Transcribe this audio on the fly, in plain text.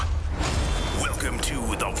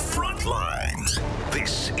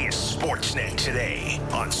Sportsnet today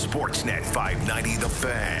on Sportsnet 590 The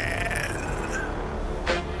Fan.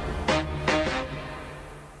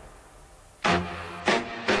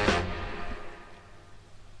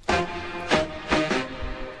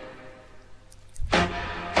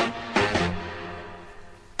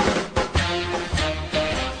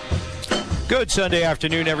 Good Sunday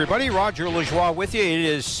afternoon, everybody. Roger Lajoie with you. It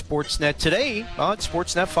is Sportsnet today on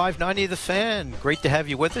Sportsnet 590 The Fan. Great to have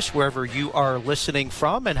you with us wherever you are listening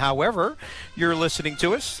from and however you're listening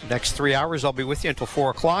to us. Next 3 hours, I'll be with you until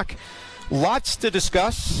 4 o'clock. Lots to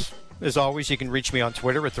discuss. As always, you can reach me on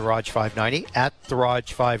Twitter at TheRaj590, at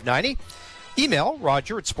TheRaj590. Email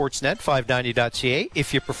Roger at Sportsnet590.ca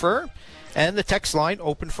if you prefer. And the text line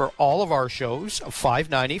open for all of our shows,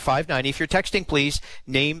 590. If you're texting, please,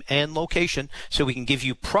 name and location so we can give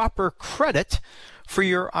you proper credit for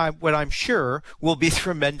your, what I'm sure will be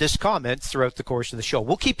tremendous comments throughout the course of the show.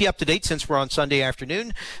 We'll keep you up to date since we're on Sunday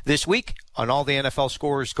afternoon this week on all the NFL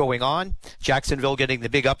scores going on. Jacksonville getting the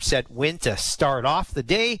big upset win to start off the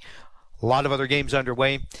day. A lot of other games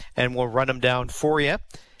underway, and we'll run them down for you.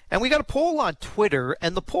 And we got a poll on Twitter,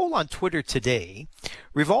 and the poll on Twitter today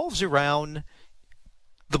revolves around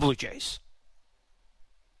the Blue Jays.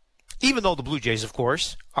 Even though the Blue Jays, of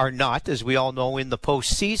course, are not, as we all know, in the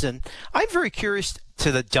postseason, I'm very curious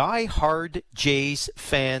to the die-hard Jays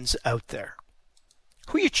fans out there.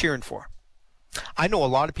 Who are you cheering for? I know a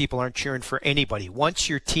lot of people aren't cheering for anybody. Once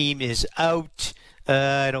your team is out,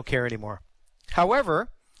 I don't care anymore. However,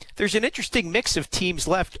 there's an interesting mix of teams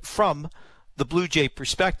left from the Blue Jay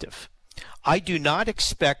perspective. I do not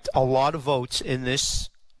expect a lot of votes in this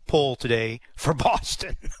poll today for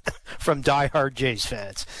Boston from diehard Jays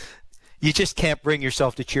fans. You just can't bring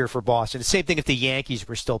yourself to cheer for Boston. The same thing if the Yankees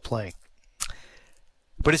were still playing.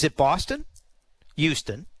 But is it Boston,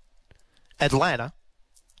 Houston, Atlanta,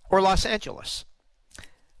 or Los Angeles?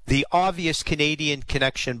 The obvious Canadian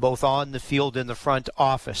connection both on the field and the front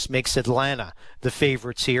office makes Atlanta the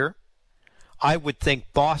favorites here. I would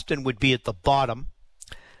think Boston would be at the bottom.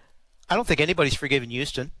 I don't think anybody's forgiven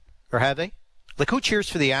Houston, or have they? Like, who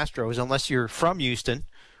cheers for the Astros unless you're from Houston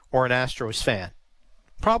or an Astros fan?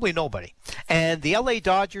 Probably nobody. And the LA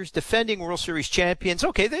Dodgers, defending World Series champions,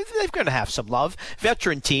 okay, they're going to have some love.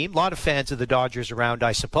 Veteran team, a lot of fans of the Dodgers around,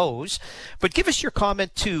 I suppose. But give us your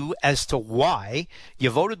comment, too, as to why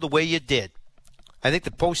you voted the way you did. I think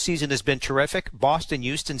the postseason has been terrific.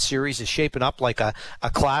 Boston-Houston series is shaping up like a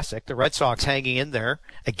classic. The Red Sox hanging in there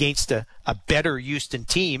against a better Houston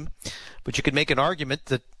team. But you could make an argument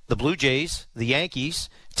that the Blue Jays, the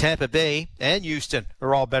Yankees, Tampa Bay, and Houston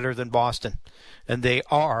are all better than Boston. And they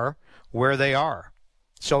are where they are.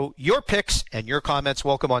 So your picks and your comments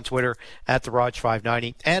welcome on Twitter at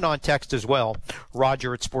TheRaj590 and on text as well,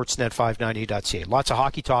 Roger at Sportsnet590.ca. Lots of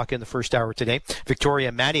hockey talk in the first hour today.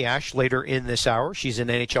 Victoria Maniash later in this hour. She's an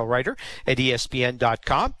NHL writer at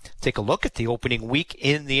ESPN.com. Take a look at the opening week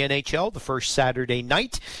in the NHL, the first Saturday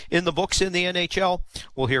night in the books in the NHL.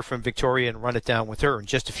 We'll hear from Victoria and run it down with her in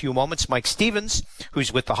just a few moments. Mike Stevens,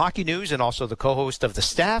 who's with the Hockey News and also the co-host of the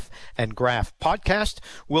Staff and Graph podcast,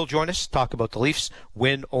 will join us, talk about the Leafs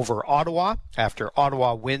win over Ottawa after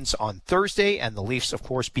Ottawa wins on Thursday, and the Leafs, of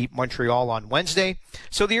course, beat Montreal on Wednesday.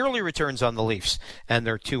 So the early returns on the Leafs and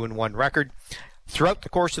their 2-1 record. Throughout the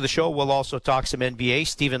course of the show, we'll also talk some NBA.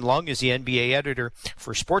 Stephen Lung is the NBA editor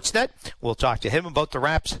for Sportsnet. We'll talk to him about the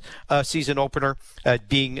Raps season opener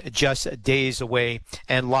being just days away,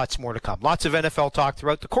 and lots more to come. Lots of NFL talk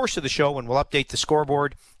throughout the course of the show, and we'll update the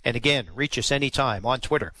scoreboard. And again, reach us anytime on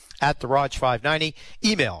Twitter at TheRaj590.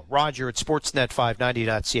 Email Roger at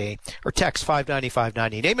Sportsnet590.ca or text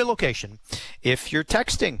 590-590. Name and location if you're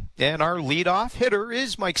texting. And our leadoff hitter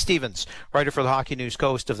is Mike Stevens, writer for the Hockey News,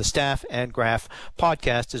 host of the Staff and Graph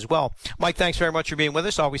podcast as well. Mike, thanks very much for being with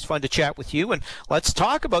us. Always fun to chat with you. And let's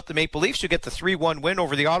talk about the Maple Leafs who get the 3-1 win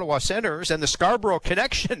over the Ottawa Senators and the Scarborough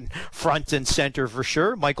connection front and center for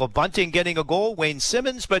sure. Michael Bunting getting a goal, Wayne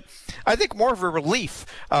Simmons, but I think more of a relief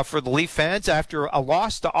for the Leaf fans. After a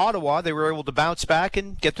loss to Ottawa, they were able to bounce back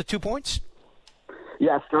and get the 2 points.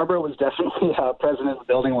 Yeah, Scarborough was definitely present in the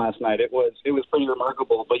building last night. It was pretty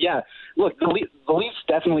remarkable. But yeah, look, the Leafs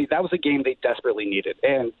definitely, that was a game they desperately needed.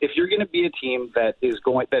 And if you're going to be a team that has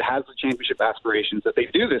the championship aspirations that they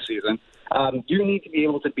do this season, you need to be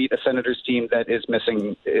able to beat a Senators team that is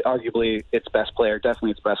missing arguably its best player,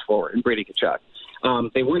 definitely its best forward, in Brady Tkachuk.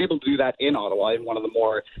 They weren't able to do that in Ottawa in one of the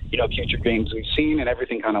more, future games we've seen, and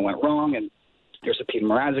everything kind of went wrong. And there's a Peter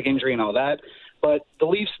Mrazek injury and all that. But the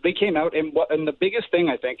Leafs, they came out, and the biggest thing,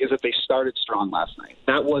 I think, is that they started strong last night.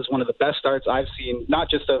 That was one of the best starts I've seen, not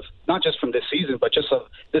just from this season, but just of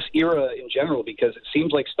this era in general, because it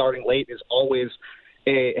seems like starting late is always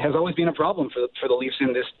has always been a problem for the Leafs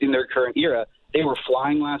in their current era. They were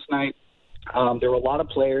flying last night. There were a lot of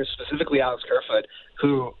players, specifically Alex Kerfoot,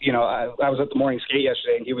 who, I was at the morning skate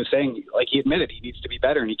yesterday, and he was saying, he admitted he needs to be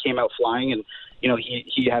better, and he came out flying, and,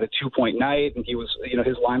 he had a 2-point night, and he was,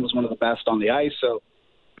 his line was one of the best on the ice. So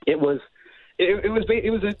it was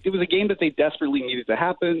a game that they desperately needed to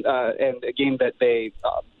happen, and a game that they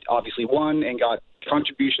obviously won and got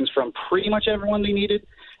contributions from pretty much everyone they needed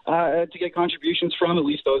to get contributions from, at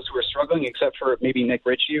least those who were struggling, except for maybe Nick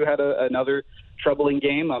Ritchie, who had another troubling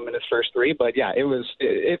game in his first three. But yeah, it was.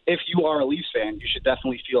 If you are a Leafs fan, you should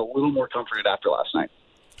definitely feel a little more comforted after last night.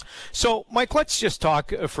 So, Mike, let's just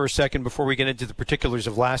talk for a second before we get into the particulars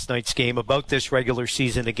of last night's game about this regular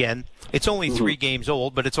season again. It's only 3 games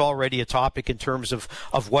old, but it's already a topic in terms of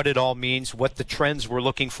what it all means, what the trends we're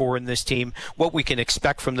looking for in this team, what we can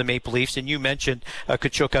expect from the Maple Leafs. And you mentioned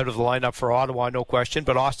Tkachuk out of the lineup for Ottawa, no question,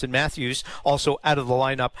 but Austin Matthews also out of the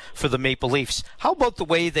lineup for the Maple Leafs. How about the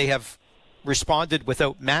way they have responded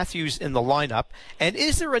without Matthews in the lineup? And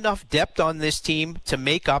is there enough depth on this team to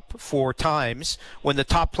make up for times when the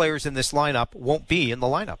top players in this lineup won't be in the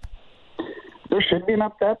lineup? There should be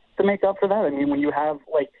enough depth to make up for that. I mean, when you have,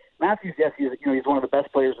 Matthews, yes, he's one of the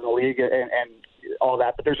best players in the league and all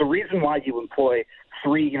that, but there's a reason why you employ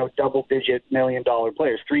 3, double-digit million-dollar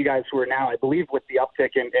players, 3 guys who are now, I believe, with the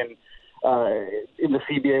uptick in the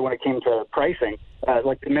CBA when it came to pricing,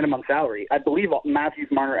 the minimum salary. I believe Matthews,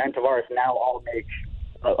 Marner, and Tavares now all make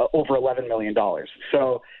over $11 million.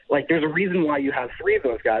 So, there's a reason why you have 3 of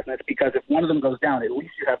those guys, and that's because if one of them goes down, at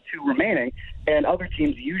least you have 2 remaining, and other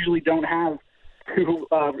teams usually don't have two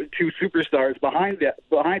superstars behind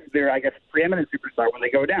their, I guess, preeminent superstar when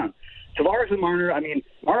they go down. Tavares and Marner,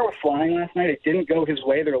 Marner was flying last night. It didn't go his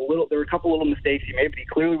way. There were a couple little mistakes he made, but he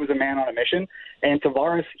clearly was a man on a mission. And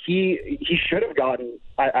Tavares, he should have gotten,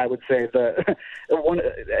 I would say,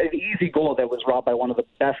 an easy goal that was robbed by one of the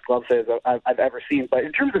best glove saves I've ever seen. But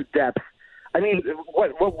in terms of depth,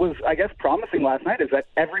 what was, I guess, promising last night is that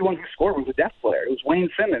everyone who scored was a depth player. It was Wayne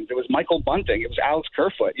Simmons. It was Michael Bunting. It was Alex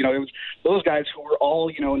Kerfoot. It was those guys who were all,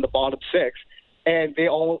 in the bottom 6. And they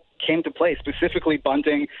all came to play. Specifically,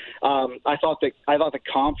 Bunting. I thought that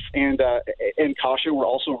Kampf and Kasha were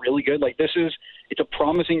also really good. It's a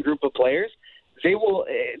promising group of players. They will.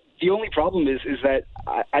 The only problem is that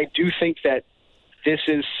I do think that this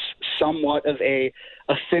is somewhat of a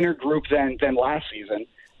thinner group than last season,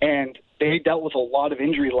 and they dealt with a lot of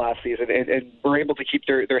injuries last season and were able to keep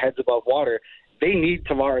their heads above water. They need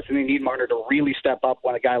Tavares and they need Marner to really step up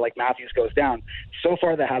when a guy like Matthews goes down. So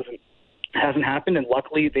far, that hasn't happened, and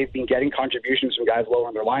luckily they've been getting contributions from guys lower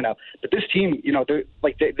in their lineup. But this team,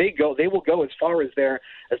 they will go as far as their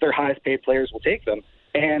highest paid players will take them.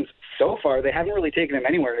 And so far, they haven't really taken them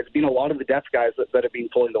anywhere. It's been a lot of the depth guys that have been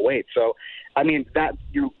pulling the weight. So, that's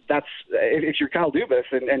if you're Kyle Dubas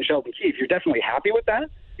and Sheldon Keefe, you're definitely happy with that.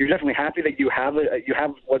 You're definitely happy that you have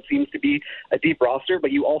what seems to be a deep roster,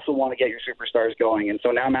 but you also want to get your superstars going. And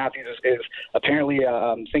so now Matthews is apparently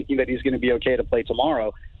thinking that he's going to be okay to play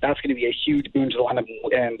tomorrow. That's going to be a huge boon to the lineup,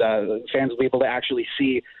 and fans will be able to actually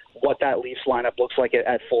see what that Leafs lineup looks like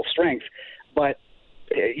at full strength. But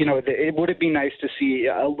it would have been nice to see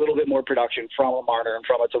a little bit more production from a Marner and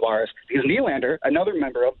from a Tavares, because Nylander, another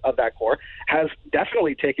member of that core, has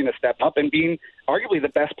definitely taken a step up and being arguably the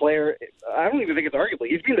best player. I don't even think it's arguably.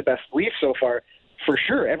 He's been the best Leaf so far, for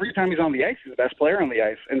sure. Every time he's on the ice, he's the best player on the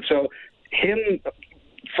ice. And so him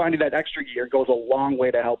finding that extra gear goes a long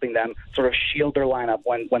way to helping them sort of shield their lineup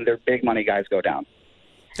when their big money guys go down.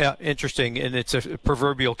 Yeah, interesting, and it's a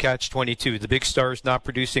proverbial catch-22. The big stars not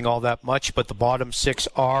producing all that much, but the bottom 6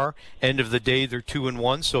 are. End of the day, they're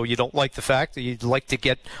 2-1, so you don't like the fact that you'd like to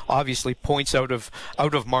get, obviously, points out of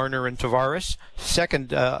Marner and Tavares.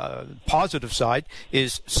 Second positive side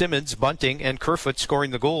is Simmons, Bunting, and Kerfoot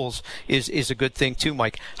scoring the goals is a good thing too,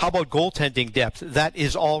 Mike. How about goaltending depth? That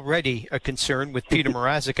is already a concern with Peter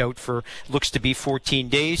Mrazek out for, looks to be 14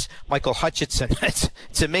 days. Michael Hutchinson,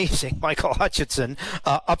 it's amazing. Michael Hutchinson,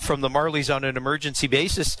 up from the Marlies on an emergency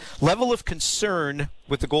basis. Level of concern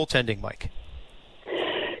with the goaltending, Mike?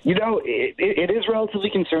 It is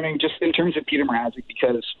relatively concerning just in terms of Peter Mrazek,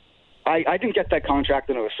 because I didn't get that contract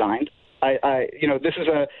when it was signed. This is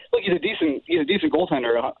he's a decent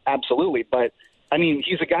goaltender, absolutely, but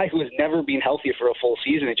he's a guy who has never been healthy for a full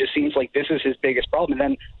season. It just seems like this is his biggest problem.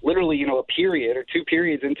 And then literally, a period or 2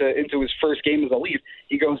 periods into his first game as a Leaf,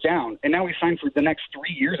 he goes down. And now he's signed for the next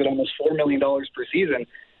 3 years at almost $4 million per season.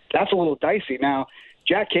 That's a little dicey. Now,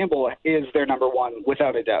 Jack Campbell is their number one,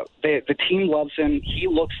 without a doubt. The team loves him. He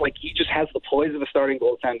looks like he just has the poise of a starting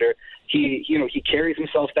goaltender. He carries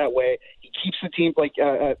himself that way. He keeps the team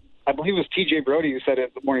I believe it was TJ Brody who said it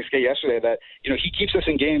at the morning skate yesterday that, he keeps us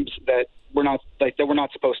in games that we're not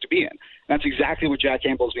supposed to be in. And that's exactly what Jack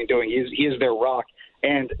Campbell's been doing. He is their rock.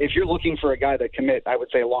 And if you're looking for a guy to commit, I would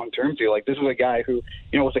say long-term to, this is a guy who,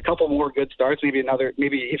 with a couple more good starts, maybe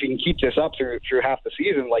if you can keep this up through half the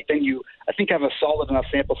season, then you, I think, have a solid enough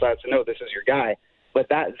sample size to know this is your guy. But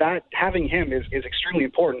that having him is extremely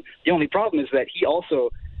important. The only problem is that he also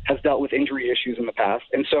has dealt with injury issues in the past.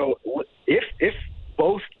 And so if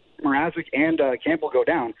both Mrazek and Campbell go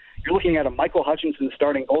down, you're looking at a Michael Hutchinson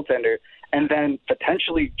starting goaltender, and then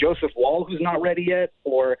potentially Joseph Woll, who's not ready yet,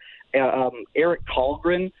 or Eric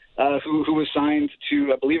Kallgren, who was signed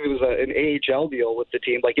to, I believe it was an AHL deal with the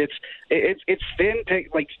team. It's thin,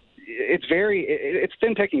 it's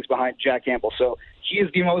thin pickings behind Jack Campbell. So he is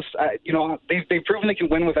the most, they've proven they can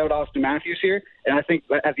win without Austin Matthews here. And I think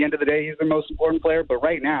at the end of the day, he's their most important player. But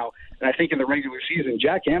right now, and I think in the regular season,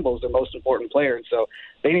 Jack Campbell is their most important player. And so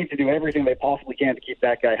they need to do everything they possibly can to keep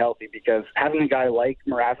that guy healthy, because having a guy like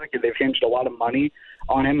Mrazek, they've hinged a lot of money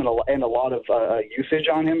on him and a lot of usage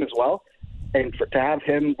on him as well. And to have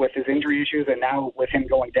him with his injury issues, and now with him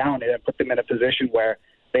going down, it put them in a position where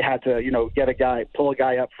they had to, pull a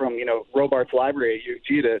guy up from, Robarts Library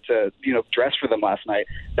at UG to dress for them last night.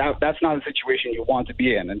 That's not a situation you want to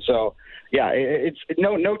be in. And so, yeah,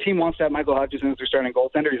 no team wants to have Michael Hutchinson as their starting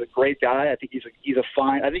goaltender. He's a great guy. I think he's an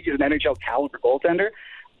NHL caliber goaltender,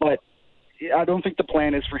 but I don't think the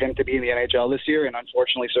plan is for him to be in the NHL this year, and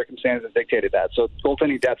unfortunately circumstances have dictated that. So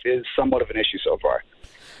goaltending depth is somewhat of an issue so far.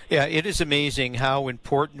 Yeah, it is amazing how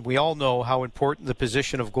important, we all know how important the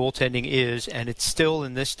position of goaltending is, and it's still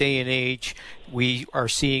in this day and age, we are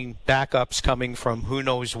seeing backups coming from who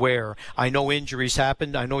knows where. I know injuries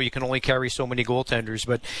happen. I know you can only carry so many goaltenders,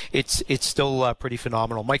 but it's still pretty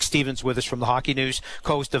phenomenal. Mike Stevens with us from the Hockey News,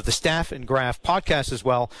 host of the Staff and Graph podcast as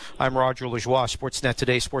well. I'm Roger Lajoie, Sportsnet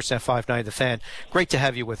Today, Sportsnet 590 The Fan. Great to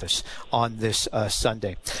have you with us on this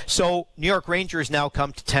Sunday. So New York Rangers now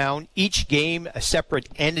come to town. Each game a separate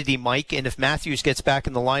entity, Mike, and if Matthews gets back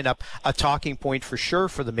in the lineup, a talking point for sure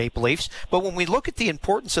for the Maple Leafs. But when we look at the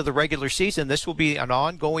importance of the regular season, this will be an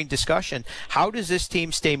ongoing discussion. How does this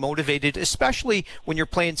team stay motivated, especially when you're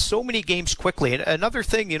playing so many games quickly? And another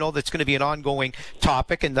thing, that's going to be an ongoing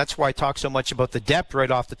topic, and that's why I talk so much about the depth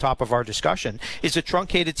right off the top of our discussion, is a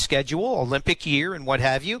truncated schedule, Olympic year, and what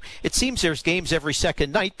have you. It seems there's games every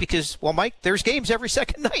second night because, well, Mike, there's games every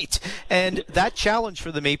second night. And that challenge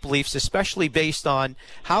for the Maple Leafs, especially based on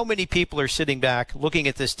how many people are sitting back looking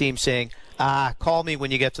at this team saying, call me when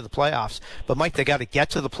you get to the playoffs. But, Mike, they got to get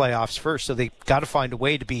to the playoffs first, so they got to find a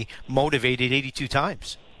way to be motivated 82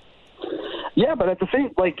 times. Yeah, but at the same,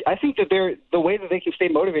 I think that the way that they can stay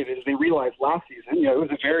motivated is they realized last season, it was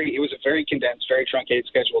a very condensed, very truncated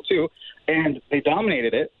schedule too, and they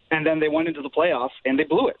dominated it, and then they went into the playoffs and they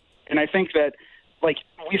blew it. And I think that,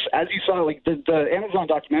 as you saw, the Amazon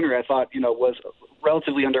documentary, I thought, was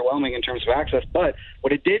relatively underwhelming in terms of access. But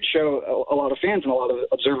what it did show a lot of fans and a lot of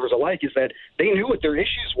observers alike is that they knew what their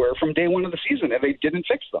issues were from day one of the season, and they didn't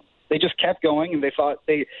fix them. They just kept going, and they thought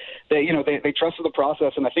they trusted the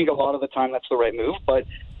process. And I think a lot of the time that's the right move, but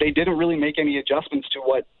they didn't really make any adjustments to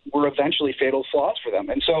what were eventually fatal flaws for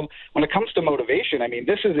them. And so when it comes to motivation, I mean,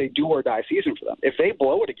 this is a do or die season for them. If they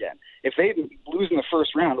blow it again, if they lose in the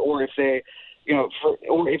first round, or if they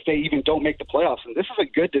or if they even don't make the playoffs. And this is a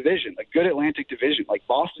good division, a good Atlantic division.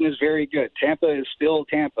 Boston is very good. Tampa is still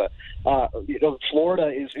Tampa.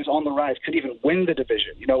 Florida is on the rise, could even win the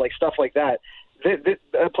division, stuff like that. The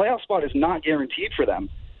playoff spot is not guaranteed for them.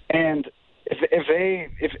 And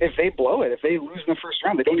if they blow it, if they lose in the first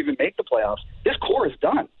round, they don't even make the playoffs, this core is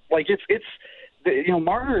done.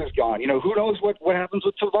 Marner is gone. Who knows what happens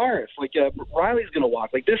with Tavares? Riley's going to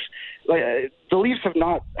walk. The Leafs have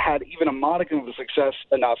not had even a modicum of success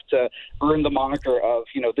enough to earn the moniker of,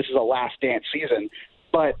 this is a last dance season.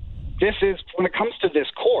 But this is, when it comes to this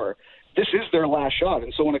core, this is their last shot.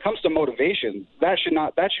 And so when it comes to motivation, that should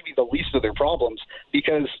be the least of their problems,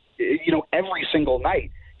 because, every single night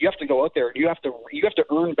you have to go out there and you have to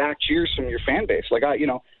earn back cheers from your fan base.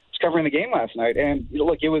 Covering the game last night, and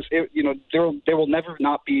there will never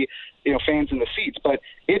not be fans in the seats, but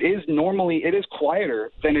it is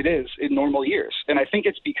quieter than it is in normal years. And I think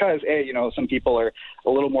it's because some people are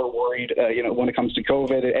a little more worried when it comes to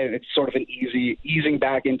COVID, and it's sort of an easing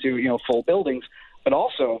back into full buildings. But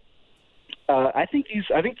also I think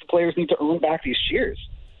the players need to earn back these cheers.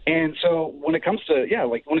 And so when it comes to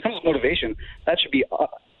motivation, that should be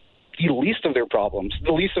the least of their problems,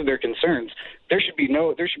 the least of their concerns. There should be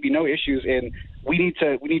no issues in we need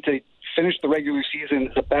to finish the regular season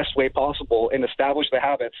the best way possible and establish the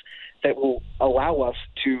habits that will allow us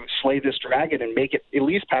to slay this dragon and make it at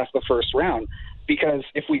least past the first round. Because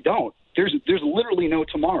if we don't, there's literally no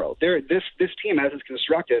tomorrow. This team, as it's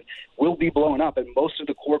constructed, will be blown up, and most of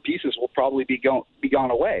the core pieces will probably be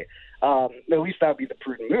gone away. At least that would be the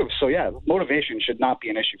prudent move. So, yeah, motivation should not be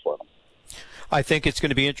an issue for them. I think it's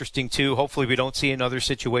going to be interesting, too. Hopefully we don't see another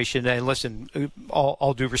situation. And listen,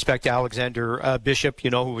 all due respect to Alexander Bishop,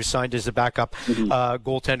 who was signed as a backup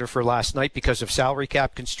goaltender for last night because of salary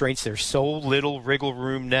cap constraints. There's so little wriggle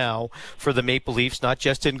room now for the Maple Leafs, not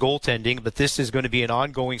just in goaltending, but this is going to be an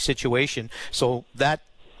ongoing situation. So that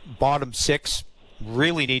bottom six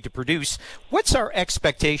really need to produce. What's our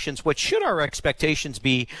expectations? What should our expectations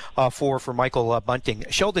be for Michael Bunting?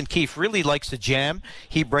 Sheldon Keefe really likes the jam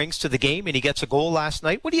he brings to the game, and he gets a goal last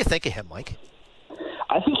night. What do you think of him, Mike?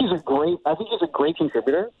 I think he's a great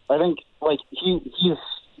contributor. I think he's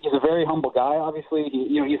a very humble guy. Obviously,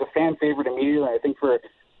 he's a fan favorite immediately. I think for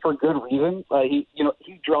good reason. He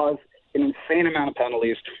draws an insane amount of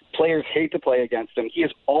penalties. Players hate to play against him. He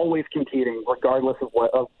is always competing, regardless of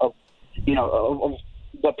what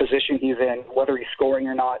position he's in, whether he's scoring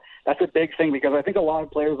or not. That's a big thing because I think a lot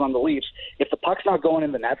of players on the Leafs, if the puck's not going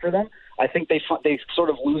in the net for them, I think they sort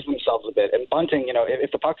of lose themselves a bit. And Bunting,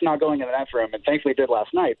 if the puck's not going in the net for him, and thankfully it did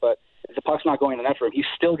last night, but if the puck's not going in the net for him, he's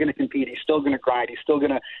still going to compete. He's still going to grind. He's still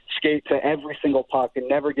going to skate to every single puck and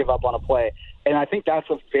never give up on a play. And I think that's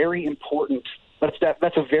a very important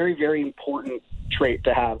that's a very, very important trait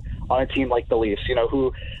to have on a team like the Leafs,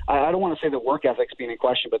 who I don't want to say the work ethic's being in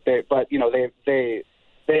question, but they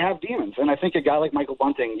have demons. And I think a guy like Michael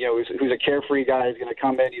Bunting, who's a carefree guy, is going to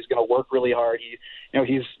come in, he's going to work really hard. He's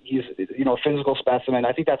a physical specimen.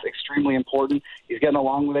 I think that's extremely important. He's getting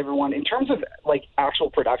along with everyone. In terms of actual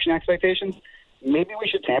production expectations, maybe we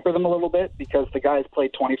should tamper them a little bit because the guy's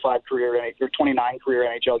played 29 career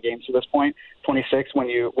NHL games to this point, 26 when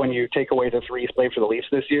you take away the 3 he's played for the Leafs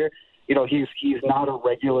this year. He's not a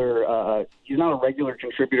regular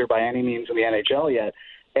contributor by any means in the NHL yet.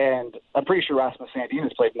 And I'm pretty sure Rasmus Sandin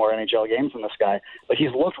has played more NHL games than this guy, but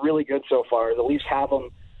he's looked really good so far. The Leafs have him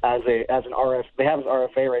as an RF. They have his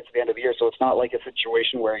RFA rights at the end of the year, so it's not like a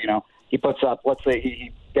situation where he puts up, let's say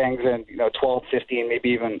he bangs in 12, 15, maybe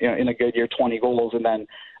even in a good year 20 goals, and then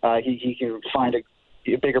he can find a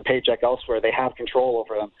bigger paycheck elsewhere. They have control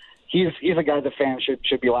over them. He's a guy the fans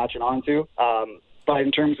should be latching on to. But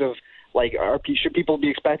in terms of should people be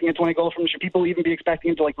expecting a 20 goal from him? Should people even be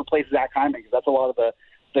expecting him to replace Zach Hyman? Because that's a lot of the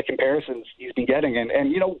comparisons he's been getting,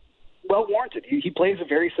 and well warranted. He plays a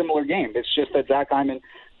very similar game. It's just that Zach Hyman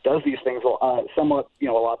does these things somewhat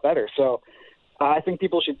a lot better. So I think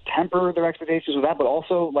people should temper their expectations with that, but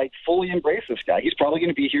also fully embrace this guy. He's probably going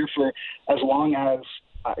to be here for as long as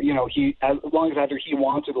as long as either he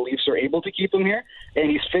wants or the Leafs are able to keep him here.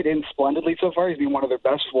 And he's fit in splendidly so far. He's been one of their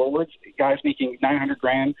best forwards. Guys making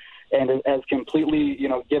 $900,000 and has completely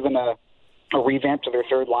given a revamp to their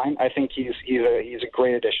third line. I think he's a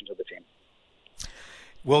great addition to the team.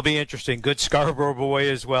 Will be interesting. Good Scarborough boy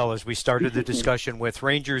as well, as we started the discussion with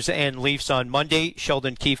Rangers and Leafs on Monday.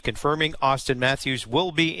 Sheldon Keefe confirming Austin Matthews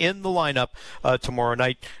will be in the lineup tomorrow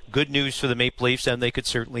night. Good news for the Maple Leafs, and they could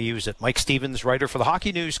certainly use it. Mike Stevens, writer for the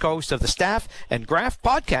Hockey News, host of the Staff and Graph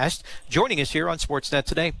podcast, joining us here on Sportsnet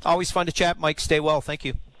today. Always fun to chat, Mike. Stay well. Thank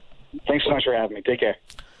you. Thanks so much for having me. Take care.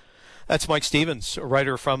 That's Mike Stevens,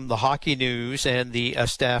 writer from the Hockey News and the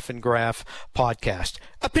Staff and Graph podcast.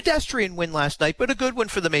 A pedestrian win last night, but a good one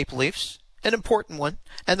for the Maple Leafs. An important one.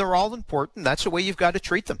 And they're all important. That's the way you've got to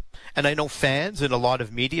treat them. And I know fans and a lot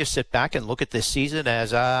of media sit back and look at this season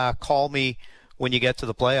as, call me when you get to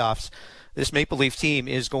the playoffs. This Maple Leaf team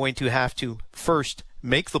is going to have to first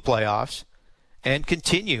make the playoffs and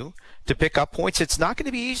continue to pick up points. It's not going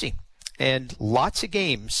to be easy. And lots of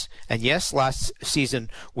games. And yes, last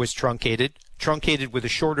season was truncated with a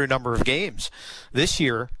shorter number of games. This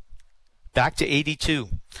year, back to 82.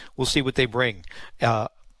 We'll see what they bring.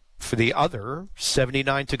 For the other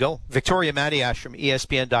 79 to go. Victoria Matiash from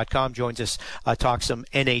ESPN.com joins us, talk some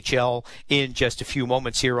NHL in just a few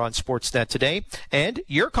moments here on Sportsnet Today. And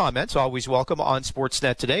your comments, always welcome on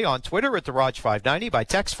Sportsnet Today, on Twitter at TheRog590, by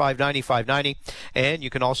text 590-590, and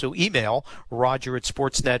you can also email Roger at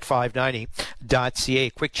Sportsnet590.ca.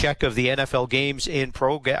 Quick check of the NFL games in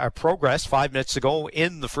progress. 5 minutes to go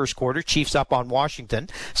in the first quarter. Chiefs up on Washington,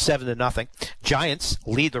 7-0. Giants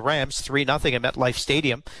lead the Rams 3-0 at MetLife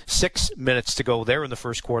Stadium. 6 minutes to go there in the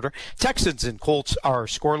first quarter. Texans and Colts are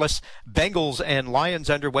scoreless. Bengals and Lions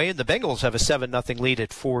underway, and the Bengals have a 7-0 lead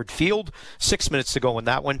at Ford Field. 6 minutes to go in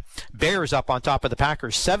that one. Bears up on top of the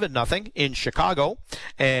Packers 7-0 in Chicago,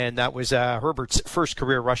 and that was Herbert's first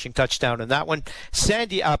career rushing touchdown in that one.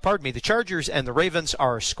 The Chargers and the Ravens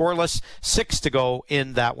are scoreless. 6 to go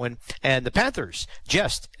in that one, and the Panthers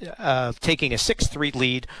just taking a 6-3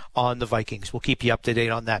 lead on the Vikings. We'll keep you up to date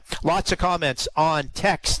on that. Lots of comments on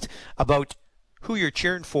text about who you're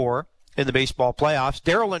cheering for in the baseball playoffs.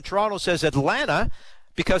 Daryl in Toronto says Atlanta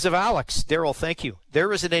because of Alex. Daryl, thank you.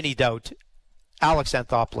 There isn't any doubt Alex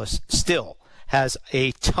Anthopoulos still has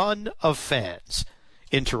a ton of fans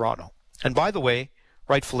in Toronto. And by the way,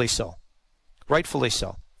 rightfully so. Rightfully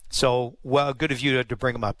so. So, well, good of you to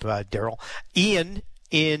bring him up, Daryl. Ian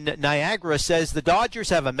in Niagara says the Dodgers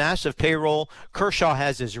have a massive payroll. Kershaw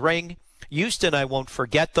has his ring. Houston, I won't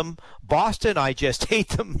forget them. Boston, I just hate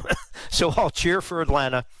them. So I'll cheer for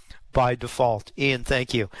Atlanta by default. Ian,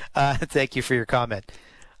 thank you. Thank you for your comment.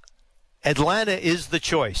 Atlanta is the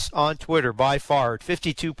choice on Twitter by far at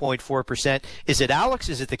 52.4%. Is it Alex?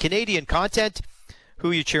 Is it the Canadian content? Who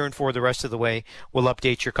are you cheering for the rest of the way? We'll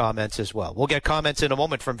update your comments as well. We'll get comments in a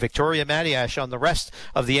moment from Victoria Matiash on the rest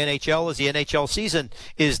of the NHL as the NHL season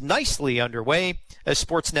is nicely underway as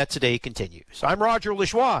Sportsnet Today continues. I'm Roger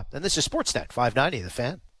Lajoie, and this is Sportsnet 590, The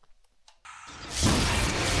Fan.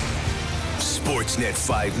 Sportsnet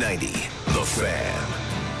 590, The Fan.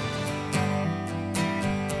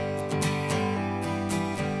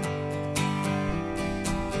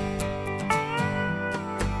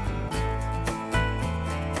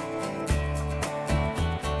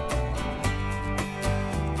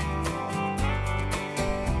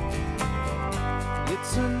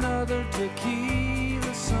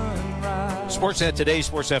 Sportsnet Today,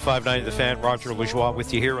 Sportsnet 590, The Fan. Roger Lajoie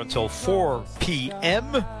with you here until 4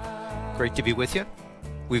 p.m. Great to be with you.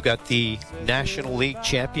 We've got the National League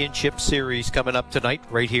Championship Series coming up tonight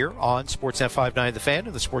right here on Sportsnet 590 The Fan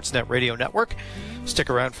and the Sportsnet Radio Network.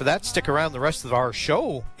 Stick around for that. Stick around the rest of our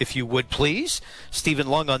show, if you would, please. Stephen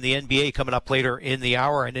Lung on the NBA coming up later in the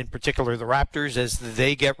hour, and in particular the Raptors as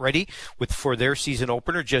they get ready for their season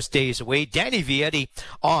opener just days away. Danny Vietti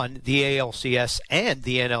on the ALCS and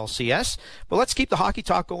the NLCS. But let's keep the hockey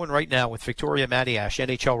talk going right now with Victoria Matiash,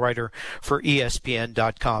 NHL writer for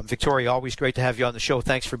ESPN.com. Victoria, always great to have you on the show.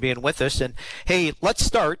 Thanks for being with us. And hey, let's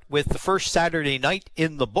start with the first Saturday night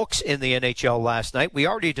in the books in the NHL last night. We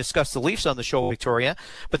already discussed the Leafs on the show, Victoria,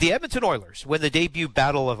 but the Edmonton Oilers win the debut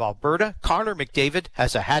Battle of Alberta. Connor McDavid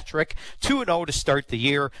has a hat trick, 2-0 to start the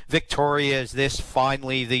year. Victoria, is this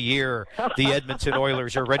finally the year the Edmonton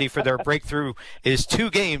Oilers are ready for their breakthrough? Is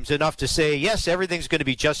 2 games enough to say, yes, everything's going to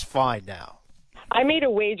be just fine now? I made a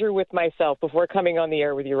wager with myself before coming on the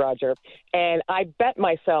air with you, Roger, and I bet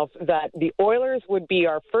myself that the Oilers would be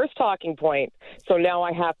our first talking point, so now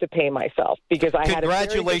I have to pay myself because I had a very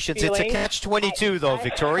good Congratulations. It's a catch-22, though,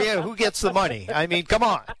 Victoria. Who gets the money? I mean, come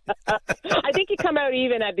on. I think you come out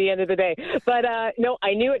even at the end of the day. But, no,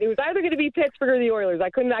 I knew it. It was either going to be Pittsburgh or the Oilers. I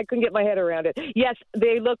couldn't get my head around it. Yes,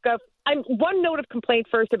 they look one note of complaint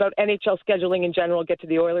first about NHL scheduling in general, get to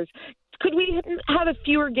the Oilers. Could we have a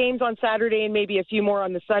fewer games on Saturday and maybe a few more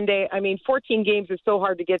on the Sunday? I mean, 14 games is so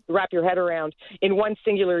hard to wrap your head around in one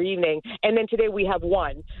singular evening. And then today we have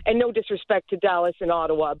one. And no disrespect to Dallas and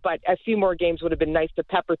Ottawa, but a few more games would have been nice to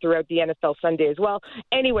pepper throughout the NFL Sunday as well.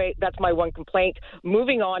 Anyway, that's my one complaint.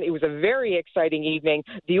 Moving on, it was a very exciting evening.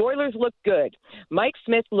 The Oilers look good. Mike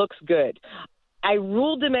Smith looks good. I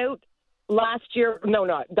ruled him out last year. No,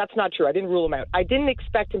 that's not true. I didn't rule him out. I didn't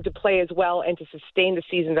expect him to play as well and to sustain the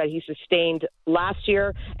season that he sustained last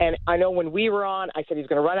year. And I know when we were on, I said he's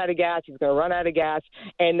going to run out of gas.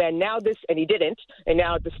 And then and he didn't. And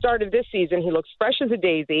now at the start of this season, he looks fresh as a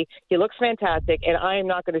daisy. He looks fantastic. And I am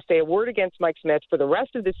not going to say a word against Mike Smith for the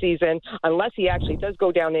rest of the season unless he actually does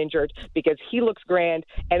go down injured because he looks grand.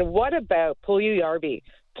 And what about Puljujarvi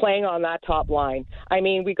playing on that top line? I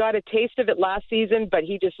mean, we got a taste of it last season, but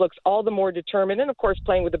he just looks all the more determined. And, of course,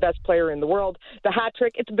 playing with the best player in the world. The hat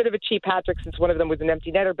trick, it's a bit of a cheap hat trick since one of them was an empty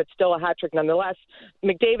netter, but still a hat trick nonetheless.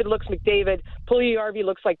 McDavid looks McDavid. Puljujarvi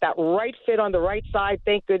looks like that right fit on the right side.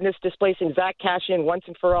 Thank goodness, displacing Zach Cashin once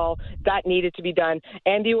and for all. That needed to be done.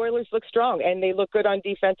 And the Oilers look strong, and they look good on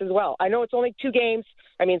defense as well. I know it's only 2 games.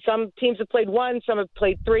 I mean, some teams have played 1, some have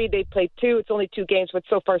played 3, they've played 2. It's only 2 games, but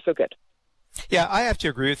so far so good. Yeah, I have to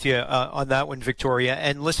agree with you on that one, Victoria.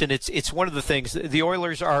 And listen, it's one of the things. The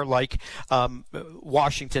Oilers are like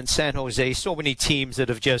Washington, San Jose, so many teams that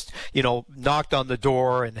have just, knocked on the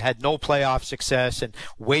door and had no playoff success and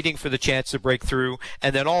waiting for the chance to break through.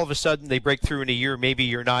 And then all of a sudden they break through in a year maybe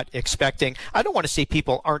you're not expecting. I don't want to say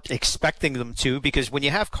people aren't expecting them to, because when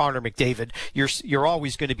you have Connor McDavid, you're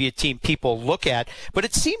always going to be a team people look at. But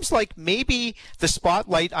it seems like maybe the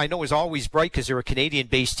spotlight, I know, is always bright because they're a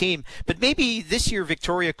Canadian-based team, but maybe this year,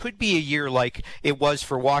 Victoria, could be a year like it was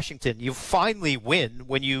for Washington. You finally win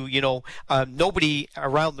when nobody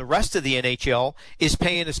around the rest of the NHL is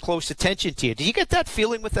paying as close attention to you. Do you get that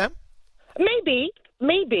feeling with them?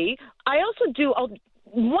 Maybe. I also do.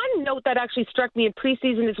 One note that actually struck me in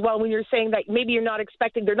preseason as well, when you're saying that maybe you're not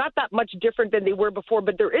expecting, they're not that much different than they were before,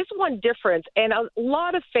 but there is one difference, and a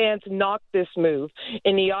lot of fans knocked this move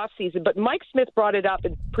in the offseason, but Mike Smith brought it up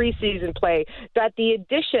in preseason play, that the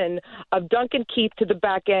addition of Duncan Keith to the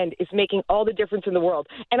back end is making all the difference in the world.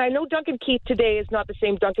 And I know Duncan Keith today is not the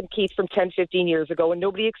same Duncan Keith from 10, 15 years ago, and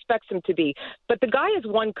nobody expects him to be, but the guy has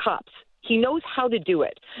won cups. He knows how to do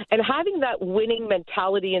it. And having that winning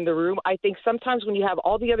mentality in the room, I think sometimes when you have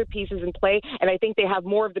all the other pieces in play, and I think they have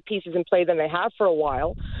more of the pieces in play than they have for a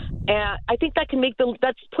while, and I think that can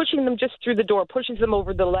that's pushing them just through the door, pushes them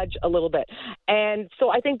over the ledge a little bit. And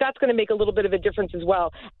so I think that's going to make a little bit of a difference as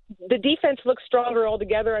well. The defense looks stronger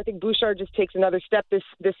altogether. I think Bouchard just takes another step this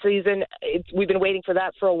season. We've been waiting for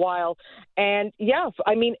that for a while. And, yeah,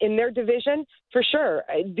 I mean, in their division, for sure.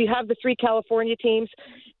 You have the three California teams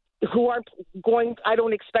who aren't going, I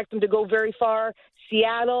don't expect them to go very far.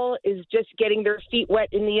 Seattle is just getting their feet wet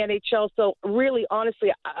in the NHL. So really,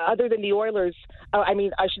 honestly, other than the Oilers,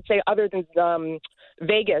 other than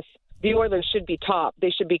Vegas, the Oilers should be top.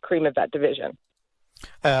 They should be cream of that division.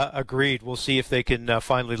 Agreed. We'll see if they can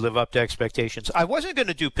finally live up to expectations. I wasn't going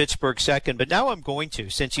to do Pittsburgh second, but now I'm going to,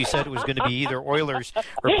 since you said it was going to be either Oilers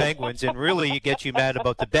or Penguins, and really it gets you mad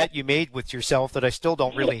about the bet you made with yourself that I still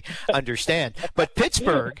don't really understand. But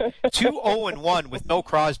Pittsburgh, 2-0-1 with no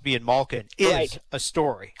Crosby and Malkin is a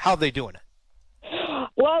story. How are they doing it?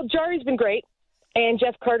 Well, Jari's been great, and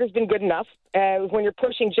Jeff Carter's been good enough. When you're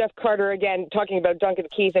pushing Jeff Carter, again, talking about Duncan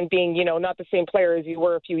Keith and being, not the same player as you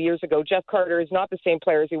were a few years ago, Jeff Carter is not the same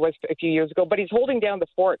player as he was a few years ago, but he's holding down the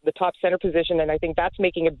fort, the top center position, and I think that's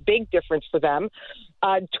making a big difference for them.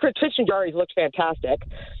 Tristan Jarry's looked fantastic.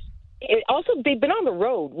 They've been on the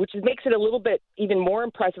road, which makes it a little bit even more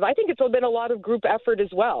impressive. I think it's been a lot of group effort as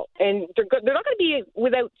well. And they're not going to be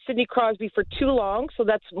without Sidney Crosby for too long, so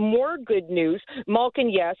that's more good news. Malkin,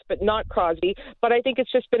 yes, but not Crosby. But I think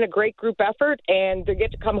it's just been a great group effort, and they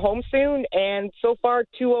get to come home soon. And so far,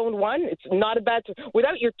 2-0-1. It's not a bad –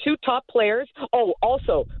 without your two top players. Oh,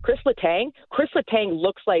 also, Chris Letang. Chris Letang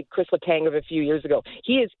looks like Chris Letang of a few years ago.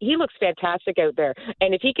 He looks fantastic out there.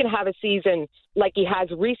 And if he can have a season like he has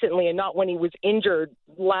recently, and not when he was injured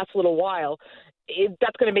last little while,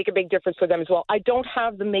 that's going to make a big difference for them as well. I don't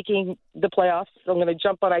have them making the playoffs. So I'm going to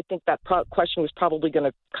jump on. I think that question was probably going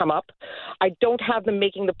to come up. I don't have them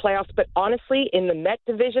making the playoffs, but honestly, in the Met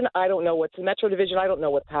division, I don't know what's the Metro division. I don't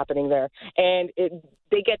know what's happening there. And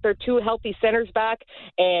they get their two healthy centers back,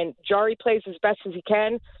 and Jarry plays as best as he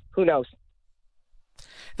can. Who knows?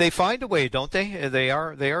 They find a way, don't they? They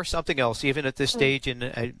are something else, even at this stage in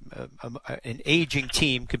an aging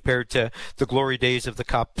team compared to the glory days of the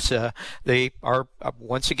Cups. They are,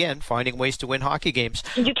 once again, finding ways to win hockey games.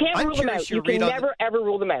 You can't rule them out. You can never, ever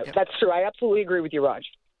rule them out. Yeah. That's true. I absolutely agree with you, Raj.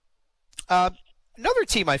 Another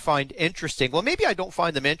team I find interesting, well, maybe I don't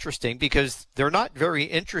find them interesting because they're not very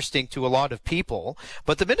interesting to a lot of people,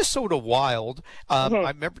 but the Minnesota Wild, I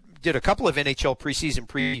remember did a couple of NHL preseason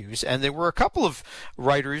previews, and there were a couple of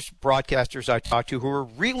writers, broadcasters I talked to who were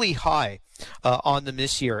really high on them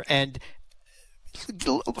this year. And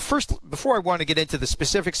first, before I want to get into the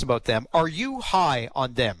specifics about them, are you high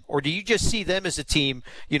on them, or do you just see them as a team,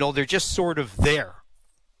 they're just sort of there?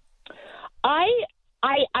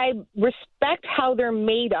 I respect how they're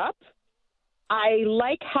made up. I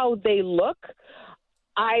like how they look.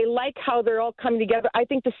 I like how they're all coming together. I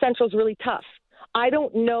think the Central's really tough. I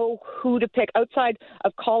don't know who to pick outside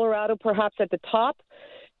of Colorado, perhaps at the top.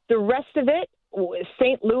 The rest of it,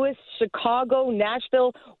 St. Louis, Chicago,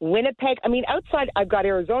 Nashville, Winnipeg. I mean, outside, I've got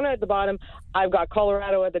Arizona at the bottom. I've got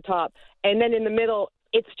Colorado at the top. And then in the middle,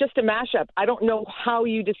 it's just a mashup. I don't know how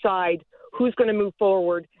you decide who's going to move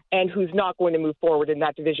forward and who's not going to move forward in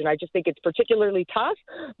that division. I just think it's particularly tough,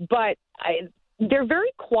 but they're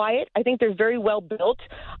very quiet. I think they're very well built.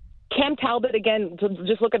 Cam Talbot, again,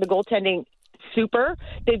 just look at the goaltending super.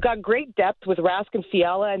 They've got great depth with Rask and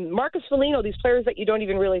Fiala and Marcus Foligno, these players that you don't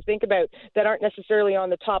even really think about that aren't necessarily on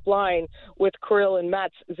the top line with Kirill and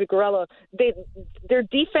Mats Zuccarello. Their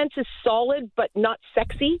defense is solid but not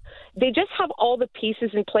sexy. They just have all the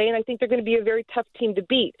pieces in play, and I think they're going to be a very tough team to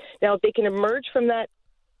beat. Now, if they can emerge from that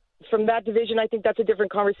division, I think that's a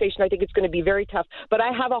different conversation. I think it's going to be very tough. But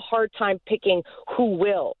I have a hard time picking who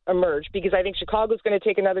will emerge because I think Chicago's going to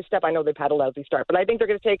take another step. I know they've had a lousy start, but I think they're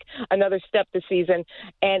going to take another step this season.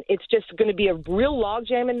 And it's just going to be a real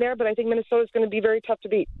logjam in there, but I think Minnesota's going to be very tough to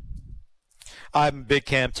beat. I'm a big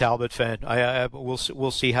Cam Talbot fan.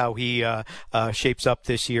 We'll see how he shapes up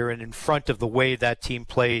this year. And in front of the way that team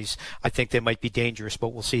plays, I think they might be dangerous, but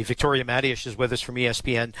we'll see. Victoria Matiash is with us from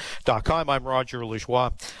ESPN.com. I'm Roger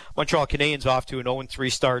Lajoie. Montreal Canadiens off to an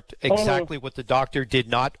 0-3 start. Exactly what the doctor did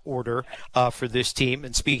not order for this team.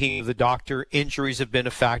 And speaking of the doctor, injuries have been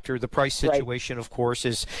a factor. The Price situation, of course,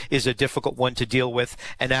 is a difficult one to deal with.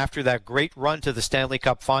 And after that great run to the Stanley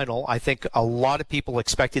Cup final, I think a lot of people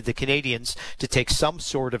expected the Canadiens to take some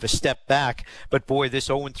sort of a step back. But boy, this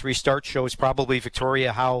 0-3 start shows probably,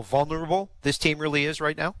 Victoria, how vulnerable this team really is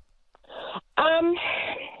right now. I'm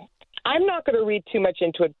not going to read too much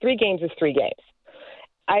into it. 3 games is 3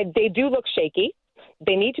 games. They do look shaky.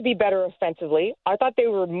 They need to be better offensively. I thought they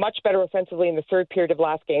were much better offensively in the third period of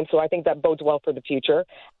last game, so I think that bodes well for the future.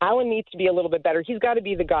 Allen needs to be a little bit better. He's got to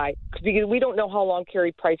be the guy because we don't know how long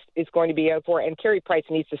Carey Price is going to be out for, and Carey Price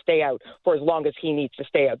needs to stay out for as long as he needs to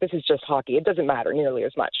stay out. This is just hockey. It doesn't matter nearly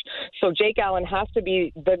as much. So Jake Allen has to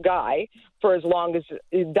be the guy for as long as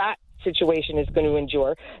that situation is going to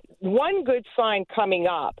endure. One good sign coming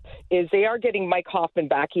up is they are getting Mike Hoffman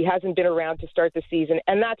back. He hasn't been around to start the season,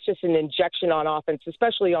 and that's just an injection on offense,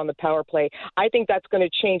 especially on the power play. I think that's going to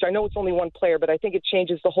change. I know it's only one player, but I think it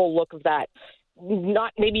changes the whole look of that.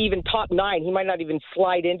 Not maybe even top 9. He might not even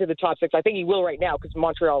slide into the top 6. I think he will right now because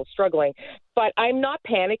Montreal is struggling. But I'm not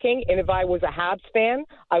panicking, and if I was a Habs fan,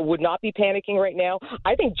 I would not be panicking right now.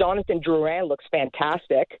 I think Jonathan Drouin looks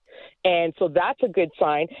fantastic, and so that's a good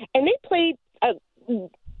sign. And they played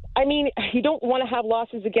you don't want to have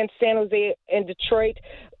losses against San Jose and Detroit,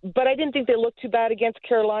 but I didn't think they looked too bad against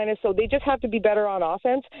Carolina, so they just have to be better on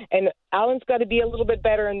offense, and Allen's got to be a little bit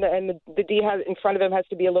better, and the D in front of him has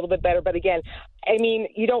to be a little bit better. But again,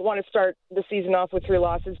 you don't want to start the season off with 3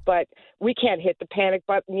 losses, but we can't hit the panic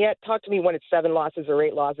button yet. Talk to me when it's 7 losses or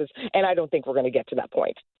 8 losses, and I don't think we're going to get to that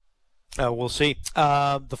point. We'll see.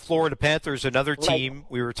 The Florida Panthers, another team.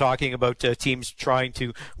 We were talking about teams trying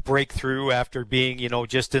to break through after being,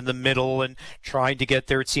 just in the middle and trying to get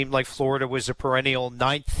there. It seemed like Florida was a perennial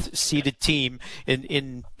 9th-seeded team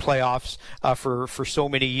in playoffs for so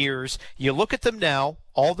many years. You look at them now,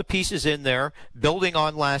 all the pieces in there, building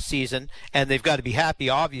on last season, and they've got to be happy,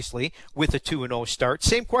 obviously, with a 2-0 start.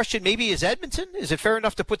 Same question maybe is Edmonton. Is it fair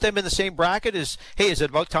enough to put them in the same bracket as, hey, is it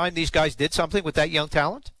about time these guys did something with that young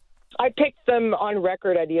talent? I picked them on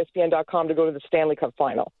record at ESPN.com to go to the Stanley Cup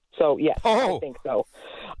final. So, yes, I think so.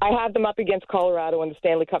 I had them up against Colorado in the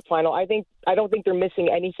Stanley Cup final. I don't think they're missing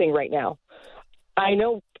anything right now. I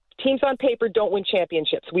know teams on paper don't win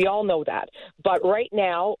championships. We all know that. But right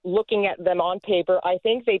now, looking at them on paper, I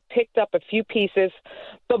think they picked up a few pieces.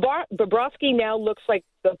 Bobrovsky now looks like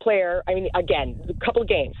the player, again, a couple of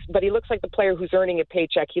games, but he looks like the player who's earning a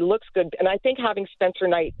paycheck. He looks good. And I think having Spencer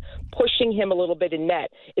Knight pushing him a little bit in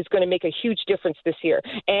net is going to make a huge difference this year.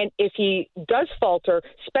 And if he does falter,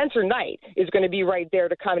 Spencer Knight is going to be right there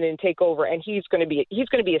to come in and take over. And he's going to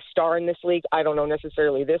be a star in this league. I don't know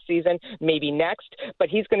necessarily this season, maybe next, but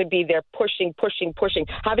he's going to be there pushing.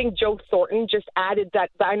 Having Joe Thornton just added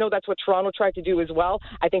that. I know that's what Toronto tried to do as well.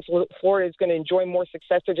 I think Florida is going to enjoy more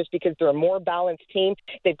success there just because they're a more balanced team.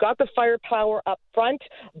 They've got the firepower up front.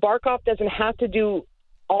 Barkov doesn't have to do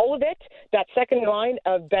all of it. That second line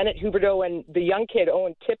of Bennett, Huberdeau, and the young kid,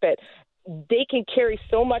 Owen Tippett, they can carry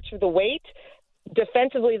so much of the weight.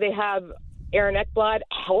 Defensively, they have Aaron Ekblad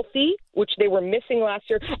healthy, which they were missing last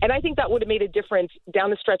year. And I think that would have made a difference down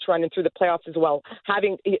the stretch run and through the playoffs as well.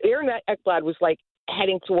 Having Aaron Ekblad was like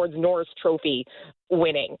heading towards Norris Trophy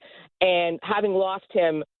winning. And having lost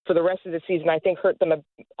him for the rest of the season, I think hurt them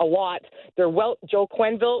a lot. Joe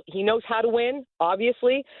Quenneville, he knows how to win,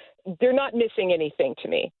 obviously. They're not missing anything to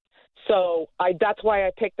me. So that's why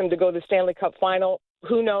I picked them to go to the Stanley Cup final.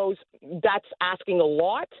 Who knows? That's asking a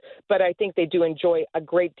lot, but I think they do enjoy a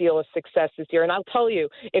great deal of success this year. And I'll tell you,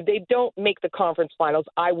 if they don't make the conference finals,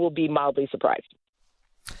 I will be mildly surprised.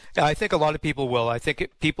 I think a lot of people will. I think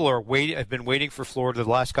people have been waiting for Florida the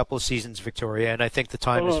last couple of seasons, Victoria, and I think the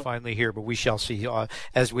time is finally here. But we shall see.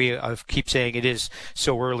 As we keep saying, it is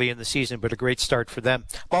so early in the season, but a great start for them.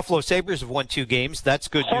 Buffalo Sabres have won 2 games. That's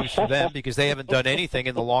good news for them because they haven't done anything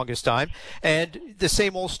in the longest time. And the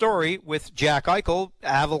same old story with Jack Eichel.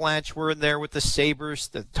 Avalanche were in there with the Sabres.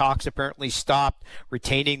 The talks apparently stopped,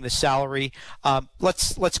 retaining the salary.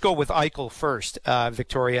 Let's go with Eichel first,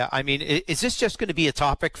 Victoria. I mean, is this just going to be a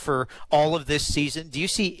topic for all of this season? Do you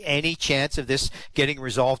see any chance of this getting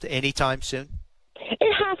resolved anytime soon?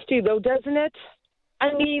 It has to, though, doesn't it?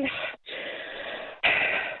 I mean,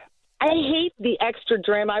 I hate the extra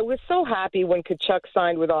drama. I was so happy when Tkachuk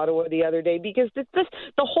signed with Ottawa the other day because the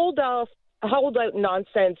holdout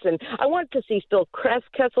nonsense, and I want to see Phil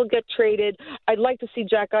Kessel get traded. I'd like to see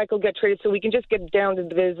Jack Eichel get traded so we can just get down to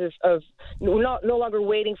the business of no longer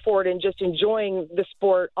waiting for it and just enjoying the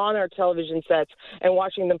sport on our television sets and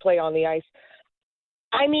watching them play on the ice.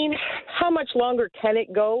 I mean, how much longer can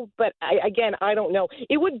it go? But I don't know.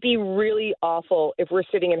 It would be really awful if we're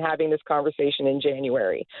sitting and having this conversation in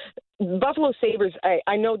January. Buffalo Sabres,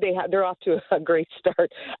 I know they're off to a great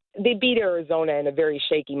start. They beat Arizona in a very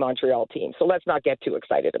shaky Montreal team, so let's not get too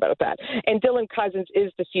excited about that. And Dylan Cousins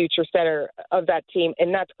is the future center of that team,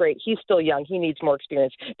 and that's great. He's still young. He needs more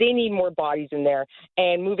experience. They need more bodies in there,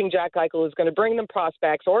 and moving Jack Eichel is going to bring them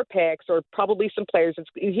prospects or picks or probably some players.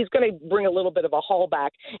 He's going to bring a little bit of a haul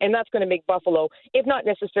back, and that's going to make Buffalo, if not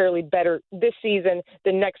necessarily better this season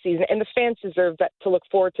than next season. And the fans deserve that, to look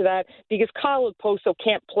forward to that, because Kyle Okposo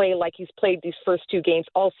can't play like he's played these first 2 games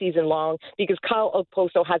all season long, because Kyle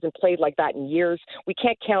Okposo hasn't played like that in years. We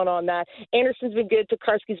can't count on that. Anderson's been good,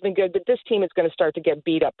 Tokarski's been good, but this team is going to start to get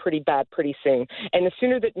beat up pretty bad pretty soon. And the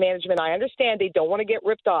sooner that management, I understand they don't want to get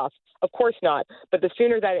ripped off, of course not, but the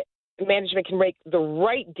sooner that management can make the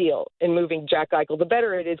right deal in moving Jack Eichel, the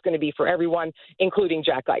better it is going to be for everyone, including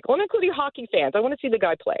Jack Eichel and including hockey fans. I want to see the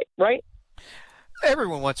guy play, right?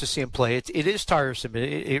 Everyone wants to see him play. It is tiresome.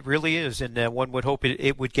 It really is, and one would hope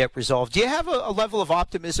it would get resolved. Do you have a level of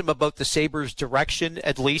optimism about the Sabres' direction,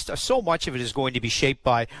 at least? So much of it is going to be shaped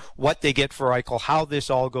by what they get for Eichel, how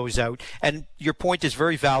this all goes out. And your point is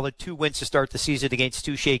very valid. 2 wins to start the season against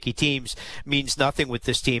 2 shaky teams means nothing with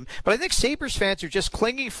this team. But I think Sabres fans are just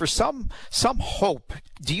clinging for some hope.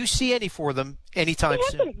 Do you see any for them anytime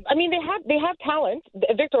soon? I mean, they have talent.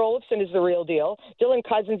 Victor Olofsson is the real deal. Dylan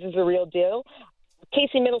Cousins is the real deal.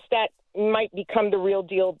 Casey Middlestat might become the real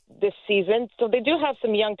deal this season. So they do have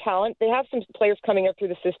some young talent. They have some players coming up through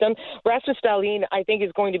the system. Rasmus Dahlin, I think, is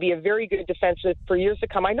going to be a very good defensive for years to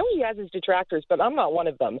come. I know he has his detractors, but I'm not one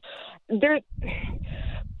of them.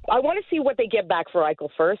 I want to see what they get back for Eichel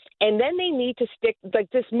first, and then they need to stick, like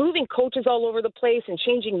this moving coaches all over the place and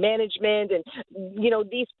changing management and,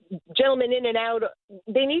 these gentlemen in and out.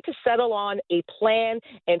 They need to settle on a plan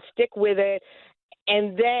and stick with it.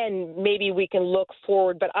 And then maybe we can look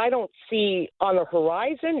forward. But I don't see on the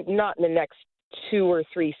horizon, not in the next 2 or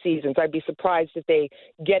 3 seasons. I'd be surprised if they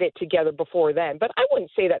get it together before then. But I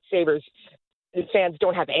wouldn't say that Sabres fans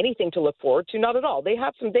don't have anything to look forward to. Not at all. They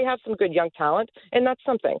have some good young talent, and that's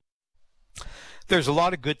something. There's a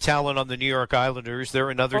lot of good talent on the New York Islanders. They're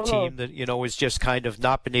another team that, has just kind of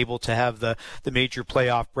not been able to have the major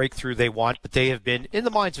playoff breakthrough they want, but they have been, in the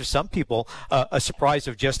minds of some people, a surprise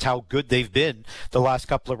of just how good they've been the last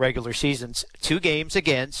couple of regular seasons. 2 games,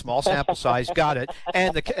 again, small sample size, got it.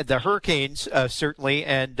 And the Hurricanes, certainly,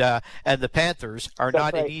 and the Panthers are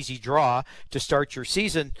not an easy draw to start your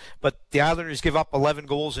season, but the Islanders give up 11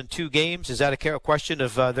 goals in 2 games. Is that a question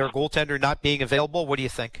of their goaltender not being available? What do you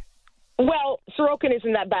think? Well, Sorokin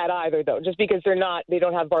isn't that bad either, though, just because they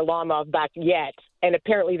don't have Varlamov back yet. And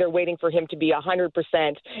apparently they're waiting for him to be 100%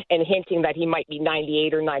 and hinting that he might be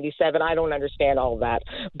 98 or 97. I don't understand all of that.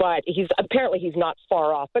 But he's not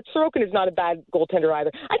far off. But Sorokin is not a bad goaltender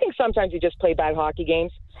either. I think sometimes you just play bad hockey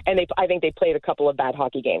games. And I think they played a couple of bad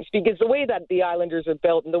hockey games because the way that the Islanders are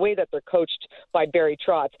built and the way that they're coached by Barry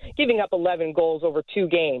Trotz, giving up 11 goals over 2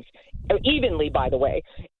 games, evenly, by the way,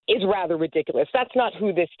 is rather ridiculous. That's not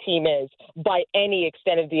who this team is by any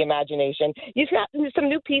extent of the imagination. You've got some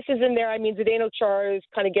new pieces in there. I mean, Zdeno Chara is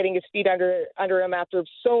kind of getting his feet under him after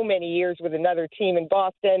so many years with another team in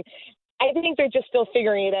Boston. I think they're just still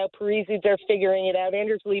figuring it out. Parisi, they're figuring it out.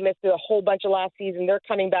 Anders Lee missed a whole bunch of last season. They're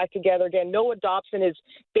coming back together again. Noah Dobson is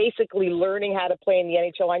basically learning how to play in the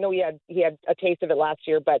NHL. I know he had a taste of it last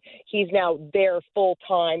year, but he's now there full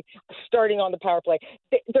time, starting on the power play.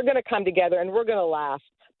 They're going to come together, and we're going to laugh.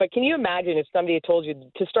 But can you imagine if somebody had told you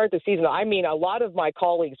to start the season? I mean, a lot of my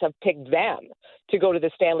colleagues have picked them to go to the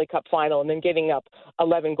Stanley Cup final, and then giving up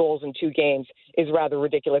 11 goals in 2 games is rather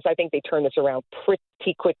ridiculous. I think they turn this around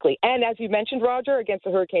pretty quickly. And as you mentioned, Roger, against the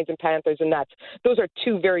Hurricanes and Panthers, and those are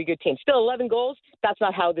 2 very good teams. Still 11 goals, that's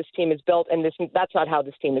not how this team is built, and that's not how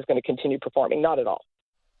this team is going to continue performing, not at all.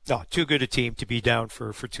 No, too good a team to be down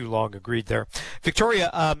for too long. Agreed there.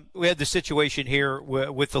 Victoria, we had the situation here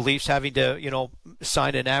with the Leafs having to,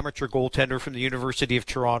 sign an amateur goaltender from the University of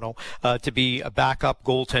Toronto to be a backup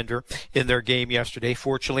goaltender in their game yesterday.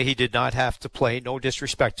 Fortunately, he did not have to play. No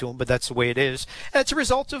disrespect to him, but that's the way it is. And it's a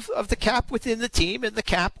result of the cap within the team and the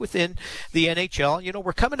cap within the NHL.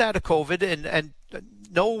 We're coming out of COVID, and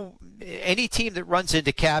no any team that runs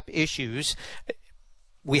into cap issues,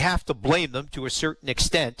 we have to blame them to a certain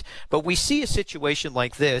extent, but we see a situation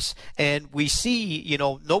like this, and we see,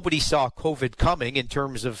 nobody saw COVID coming in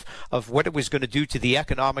terms of what it was going to do to the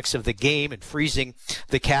economics of the game and freezing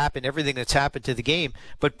the cap and everything that's happened to the game.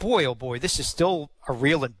 But boy, oh boy, this is still a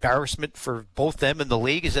real embarrassment for both them and the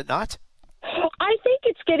league, is it not? I think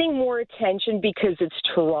it's getting more attention because it's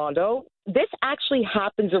Toronto. This actually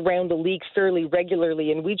happens around the league fairly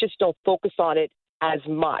regularly, and we just don't focus on it as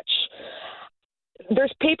much.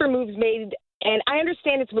 There's paper moves made, and I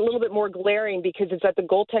understand it's a little bit more glaring because it's at the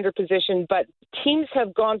goaltender position, but teams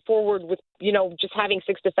have gone forward with, just having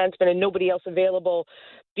 6 defensemen and nobody else available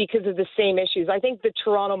because of the same issues. I think the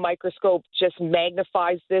Toronto microscope just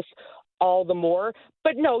magnifies this all the more.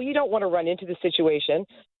 But no, you don't want to run into the situation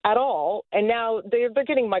at all. And now they're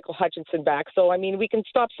getting Michael Hutchinson back. So, I mean, we can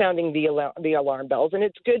stop sounding the alarm bells. And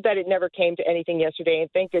it's good that it never came to anything yesterday.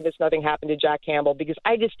 And thank goodness nothing happened to Jack Campbell, because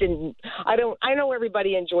I know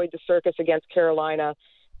everybody enjoyed the circus against Carolina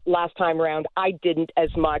last time around. I didn't as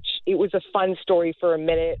much. It was a fun story for a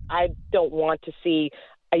minute. I don't want to see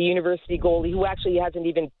a university goalie who actually hasn't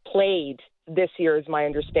even played this year, is my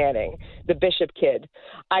understanding, the Bishop kid.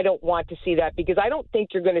 I don't want to see that, because I don't think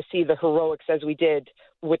you're going to see the heroics as we did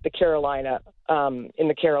with the Carolina in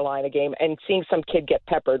the Carolina game, and seeing some kid get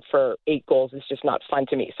peppered for 8 goals is just not fun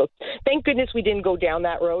to me. So thank goodness we didn't go down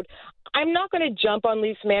that road. I'm not going to jump on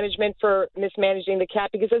Leafs management for mismanaging the cap,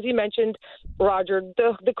 because as you mentioned, Roger,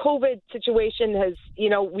 the COVID situation has,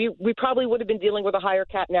 we probably would have been dealing with a higher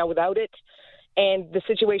cap now without it. And the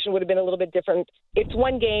situation would have been a little bit different. It's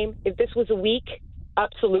one game. If this was a week,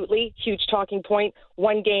 absolutely, huge talking point.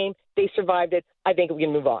 One game, they survived it. I think we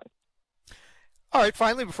can move on. All right,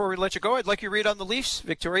 finally, before we let you go, I'd like your read on the Leafs,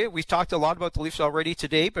 Victoria. We've talked a lot about the Leafs already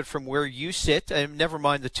today, but from where you sit, and never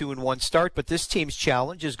mind the 2-1 start, but this team's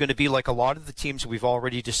challenge is going to be like a lot of the teams we've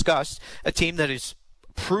already discussed, a team that is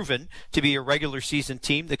proven to be a regular season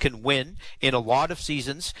team that can win in a lot of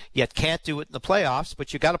seasons, yet can't do it in the playoffs.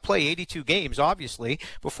 But you got to play 82 games, obviously,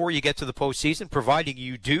 before you get to the postseason, providing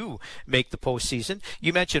you do make the postseason.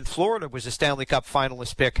 You mentioned Florida was a Stanley Cup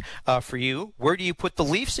finalist pick for you. Where do you put the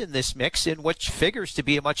Leafs in this mix, in which figures to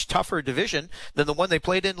be a much tougher division than the one they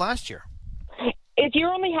played in last year? If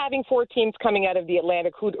you're only having 4 teams coming out of the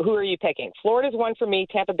Atlantic, who are you picking? Florida's one for me.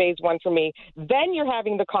 Tampa Bay's one for me. Then you're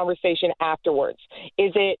having the conversation afterwards.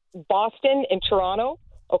 Is it Boston and Toronto?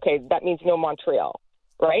 Okay, that means no Montreal,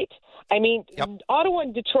 right? I mean, yep. Ottawa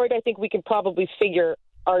and Detroit, I think we can probably figure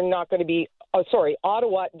are not going to be –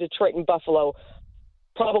 Ottawa, Detroit, and Buffalo,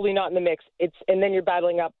 probably not in the mix. And then you're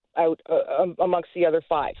battling out amongst the other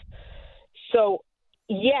 5. So,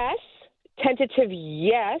 yes, tentative,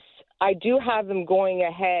 yes. I do have them going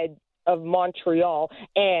ahead of Montreal,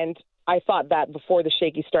 and I thought that before the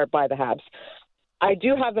shaky start by the Habs. I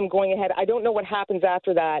do have them going ahead. I don't know what happens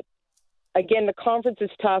after that. Again, the conference is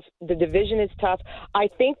tough. The division is tough. I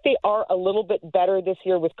think they are a little bit better this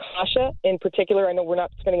year with Kasha in particular. I know we're not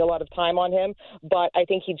spending a lot of time on him, but I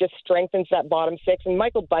think he just strengthens that bottom 6. And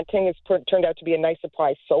Michael Bunting has turned out to be a nice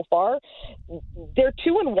surprise so far. They're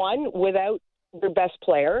 2-1 without their best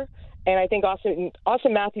player. And I think Austin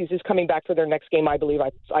Matthews is coming back for their next game, I believe.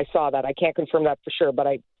 I saw that. I can't confirm that for sure, but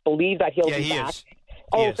I believe that he'll be back.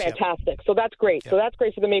 Fantastic. Yep. So that's great. Yep. So that's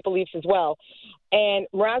great for the Maple Leafs as well. And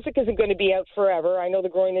Mrazek isn't going to be out forever. I know the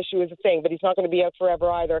groin issue is a thing, but he's not going to be out forever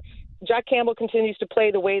either. Jack Campbell continues to play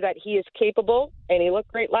the way that he is capable, and he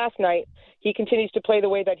looked great last night. He continues to play the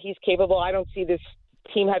way that he's capable. I don't see this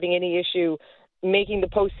team having any issue making the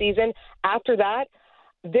postseason. After that,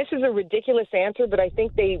 this is a ridiculous answer, but I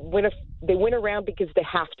think they win around because they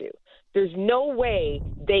have to. There's no way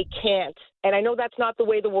they can't. And I know that's not the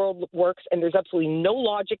way the world works, and there's absolutely no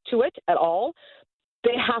logic to it at all.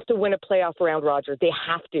 They have to win a playoff round, Roger. They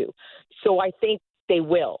have to. So I think they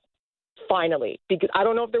will, finally. Because I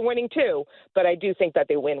don't know if they're winning 2, but I do think that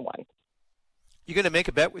they win 1. You going to make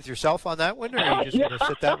a bet with yourself on that one, or are you just going to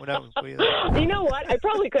sit that one out? You know what? I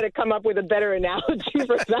probably could have come up with a better analogy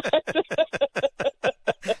for that.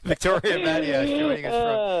 Victoria Matiash joining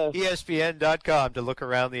us from ESPN.com to look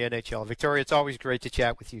around the NHL. Victoria, it's always great to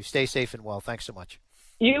chat with you. Stay safe and well. Thanks so much.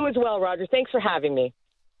 You as well, Roger. Thanks for having me.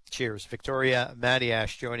 Cheers. Victoria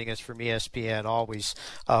Matiash joining us from ESPN. Always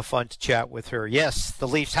fun to chat with her. Yes, the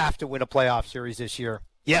Leafs have to win a playoff series this year.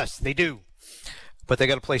 Yes, they do. But they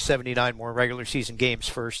got to play 79 more regular season games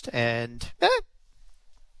first. And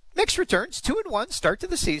mixed returns, 2-1 start to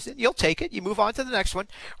the season. You'll take it. You move on to the next one.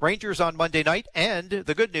 Rangers on Monday night. And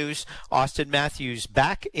the good news, Austin Matthews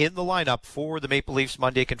back in the lineup for the Maple Leafs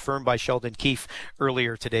Monday, confirmed by Sheldon Keefe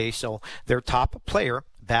earlier today. So their top player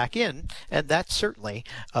back in, and that certainly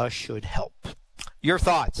should help. Your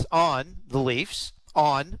thoughts on the Leafs,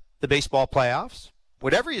 on the baseball playoffs,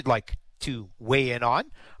 whatever you'd like to weigh in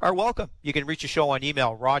on, are welcome. You can reach a show on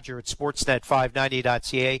email,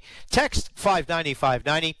 roger@sportsnet590.ca, text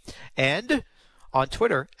 590-590, and on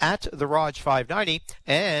Twitter, @TheRaj590,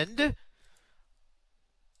 and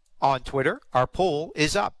on Twitter, our poll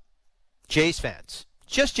is up. Jays fans,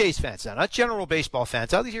 just Jays fans now, not general baseball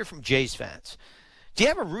fans. I'll hear from Jays fans. Do you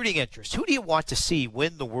have a rooting interest? Who do you want to see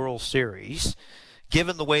win the World Series,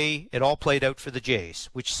 given the way it all played out for the Jays,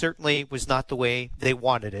 which certainly was not the way they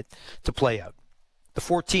wanted it to play out? The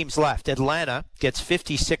 4 teams left. Atlanta gets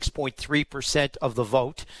 56.3% of the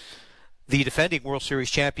vote. The defending World Series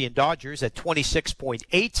champion Dodgers at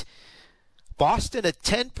 26.8%. Boston at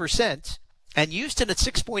 10%. And Houston at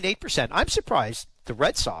 6.8%. I'm surprised the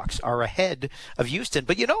Red Sox are ahead of Houston.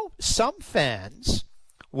 But, some fans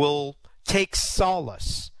will take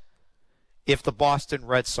solace if the Boston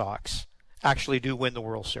Red Sox actually do win the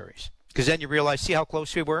World Series. Because then you realize, see how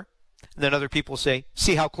close we were? And then other people say,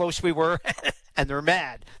 see how close we were? And they're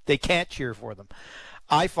mad. They can't cheer for them.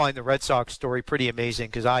 I find the Red Sox story pretty amazing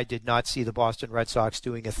because I did not see the Boston Red Sox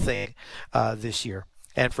doing a thing this year.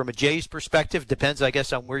 And from a Jays perspective, depends, I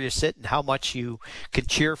guess, on where you sit and how much you can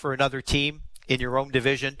cheer for another team in your own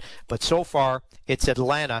division. But so far, it's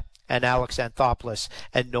Atlanta and Alex Anthopoulos,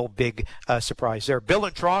 and no big surprise there. Bill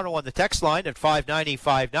in Toronto on the text line at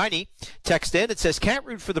 590-590. Text in, it says, can't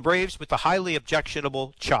root for the Braves with the highly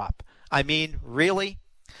objectionable chop. I mean, really?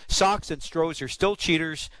 Sox and Stros are still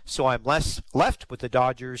cheaters, so I'm left with the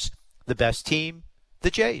Dodgers, the best team,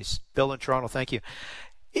 the Jays. Bill in Toronto, thank you.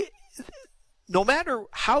 No matter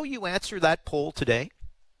how you answer that poll today,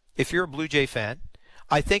 if you're a Blue Jay fan,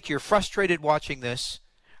 I think you're frustrated watching this,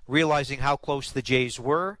 realizing how close the Jays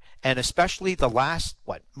were, and especially the last,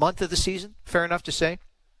 month of the season, fair enough to say?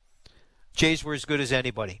 Jays were as good as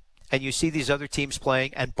anybody. And you see these other teams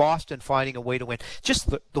playing, and Boston finding a way to win. Just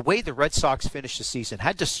the way the Red Sox finished the season,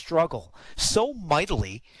 had to struggle so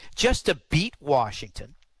mightily just to beat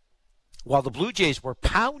Washington, while the Blue Jays were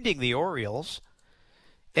pounding the Orioles.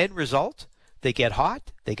 End result, they get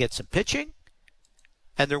hot, they get some pitching,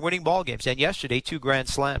 and they're winning ball games. And yesterday, 2 grand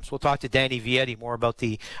slams. We'll talk to Danny Vietti more about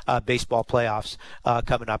the baseball playoffs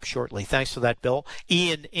coming up shortly. Thanks for that, Bill.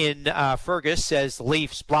 Ian in Fergus says, the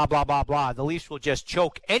Leafs, blah, blah, blah, blah. The Leafs will just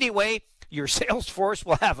choke anyway. Your sales force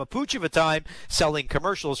will have a pooch of a time selling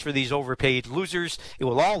commercials for these overpaid losers. It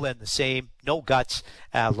will all end the same. No guts.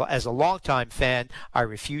 As a longtime fan, I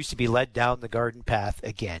refuse to be led down the garden path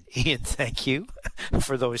again. Ian, thank you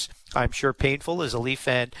for those, I'm sure, painful as a Leaf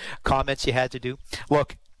fan comments you had to do.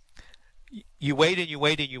 Look, you wait and you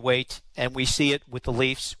wait and you wait, and we see it with the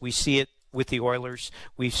Leafs. We see it with the Oilers.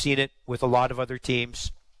 We've seen it with a lot of other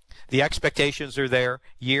teams. The expectations are there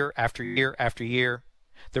year after year after year.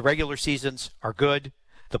 The regular seasons are good.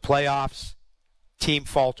 The playoffs, team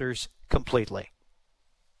falters completely.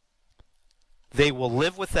 They will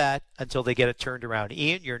live with that until they get it turned around.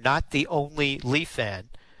 Ian, you're not the only Leaf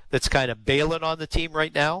fan that's kind of bailing on the team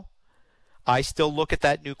right now. I still look at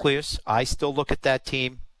that nucleus. I still look at that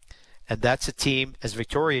team. And that's a team, as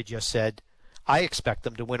Victoria just said, I expect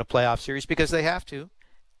them to win a playoff series because they have to.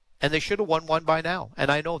 And they should have won one by now.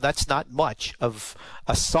 And I know that's not much of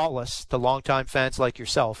a solace to longtime fans like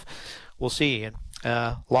yourself. We'll see, Ian.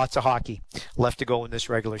 Lots of hockey left to go in this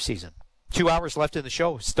regular season. 2 hours left in the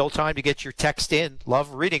show. Still time to get your text in.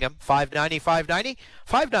 Love reading them. 590-590,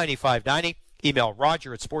 590-590. Email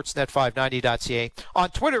roger@sportsnet590.ca. On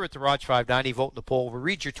Twitter @TheRaj590. Vote in the poll. We'll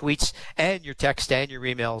read your tweets and your text and your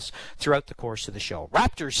emails throughout the course of the show.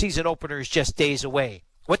 Raptors season opener is just days away.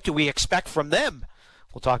 What do we expect from them?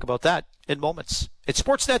 We'll talk about that in moments. It's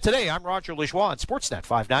Sportsnet Today. I'm Roger Lajoie on Sportsnet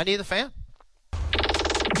 590 The Fan.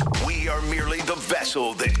 We are merely the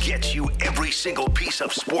vessel that gets you every single piece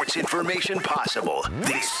of sports information possible.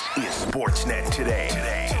 This is Sportsnet Today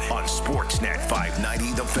on Sportsnet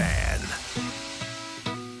 590 The Fan.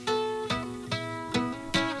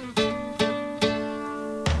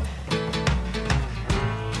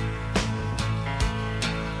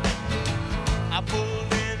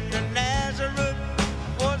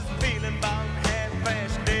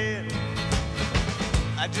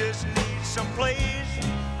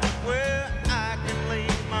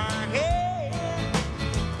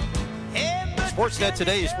 Sportsnet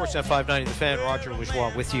today, Sportsnet 590 The Fan. Roger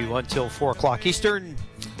Lajoie with you until 4 o'clock Eastern.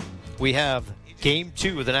 We have Game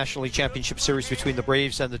 2 of the National League Championship Series between the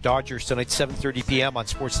Braves and the Dodgers tonight, 7:30 p.m. on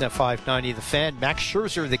Sportsnet 590 The Fan. Max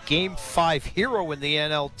Scherzer, the Game 5 hero in the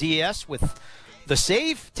NLDS with the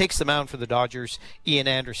save, takes the mound for the Dodgers. Ian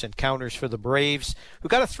Anderson counters for the Braves, who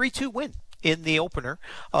got a 3-2 win in the opener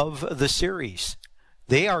of the series.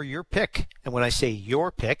 They are your pick, and when I say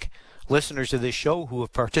your pick, listeners of this show who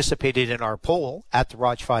have participated in our poll at the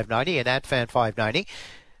Raj 590 and at Fan 590,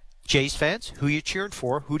 Jays fans, who you cheering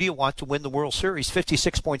for? Who do you want to win the World Series?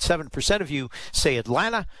 56.7% of you say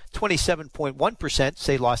Atlanta, 27.1%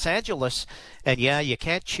 say Los Angeles, and yeah, you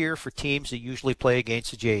can't cheer for teams that usually play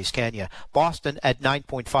against the Jays, can you? Boston at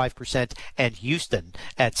 9.5% and Houston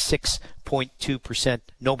at 6.2%.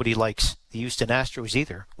 Nobody likes the Houston Astros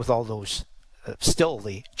either, with all those still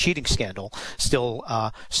the cheating scandal, still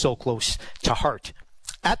so close to heart.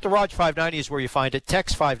 At the Raj 590 is where you find it.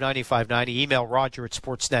 Text 590-590. Email Roger at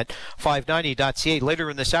sportsnet590.ca.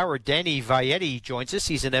 Later in this hour, Danny Vietti joins us.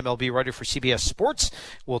 He's an MLB writer for CBS Sports.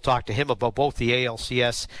 We'll talk to him about both the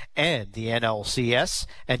ALCS and the NLCS.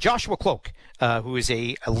 And Joshua Cloak, who is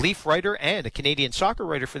a Leaf writer and a Canadian soccer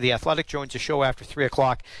writer for The Athletic, joins the show after 3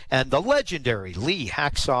 o'clock. And the legendary Lee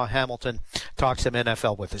Hacksaw Hamilton talks some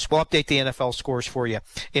NFL with us. We'll update the NFL scores for you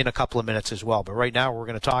in a couple of minutes as well. But right now, we're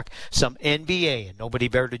going to talk some NBA, and nobody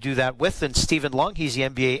better to do that with than Stephen Lung. He's the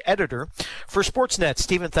NBA editor for Sportsnet.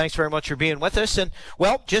 Stephen, thanks very much for being with us. And,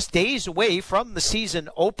 well, just days away from the season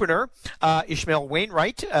opener, Ishmael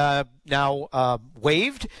Wainwright now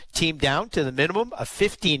waived, team down to the minimum of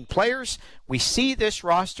 15 players. We see this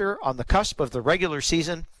roster on the cusp of the regular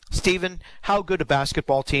season. Stephen, how good a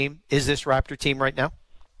basketball team is this Raptor team right now?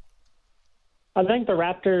 I think the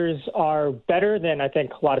Raptors are better than I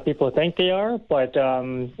think a lot of people think they are, but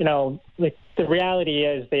the reality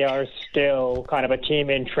is they are still kind of a team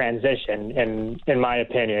in transition, in my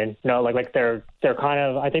opinion. They're kind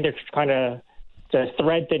of, I think they're kind of to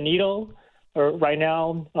thread the needle right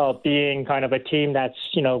now, being kind of a team that's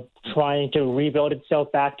trying to rebuild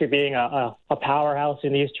itself back to being a powerhouse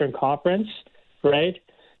in the Eastern Conference, right?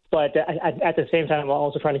 But at the same time, we're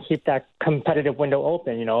also trying to keep that competitive window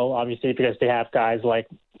open, obviously because they have guys like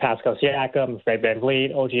Pascal Siakam, Fred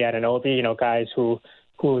VanVleet, OG Anunoby, guys whose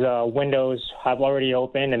windows have already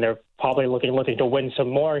opened, and they're probably looking to win some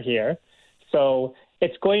more here. So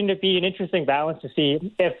it's going to be an interesting balance to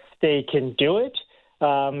see if they can do it.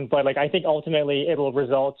 But I think ultimately it will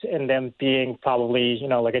result in them being probably,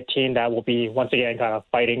 a team that will be once again kind of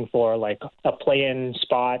fighting for a play-in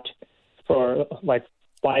spot for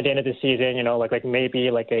by the end of the season, maybe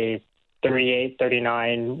a 38,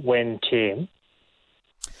 39 win team.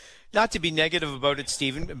 Not to be negative about it,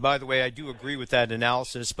 Stephen, and by the way, I do agree with that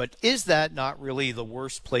analysis, but is that not really the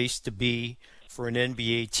worst place to be for an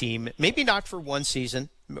NBA team? Maybe not for one season.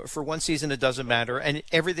 For one season, it doesn't matter, and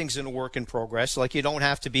everything's in a work in progress. You don't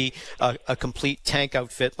have to be a complete tank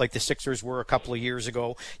outfit like the Sixers were a couple of years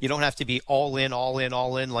ago. You don't have to be all in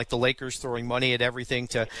like the Lakers, throwing money at everything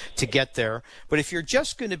to get there. But if you're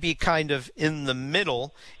just going to be kind of in the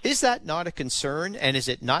middle, is that not a concern? And is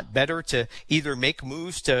it not better to either make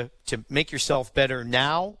moves to make yourself better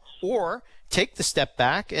now, or take the step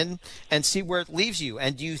back and see where it leaves you?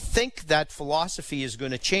 And do you think that philosophy is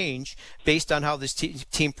going to change based on how this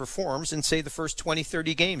team performs in, say, the first 20,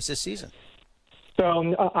 30 games this season? So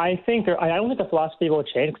I don't think the philosophy will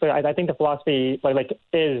change. But I think the philosophy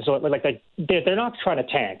is they're not trying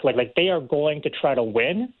to tank. They are going to try to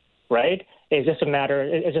win, right? It's just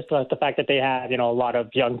the fact that they have a lot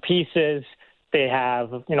of young pieces. They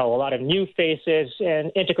have a lot of new faces,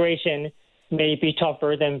 and integration may be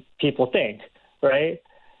tougher than people think, right?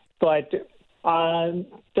 But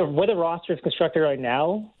the way the roster is constructed right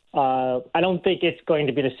now, I don't think it's going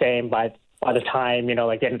to be the same by the time, the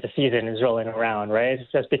end of the season is rolling around, right?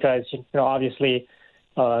 It's just because, obviously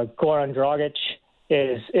Goran Dragic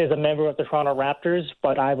is a member of the Toronto Raptors,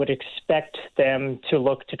 but I would expect them to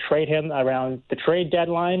look to trade him around the trade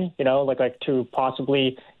deadline, to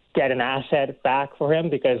possibly get an asset back for him,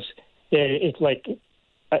 because it's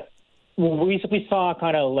we saw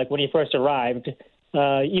kind of when he first arrived, he's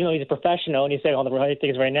a professional and he's saying all the right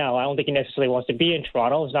things right now. I don't think he necessarily wants to be in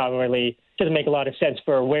Toronto. It's not really, doesn't make a lot of sense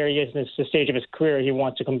for where he is in the stage of his career. He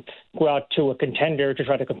wants to go out to a contender to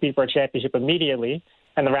try to compete for a championship immediately.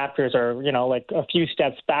 And the Raptors are, a few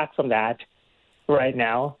steps back from that right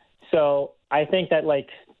now. So I think that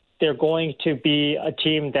they're going to be a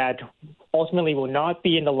team that ultimately will not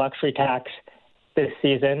be in the luxury tax this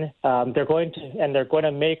season. They're going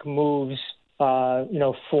to make moves,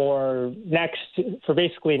 for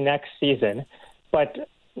basically next season. But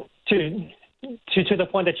to to the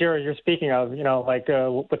point that you're speaking of,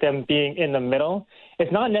 with them being in the middle,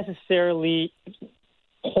 it's not necessarily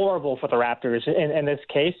horrible for the Raptors in this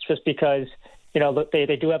case, just because,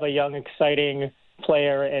 they do have a young, exciting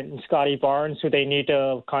player in Scotty Barnes who they need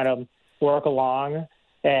to kind of work along.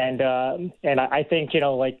 And I think,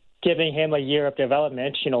 giving him a year of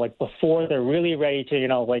development, before they're really ready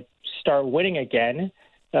to, start winning again,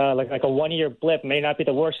 like a 1 year blip may not be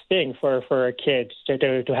the worst thing for a kid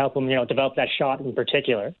to help him, develop that shot in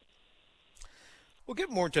particular. We'll get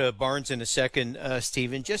more to Barnes in a second,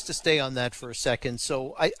 Stephen, just to stay on that for a second.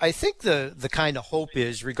 So I think the kind of hope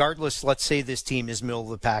is, regardless, let's say this team is middle of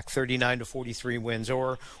the pack, 39 to 43 wins,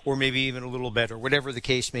 or maybe even a little better, whatever the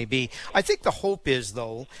case may be. I think the hope is,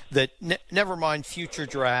 though, that never mind future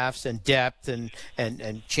drafts and depth and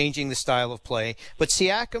changing the style of play, but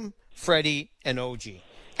Siakam, Freddie, and OG.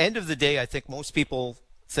 End of the day, I think most people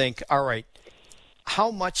think, all right,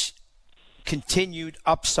 how much continued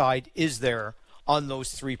upside is there on those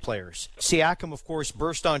three players? Siakam, of course,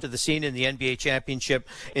 burst onto the scene in the NBA championship,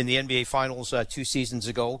 in the NBA finals 2 seasons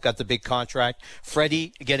ago, got the big contract.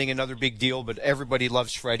 Freddie getting another big deal, but everybody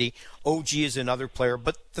loves Freddie. OG is another player,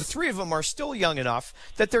 but the three of them are still young enough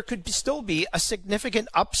that there could still be a significant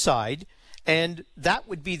upside, and that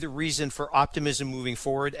would be the reason for optimism moving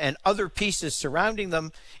forward, and other pieces surrounding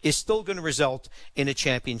them is still going to result in a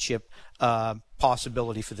championship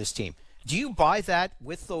possibility for this team. Do you buy that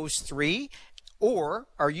with those three? Or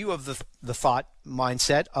are you of the thought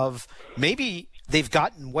mindset of maybe they've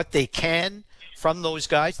gotten what they can from those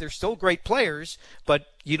guys? They're still great players, but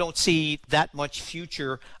you don't see that much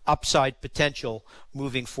future upside potential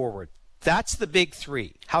moving forward. That's the big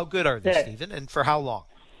three. How good are they, Stephen, and for how long?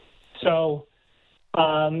 So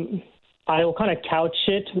I will kind of couch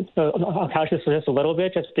this just a little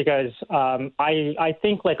bit, just because I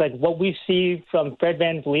think like what we see from Fred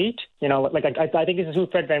VanVleet, I think this is who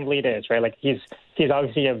Fred VanVleet is, right? Like he's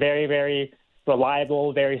obviously a very, very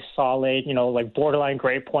reliable, very solid, borderline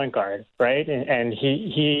great point guard, right? And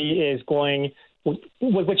he is going,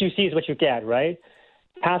 what you see is what you get, right?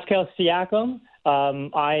 Pascal Siakam,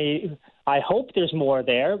 I hope there's more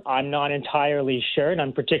there. I'm not entirely sure, and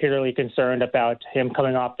I'm particularly concerned about him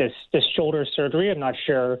coming off this shoulder surgery. I'm not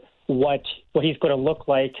sure what he's going to look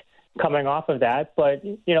like coming off of that. But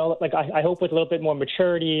I hope with a little bit more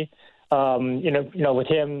maturity. With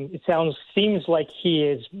him, it seems like he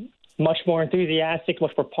is much more enthusiastic,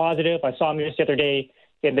 much more positive. I saw him just the other day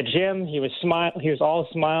in the gym. He was all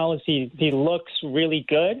smiles. He looks really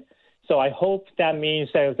good. So I hope that means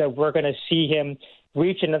that we're going to see him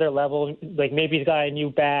reach another level, like maybe he's got a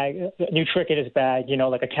new trick in his bag,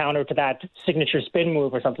 like a counter to that signature spin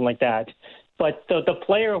move or something like that. But the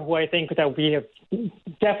player who I think that we have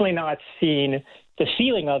definitely not seen the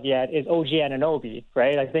ceiling of yet is OG Anunoby,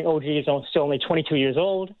 right? I think OG is still only 22 years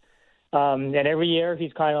old. And every year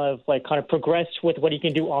he's kind of progressed with what he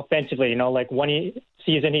can do offensively. Like one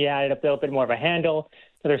season he added a little bit more of a handle.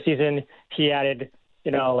 Another season he added,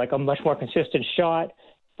 like a much more consistent shot.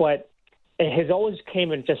 But it has always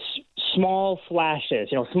came in just small flashes,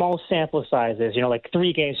 small sample sizes, like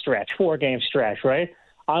 3-game stretch, 4-game stretch, right?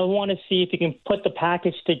 I want to see if you can put the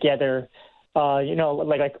package together,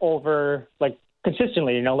 over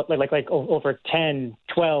consistently, like over 10,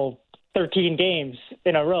 12, 13 games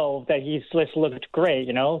in a row that he's just looked great,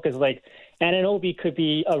 because Anunoby could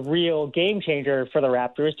be a real game changer for the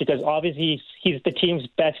Raptors, because obviously he's the team's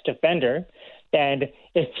best defender. And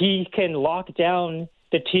if he can lock down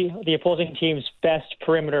the opposing team's best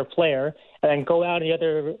perimeter player, and then go out on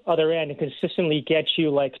the other end and consistently get you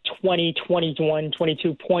like 20, 21,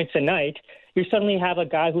 22 points a night, you suddenly have a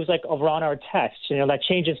guy who's like a Ron Artest. That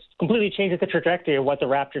completely changes the trajectory of what the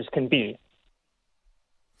Raptors can be.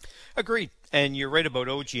 Agreed. And you're right about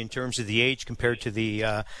OG in terms of the age compared to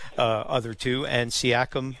the other two. And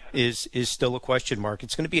Siakam is still a question mark.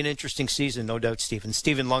 It's going to be an interesting season, no doubt, Stephen.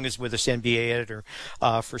 Stephen Lung is with us, NBA editor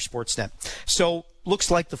for Sportsnet. So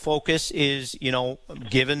looks like the focus is,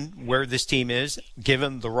 given where this team is,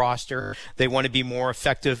 given the roster, they want to be more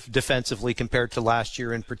effective defensively compared to last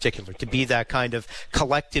year in particular, to be that kind of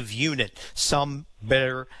collective unit, some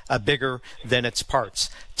better, bigger than its parts.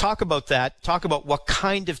 Talk about that. Talk about what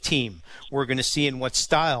kind of team we're going to see and what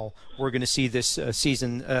style we're going to see this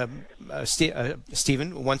season,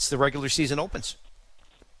 Stephen, once the regular season opens.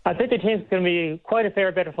 I think the team's going to be quite a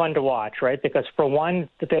fair bit of fun to watch, right? Because for one,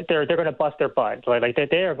 they're going to bust their butt. Like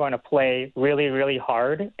they are going to play really, really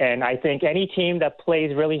hard. And I think any team that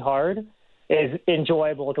plays really hard is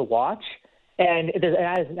enjoyable to watch. And there's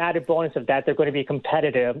an added bonus of that, they're going to be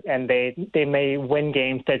competitive, and they may win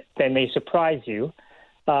games that may surprise you.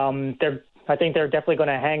 They're I think they're definitely going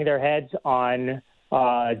to hang their heads on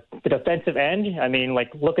the defensive end. I mean,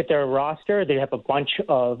 like, look at their roster. They have a bunch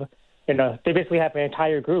of, they basically have an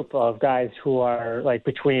entire group of guys who are like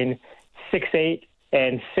between 6'8"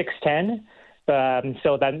 and 6'10".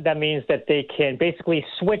 So that means that they can basically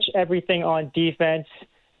switch everything on defense.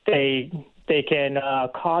 They can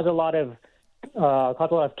cause a lot of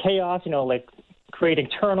chaos, like creating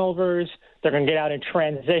turnovers. They're going to get out in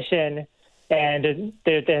transition, and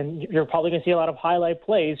then you're probably going to see a lot of highlight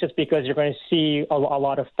plays just because you're going to see a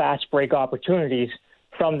lot of fast break opportunities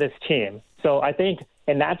from this team. So I think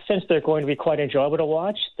in that sense, they're going to be quite enjoyable to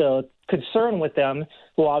watch. The concern with them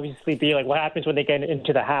will obviously be like what happens when they get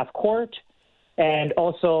into the half court. And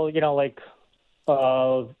also, as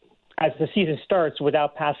the season starts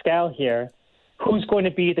without Pascal here, who's going to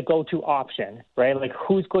be the go-to option, right? Like,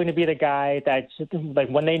 who's going to be the guy that's, like,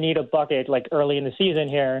 when they need a bucket, like, early in the season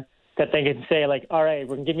here, that they can say, like, all right,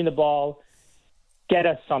 we're going to give you the ball, get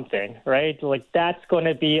us something, right? Like, that's going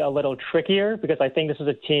to be a little trickier because I think this is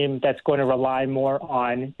a team that's going to rely more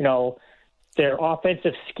on, their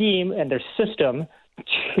offensive scheme and their system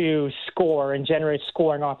to score and generate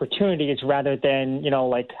scoring opportunities rather than,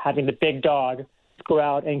 like having the big dog go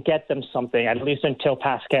out and get them something, at least until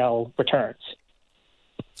Pascal returns.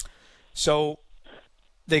 So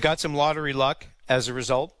they got some lottery luck as a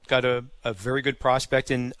result. Got a very good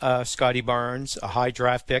prospect in Scotty Barnes, a high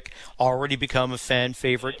draft pick, already become a fan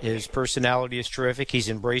favorite. His personality is terrific. He's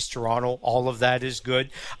embraced Toronto. All of that is good.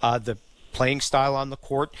 The playing style on the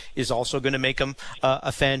court is also going to make him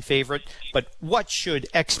a fan favorite. But what should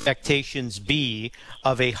expectations be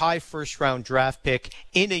of a high first-round draft pick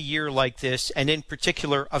in a year like this, and in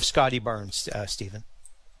particular of Scotty Barnes, Stephen?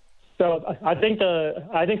 So I think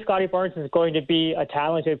Scotty Barnes is going to be a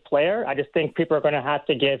talented player. I just think people are going to have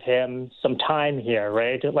to give him some time here,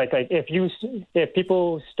 right? Like if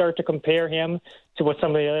people start to compare him to what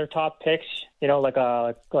some of the other top picks,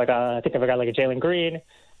 I think of a guy like a Jalen Green,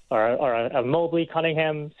 or a Mobley,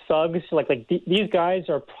 Cunningham, Suggs, these guys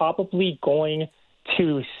are probably going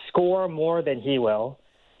to score more than he will,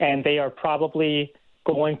 and they are probably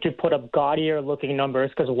going to put up gaudier-looking numbers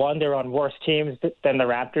because, one, they're on worse teams than the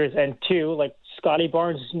Raptors, and two, Scotty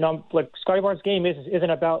Barnes' game isn't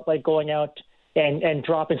about going out and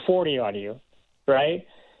dropping 40 on you, right?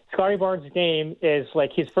 Scotty Barnes' game is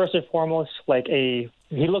he's first and foremost he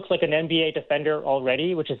looks like an NBA defender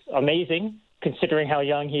already, which is amazing considering how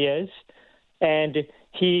young he is. And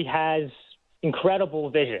he has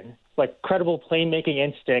incredible vision, credible playmaking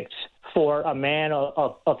instincts for a man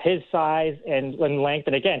of his size and length,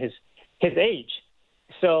 and again, his age.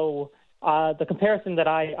 So the comparison that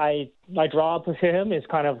I draw up with him is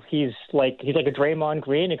he's like a Draymond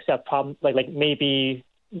Green, except maybe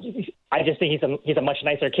I just think he's a much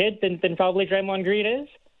nicer kid than probably Draymond Green is,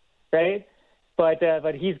 right?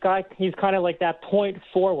 But he's kind of like that point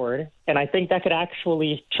forward, and I think that could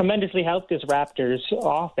actually tremendously help this Raptors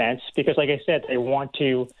offense because, like I said, they want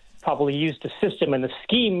to probably use the system and the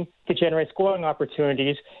scheme to generate scoring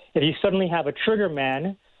opportunities. If you suddenly have a trigger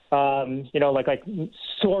man,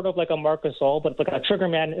 sort of like a Marc Gasol, but like a trigger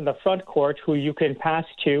man in the front court who you can pass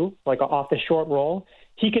to, off the short roll,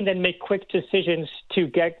 he can then make quick decisions to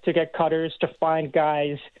get cutters, to find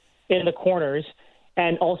guys in the corners,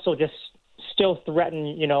 and also just still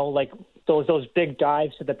threaten, those big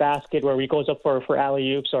dives to the basket where he goes up for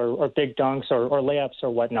alley-oops or big dunks or layups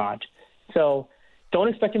or whatnot. So don't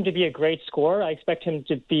expect him to be a great scorer. I expect him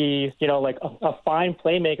to be, a fine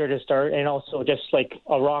playmaker to start and also just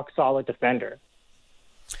a rock-solid defender.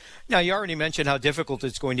 Now, you already mentioned how difficult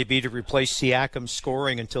it's going to be to replace Siakam's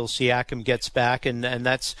scoring until Siakam gets back, and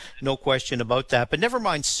that's no question about that. But never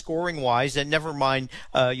mind scoring-wise, and never mind,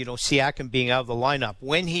 Siakam being out of the lineup.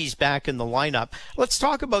 When he's back in the lineup, let's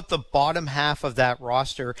talk about the bottom half of that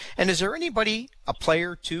roster. And is there anybody, a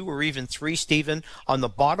player, two, or even three, Stephen, on the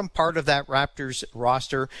bottom part of that Raptors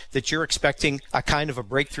roster that you're expecting a kind of a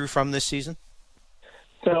breakthrough from this season?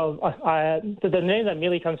 So the name that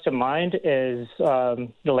immediately comes to mind is,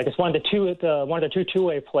 it's one of the two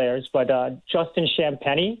two-way players, but Justin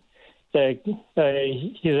Champagnie.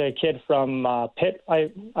 He's a kid from Pitt,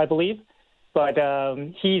 I believe, but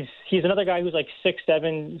he's another guy who's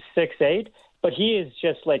 6'7", 6'8", but he is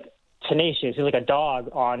just tenacious. He's like a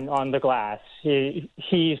dog on the glass.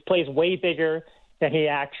 He plays way bigger than he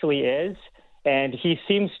actually is, and he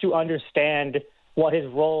seems to understand what his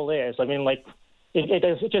role is. I mean,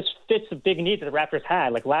 it just fits the big need that the Raptors had.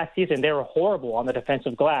 Last season, they were horrible on the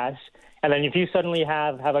defensive glass. And then if you suddenly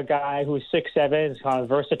have a guy who's 6'7", is kind of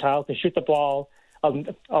versatile, can shoot the ball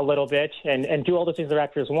a little bit and do all the things the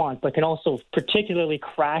Raptors want, but can also particularly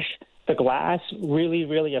crash the glass really,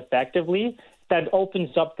 really effectively, that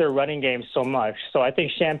opens up their running game so much. So I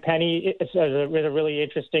think Champagny is a really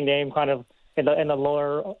interesting name, kind of in the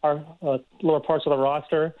lower parts of the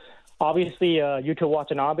roster. Obviously, Yuta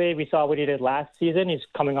Watanabe, we saw what he did last season. He's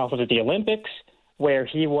coming off of the Olympics, where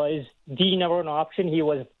he was the number one option. He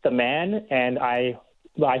was the man, and I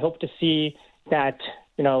hope to see that,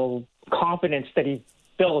 confidence that he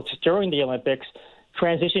built during the Olympics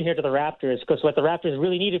transition here to the Raptors, because what the Raptors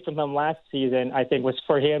really needed from him last season, I think, was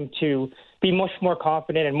for him to be much more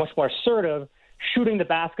confident and much more assertive shooting the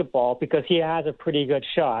basketball, because he has a pretty good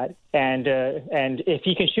shot. And if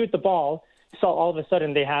he can shoot the ball, so all of a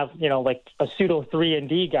sudden they have, like a pseudo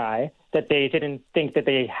 3-and-D guy that they didn't think that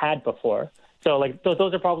they had before. So,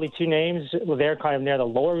 those are probably two names. They're kind of near the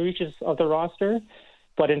lower reaches of the roster.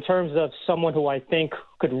 But in terms of someone who I think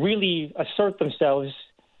could really assert themselves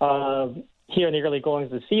here in the early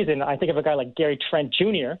goings of the season, I think of a guy like Gary Trent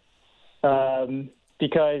Jr.,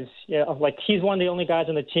 because he's one of the only guys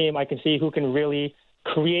on the team I can see who can really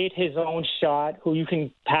create his own shot, who you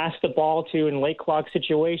can pass the ball to in late clock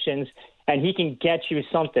situations, and he can get you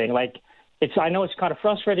something. I know it's kind of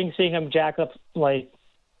frustrating seeing him jack up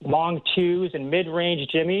long twos and mid-range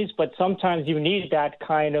jimmies, but sometimes you need that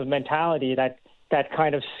kind of mentality, that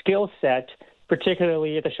kind of skill set,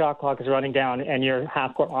 particularly if the shot clock is running down and your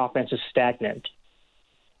half-court offense is stagnant.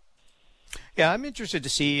 Yeah, I'm interested to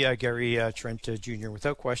see Gary Trent Jr.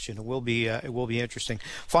 Without question, it will be interesting.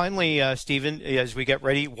 Finally, Stephen, as we get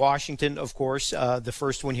ready, Washington, of course, the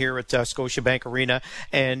first one here at Scotiabank Arena,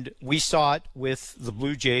 and we saw it with the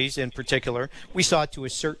Blue Jays in particular. We saw it to a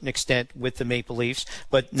certain extent with the Maple Leafs,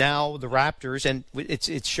 but now the Raptors, and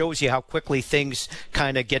it shows you how quickly things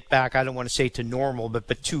kind of get back. I don't want to say to normal,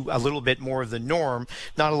 but to a little bit more of the norm.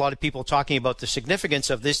 Not a lot of people talking about the significance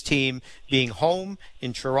of this team being home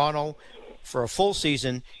in Toronto for a full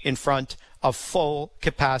season in front of full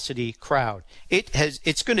capacity crowd.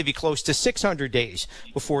 It's going to be close to 600 days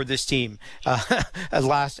before this team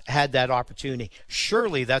last had that opportunity.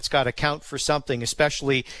 Surely that's got to count for something,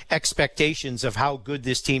 especially expectations of how good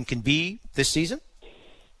this team can be this season.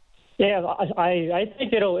 Yeah, I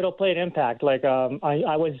think it'll play an impact. I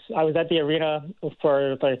was at the arena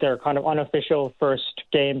for their kind of unofficial first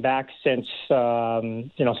game back since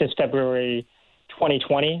February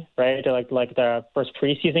 2020, right? Like the first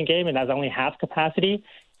preseason game, and that was only half capacity.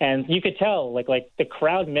 And you could tell, the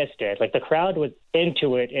crowd missed it. The crowd was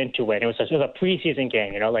into it. It was a preseason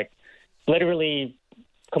game, literally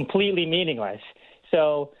completely meaningless.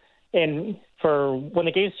 So, and for when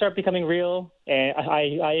the games start becoming real,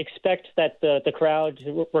 I expect that the crowd,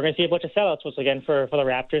 we're going to see a bunch of sellouts once again for the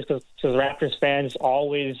Raptors, because the Raptors fans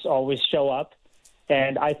always show up.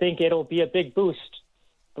 And I think it'll be a big boost,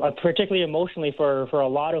 particularly emotionally for a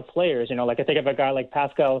lot of players. I think of a guy like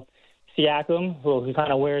Pascal Siakam, who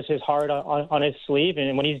kind of wears his heart on his sleeve,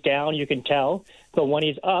 and when he's down, you can tell. But when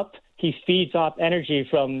he's up, he feeds off energy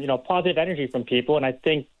from, positive energy from people, and I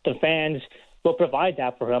think the fans will provide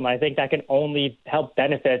that for him. I think that can only help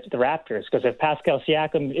benefit the Raptors, because if Pascal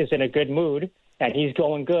Siakam is in a good mood and he's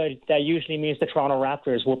going good, that usually means the Toronto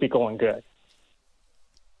Raptors will be going good.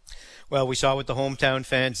 Well, we saw what the hometown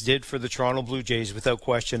fans did for the Toronto Blue Jays, without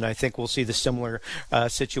question. I think we'll see the similar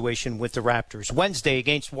situation with the Raptors. Wednesday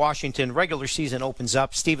against Washington, regular season opens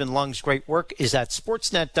up. Stephen Lung's great work is at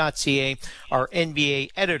sportsnet.ca, our NBA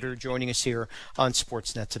editor joining us here on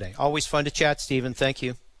Sportsnet today. Always fun to chat, Stephen. Thank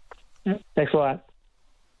you. Thanks a lot.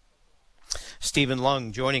 Stephen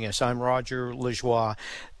Lung joining us. I'm Roger Lajoie.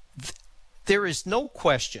 There is no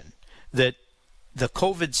question that the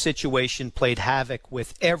COVID situation played havoc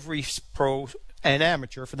with every pro and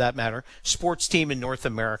amateur, for that matter, sports team in North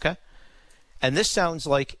America. And this sounds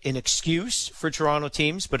like an excuse for Toronto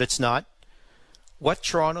teams, but it's not. What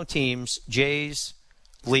Toronto teams, Jays,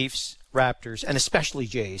 Leafs, Raptors, and especially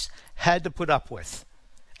Jays, had to put up with.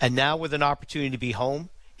 And now with an opportunity to be home,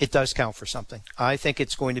 it does count for something. I think the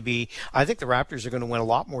Raptors are going to win a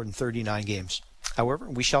lot more than 39 games. However,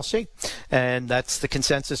 we shall see. And that's the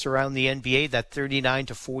consensus around the NBA, that 39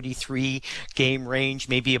 to 43 game range,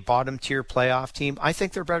 maybe a bottom-tier playoff team. I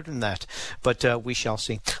think they're better than that, but we shall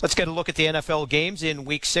see. Let's get a look at the NFL games in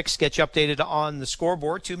Week 6. Get you updated on the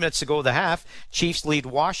scoreboard. 2 minutes to go the half. Chiefs lead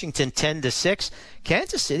Washington 10-6.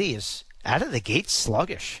 Kansas City is out of the gate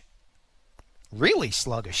sluggish. Really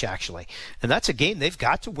sluggish, actually. And that's a game they've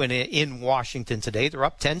got to win in Washington today. They're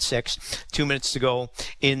up 10-6. 2 minutes to go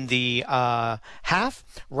in the half.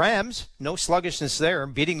 Rams, no sluggishness there,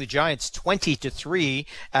 beating the Giants 20-3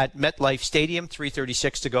 at MetLife Stadium.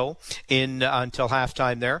 3:36 to go until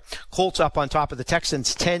halftime there. Colts up on top of the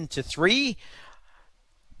Texans 10-3.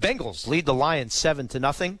 Bengals lead the Lions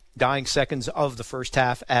 7-0, dying seconds of the first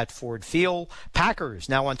half at Ford Field. Packers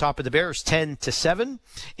now on top of the Bears 10-7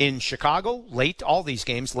 in Chicago. All these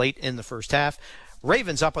games late in the first half.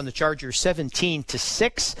 Ravens up on the Chargers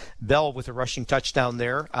 17-6. Bell with a rushing touchdown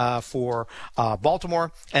there for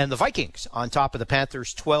Baltimore. And the Vikings on top of the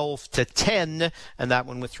Panthers 12-10. And that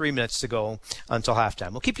one with 3 minutes to go until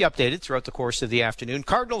halftime. We'll keep you updated throughout the course of the afternoon.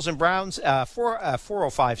 Cardinals and Browns,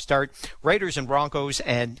 4:05 start. Raiders and Broncos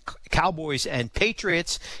and Cowboys and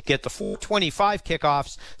Patriots get the 4:25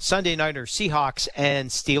 kickoffs. Sunday night are Seahawks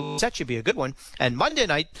and Steelers. That should be a good one. And Monday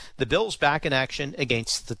night, the Bills back in action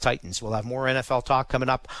against the Titans. We'll have more NFL talk coming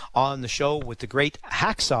up on the show with the great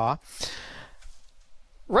Hacksaw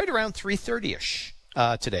right around 3:30ish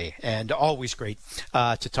today, and always great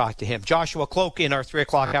to talk to him. Joshua Cloak in our 3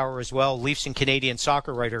 o'clock hour as well, Leafs and Canadian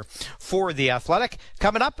soccer writer for The Athletic.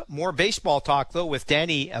 Coming up, more baseball talk, though, with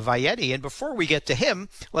Danny Vietti. And before we get to him,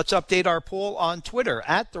 let's update our poll on Twitter,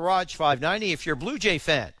 at TheRaj590. If you're a Blue Jay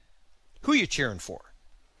fan, who you cheering for?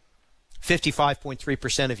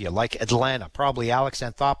 55.3% of you like Atlanta, probably Alex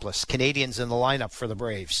Anthopoulos. Canadians in the lineup for the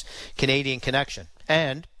Braves. Canadian connection.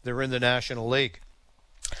 And they're in the National League.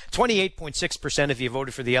 28.6% of you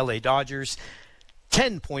voted for the LA Dodgers.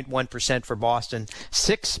 10.1% for Boston,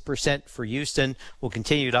 6% for Houston. We'll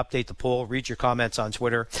continue to update the poll. Read your comments on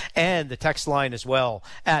Twitter and the text line as well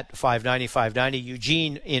at 590-590.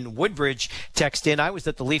 Eugene in Woodbridge text in, I was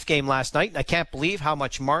at the Leaf game last night, and I can't believe how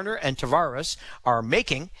much Marner and Tavares are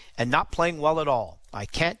making and not playing well at all. I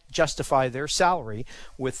can't justify their salary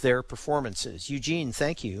with their performances. Eugene,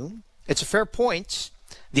 thank you. It's a fair point.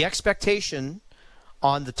 The expectation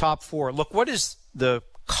on the top four. Look, what is the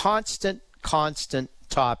constant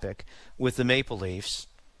topic with the Maple Leafs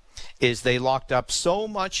is they locked up so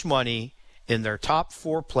much money in their top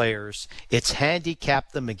four players, it's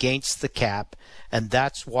handicapped them against the cap, and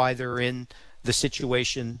that's why they're in the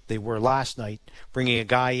situation they were last night, bringing a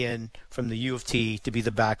guy in from the U of T to be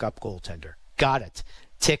the backup goaltender. Got it.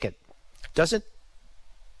 Ticket.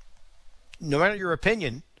 No matter your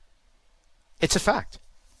opinion, it's a fact.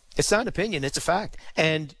 It's not an opinion, it's a fact.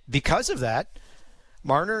 And because of that,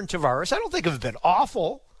 Marner and Tavares, I don't think have been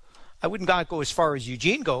awful. I wouldn't not go as far as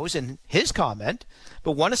Eugene goes in his comment,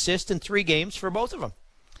 but 1 assist in 3 games for both of them.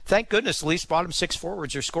 Thank goodness the Leafs' bottom 6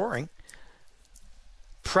 forwards are scoring.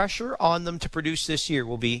 Pressure on them to produce this year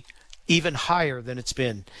will be even higher than it's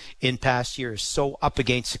been in past years. So up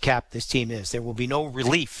against the cap this team is. There will be no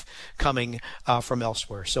relief coming from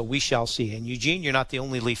elsewhere. So we shall see. And Eugene, you're not the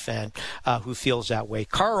only Leaf fan who feels that way.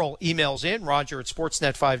 Carl emails in, Roger at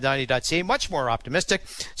sportsnet590.ca, much more optimistic.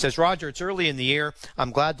 Says, Roger, it's early in the year.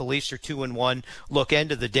 I'm glad the Leafs are 2-1. Look,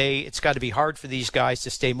 end of the day, it's got to be hard for these guys to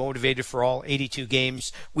stay motivated for all 82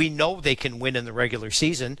 games. We know they can win in the regular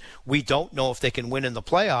season. We don't know if they can win in the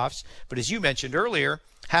playoffs. But as you mentioned earlier,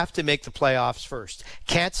 have to make the playoffs first.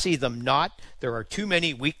 Can't see them not. There are too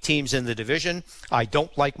many weak teams in the division. I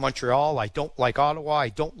don't like Montreal. I don't like Ottawa. I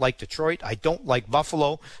don't like Detroit. I don't like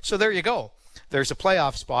Buffalo. So there you go. There's a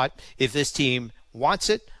playoff spot. If this team wants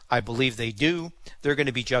it, I believe they do. They're going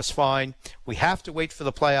to be just fine. We have to wait for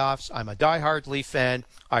the playoffs. I'm a diehard Leaf fan.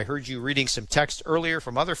 I heard you reading some text earlier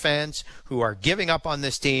from other fans who are giving up on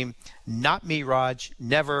this team. Not me, Raj.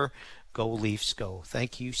 Never. Go Leafs, go.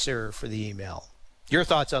 Thank you, sir, for the email. Your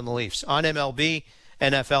thoughts on the Leafs, on MLB,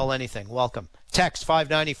 NFL, anything. Welcome. Text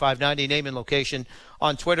 590-590, name and location.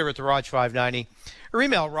 On Twitter at TheRaj590. Or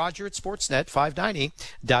email Roger at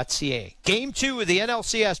sportsnet590.ca. Game 2 of the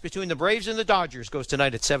NLCS between the Braves and the Dodgers goes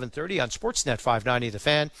tonight at 7:30 on Sportsnet 590 The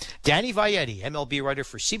Fan. Danny Vietti, MLB writer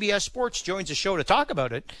for CBS Sports, joins the show to talk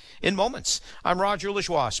about it in moments. I'm Roger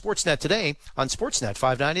Lajoie, Sportsnet Today on Sportsnet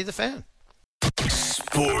 590 The Fan.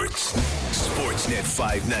 Sportsnet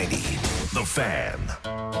 590, The Fan.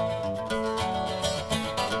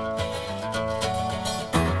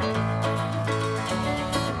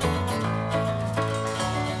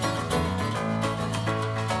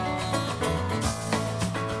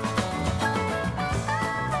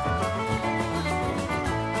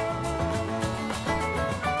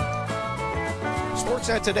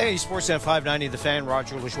 Sportsnet Today, Sportsnet 590 The Fan.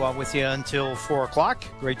 Roger Lajoie with you until 4 o'clock.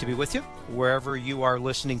 Great to be with you wherever you are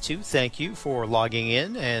listening to. Thank you for logging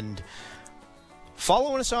in and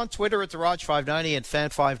following us on Twitter at TheRaj590 and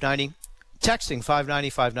Fan590. Texting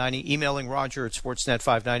 590-590, emailing Roger at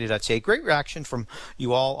sportsnet590.ca. Great reaction from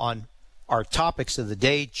you all on our topics of the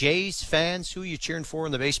day. Jays fans, who are you cheering for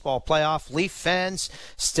in the baseball playoff? Leaf fans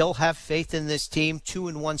still have faith in this team.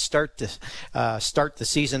 2-1 start the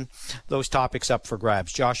season. Those topics up for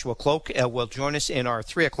grabs. Joshua Cloak will join us in our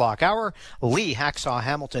 3 o'clock hour. Lee Hacksaw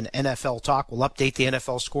Hamilton NFL Talk will update the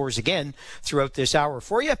NFL scores again throughout this hour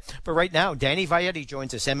for you. But right now, Danny Vietti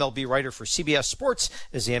joins us, MLB writer for CBS Sports,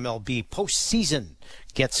 as the MLB postseason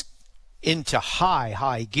gets into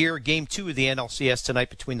high gear. Game 2 of the NLCS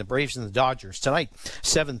tonight between the Braves and the Dodgers. Tonight,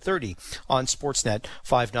 7:30 on Sportsnet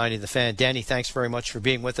 590 The Fan. Danny, thanks very much for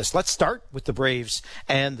being with us. Let's start with the Braves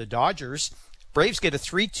and the Dodgers. Braves get a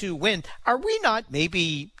 3-2 win. Are we not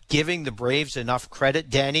maybe giving the Braves enough credit,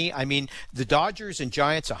 Danny? I mean, the Dodgers and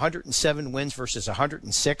Giants, 107 wins versus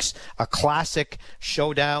 106, a classic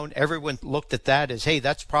showdown. Everyone looked at that as, hey,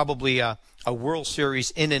 that's probably a World Series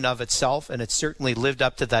in and of itself, and it certainly lived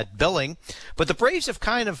up to that billing. But the Braves have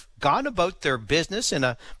kind of gone about their business in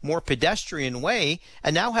a more pedestrian way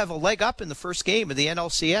and now have a leg up in the first game of the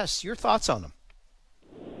NLCS. Your thoughts on them?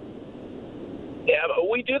 Yeah, but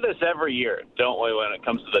we do this every year, don't we, when it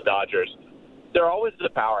comes to the Dodgers? They're always the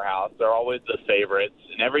powerhouse. They're always the favorites.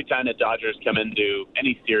 And every time the Dodgers come into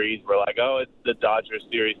any series, we're like, oh, it's the Dodgers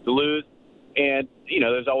series to lose. And,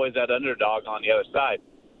 there's always that underdog on the other side.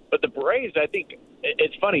 But the Braves, I think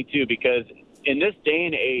it's funny, too, because in this day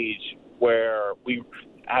and age where we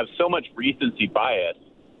have so much recency bias,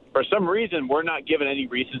 for some reason we're not giving any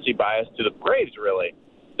recency bias to the Braves, really.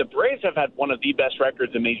 The Braves have had one of the best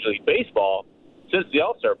records in Major League Baseball since the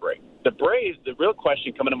All-Star break. The Braves, the real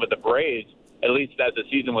question coming in with the Braves, at least as the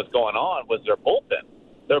season was going on, was their bullpen.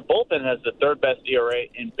 Their bullpen has the third best ERA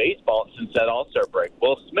in baseball since that All-Star break.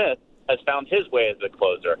 Will Smith has found his way as a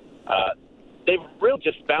closer. They've really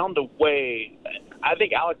just found a way. I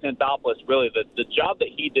think Alex Anthopoulos, really, the job that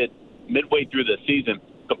he did midway through the season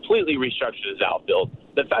completely restructured his outfield.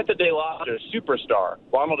 The fact that they lost their superstar,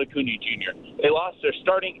 Ronald Acuna Jr., they lost their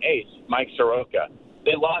starting ace, Mike Soroka.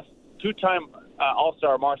 They lost two-time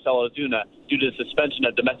All-Star Marcell Ozuna due to the suspension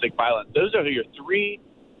of domestic violence. Those are your 3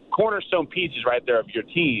 cornerstone pieces right there of your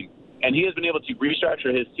team, and he has been able to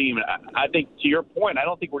restructure his team. I think, to your point, I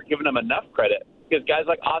don't think we're giving him enough credit because guys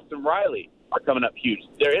like Austin Riley are coming up huge.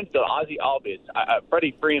 Their infield, Ozzie Albies,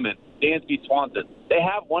 Freddie Freeman, Dansby Swanson, they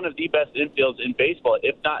have one of the best infields in baseball,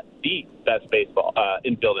 if not the best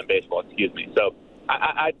infield in baseball, So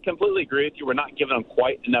I completely agree with you. We're not giving them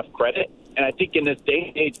quite enough credit. And I think in this day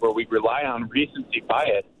and age where we rely on recency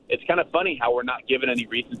bias, it's kind of funny how we're not giving any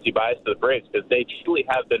recency bias to the Braves because they truly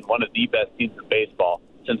have been one of the best teams in baseball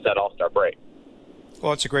since that All-Star break.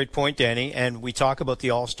 Well, it's a great point, Danny, and we talk about the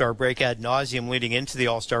All-Star break ad nauseum leading into the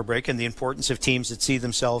All-Star break and the importance of teams that see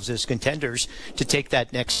themselves as contenders to take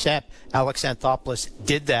that next step. Alex Anthopoulos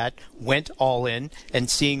did that, went all in, and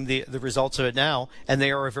seeing the results of it now, and they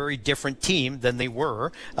are a very different team than they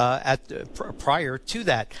were prior to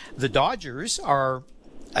that. The Dodgers are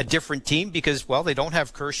a different team because, well, they don't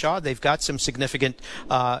have Kershaw. They've got some significant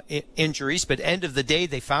injuries, but end of the day,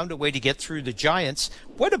 they found a way to get through the Giants.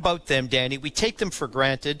 What about them, Danny? We take them for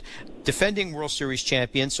granted, defending World Series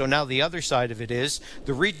champions. So now the other side of it is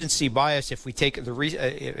the recency bias. If we take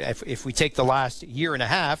if we take the last year and a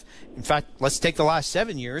half, in fact, let's take the last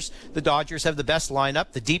 7 years. The Dodgers have the best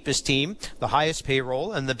lineup, the deepest team, the highest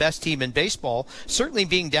payroll, and the best team in baseball. Certainly,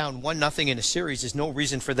 being down 1-0 in a series is no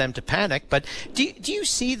reason for them to panic. But do you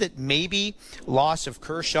see that maybe loss of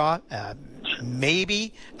Kershaw,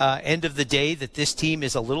 maybe end of the day that this team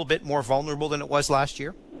is a little bit more vulnerable than it was last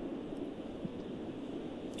year?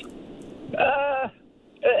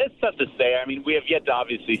 It's tough to say. I mean, we have yet to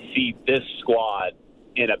obviously see this squad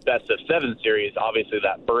in a best-of-7 series. Obviously,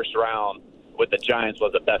 that first round with the Giants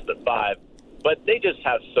was a best-of-5. But they just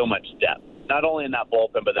have so much depth, not only in that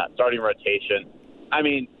bullpen, but that starting rotation. I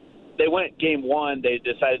mean, they went Game 1. They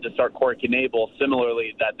decided to start Corey Knebel similar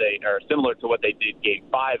to what they did Game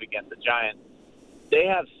 5 against the Giants. They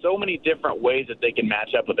have so many different ways that they can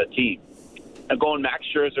match up with a team. And going Max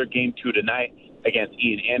Scherzer Game 2 tonight against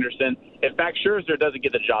Ian Anderson. If Max Scherzer doesn't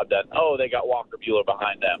get the job done, they got Walker Buehler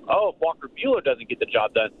behind them. If Walker Buehler doesn't get the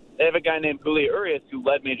job done, they have a guy named Julio Urias who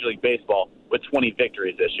led Major League Baseball with 20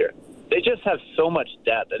 victories this year. They just have so much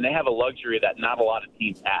depth, and they have a luxury that not a lot of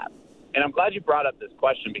teams have. And I'm glad you brought up this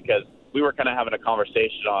question because we were kind of having a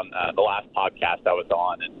conversation on the last podcast I was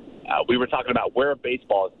on, and we were talking about where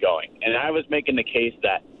baseball is going. And I was making the case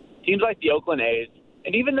that teams like the Oakland A's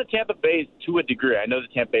and even the Tampa Bay to a degree. I know the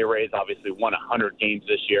Tampa Bay Rays obviously won 100 games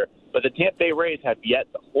this year, but the Tampa Bay Rays have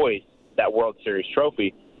yet to hoist that World Series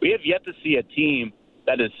trophy. We have yet to see a team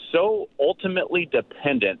that is so ultimately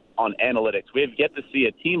dependent on analytics. We have yet to see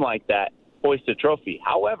a team like that hoist a trophy.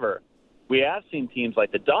 However, we have seen teams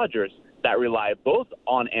like the Dodgers that rely both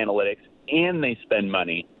on analytics and they spend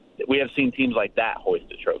money, we have seen teams like that hoist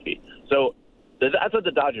a trophy. So that's what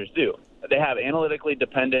the Dodgers do. They have analytically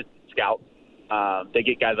dependent scouts. They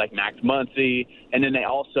get guys like Max Muncy, and then they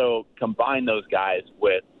also combine those guys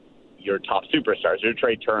with your top superstars, your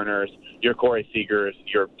Trey Turners, your Corey Seagers,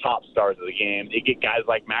 your top stars of the game. They get guys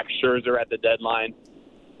like Max Scherzer at the deadline.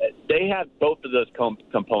 They have both of those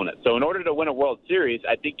components. So in order to win a World Series,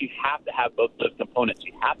 I think you have to have both of those components.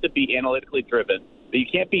 You have to be analytically driven, but you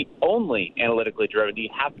can't be only analytically driven. You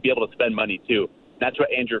have to be able to spend money, too. That's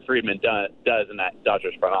what Andrew Friedman does in that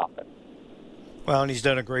Dodgers front office. Well, and he's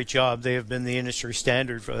done a great job. They have been the industry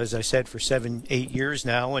standard, for, as I said, for 7-8 years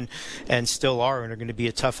now, and still are, and are going to be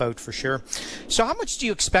a tough out for sure. So how much do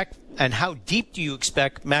you expect, and how deep do you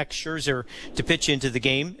expect Max Scherzer to pitch into the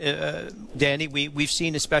game? Danny, we've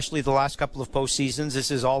seen, especially the last couple of postseasons, this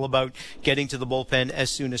is all about getting to the bullpen as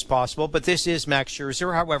soon as possible. But this is Max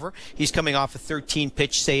Scherzer. However, he's coming off a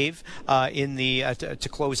 13-pitch save to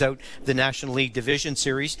close out the National League Division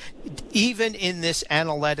Series. Even in this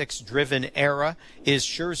analytics-driven era, is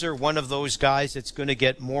Scherzer one of those guys that's going to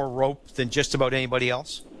get more rope than just about anybody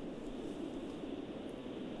else?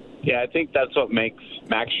 Yeah, I think that's what makes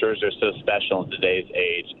Max Scherzer so special in today's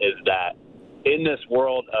age, is that in this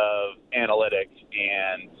world of analytics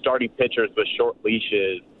and starting pitchers with short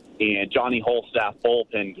leashes and Johnny Holstaff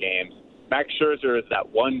bullpen games, Max Scherzer is that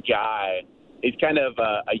one guy. He's kind of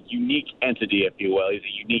a unique entity, if you will. He's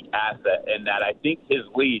a unique asset in that I think his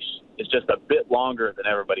leash is just a bit longer than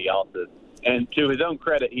everybody else's. And to his own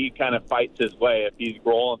credit, he kind of fights his way. If he's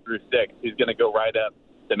rolling through 6, he's going to go right up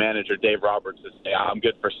to manager Dave Roberts and say, I'm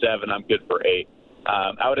good for 7, I'm good for 8.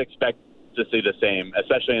 I would expect to see the same,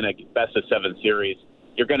 especially in a best-of-7 series.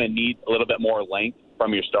 You're going to need a little bit more length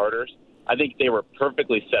from your starters. I think they were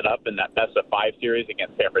perfectly set up in that best-of-5 series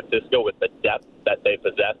against San Francisco with the depth that they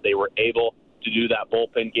possessed. They were able to do that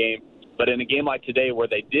bullpen game. But in a game like today where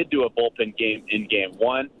they did do a bullpen game in Game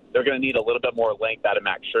 1, they're going to need a little bit more length out of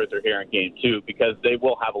Max Scherzer here in Game 2 because they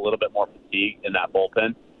will have a little bit more fatigue in that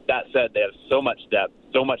bullpen. That said, they have so much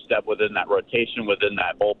depth within that rotation, within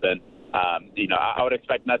that bullpen. I would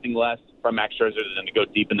expect nothing less from Max Scherzer than to go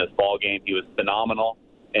deep in this ball game. He was phenomenal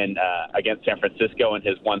against San Francisco in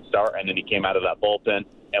his one start, and then he came out of that bullpen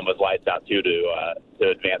and was lights out too to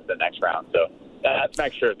advance the next round. So that's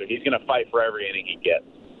Max Scherzer. He's going to fight for every inning he gets.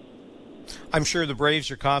 I'm sure the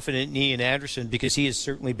Braves are confident in Ian Anderson because he has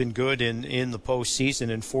certainly been good in the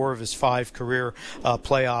postseason. In 4 of his 5 career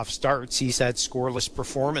playoff starts, he's had scoreless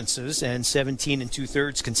performances and 17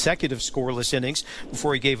 2/3 consecutive scoreless innings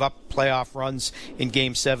before he gave up playoff runs in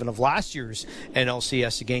Game 7 of last year's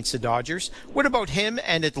NLCS against the Dodgers. What about him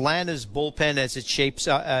and Atlanta's bullpen as it shapes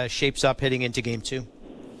up heading into Game 2?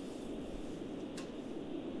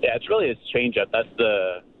 Yeah, it's really his changeup. That's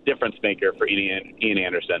the difference maker for Ian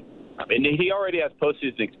Anderson. I mean, he already has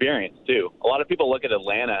postseason experience, too. A lot of people look at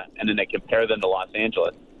Atlanta, and then they compare them to Los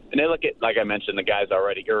Angeles. And they look at, like I mentioned, the guys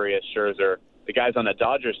already, Urias, Scherzer, the guys on the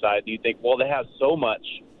Dodgers side, and you think, well, they have so much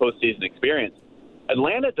postseason experience.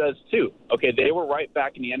 Atlanta does, too. Okay, they were right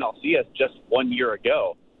back in the NLCS just 1 year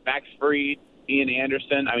ago. Max Fried, Ian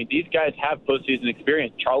Anderson, I mean, these guys have postseason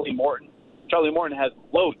experience. Charlie Morton has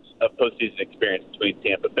loads of postseason experience between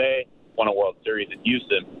Tampa Bay, won a World Series in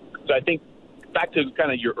Houston. So I think back to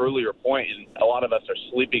kind of your earlier point, and a lot of us are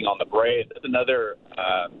sleeping on the Braves. That's another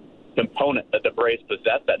component that the Braves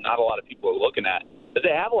possess that not a lot of people are looking at, that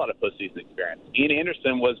they have a lot of postseason experience. Ian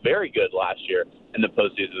Anderson was very good last year in the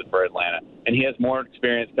postseason for Atlanta, and he has more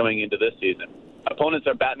experience coming into this season. Opponents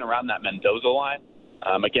are batting around that Mendoza line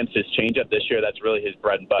against his changeup this year. That's really his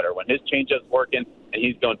bread and butter. When his changeup's working and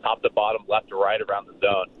he's going top to bottom, left to right around the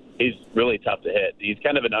zone, he's really tough to hit. He's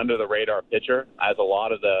kind of an under-the-radar pitcher, as a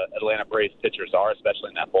lot of the Atlanta Braves pitchers are, especially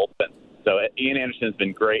in that bullpen. So Ian Anderson has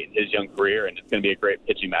been great in his young career, and it's going to be a great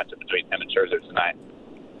pitching matchup between him and Scherzer tonight.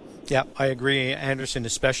 Yeah, I agree. Anderson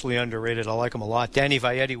especially underrated. I like him a lot. Danny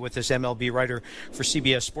Vietti with us, MLB writer for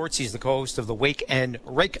CBS Sports. He's the co-host of the Wake and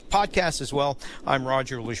Rake podcast as well. I'm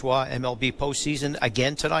Roger Lajoie. MLB postseason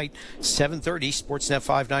again tonight, 7:30. Sportsnet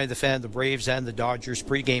 590, The Fan, the Braves and the Dodgers.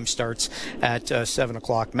 Pregame starts at 7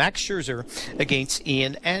 o'clock. Max Scherzer against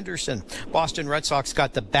Ian Anderson. Boston Red Sox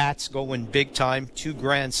got the bats going big time. 2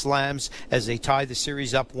 grand slams as they tie the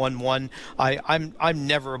series up 1-1. I'm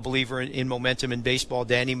never a believer in momentum in baseball,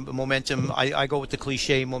 Danny. momentum. I go with the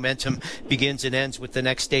cliche, momentum begins and ends with the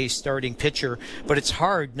next day's starting pitcher. But it's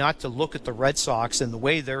hard not to look at the Red Sox and the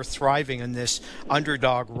way they're thriving in this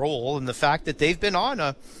underdog role, and the fact that they've been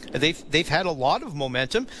on they've had a lot of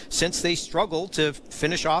momentum since they struggled to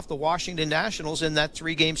finish off the Washington Nationals in that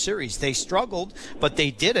 3-game series. They struggled, but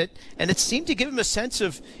they did it, and it seemed to give them a sense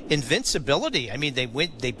of invincibility. I mean,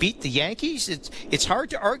 they beat the Yankees. It's hard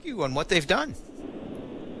to argue on what they've done.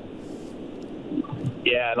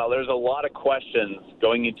 Yeah, no, there's a lot of questions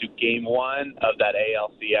going into Game 1 of that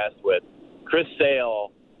ALCS with Chris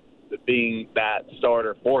Sale being that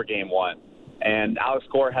starter for Game 1. And Alex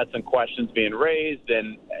Cora had some questions being raised,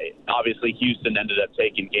 and obviously Houston ended up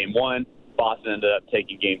taking Game 1. Boston ended up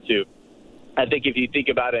taking Game 2. I think if you think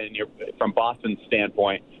about it from Boston's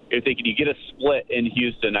standpoint, you're thinking you get a split in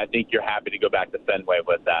Houston, I think you're happy to go back to Fenway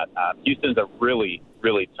with that. Houston's a really,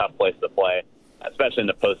 really tough place to play, especially in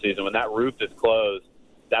the postseason. When that roof is closed,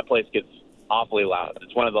 that place gets awfully loud.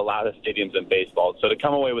 It's one of the loudest stadiums in baseball. So to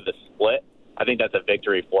come away with a split, I think that's a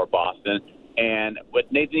victory for Boston. And with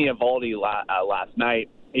Nathan Eovaldi last night,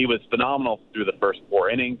 he was phenomenal through the first 4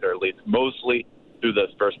 innings, or at least mostly through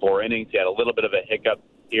those first 4 innings. He had a little bit of a hiccup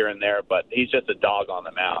here and there, but he's just a dog on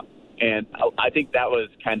the mound. And I think that was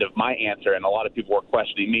kind of my answer, and a lot of people were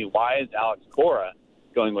questioning me. Why is Alex Cora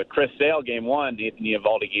going with Chris Sale Game 1, Nathan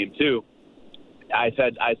Eovaldi Game 2? I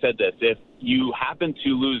said this: if you happen to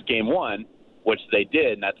lose Game 1, which they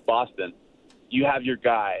did, and that's Boston, you have your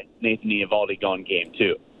guy Nathan Eovaldi going Game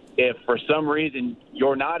 2. If for some reason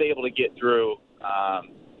you're not able to get through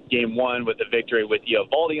Game 1 with a victory with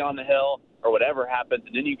Eovaldi on the hill, or whatever happens,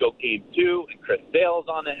 and then you go Game 2 and Chris Sale's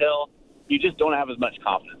on the hill, you just don't have as much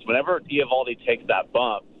confidence. Whenever Eovaldi takes that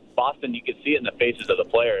bump, Boston, you can see it in the faces of the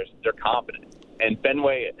players. They're confident. And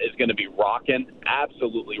Fenway is going to be rocking,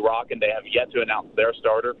 absolutely rocking. They have yet to announce their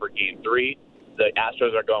starter for Game 3. The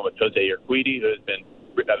Astros are going with Jose Urquidy, who has been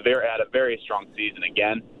had a very strong season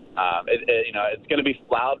again. It's going to be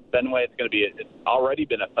loud. Fenway, it's already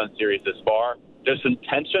been a fun series this far. There's some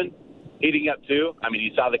tension heating up too. I mean,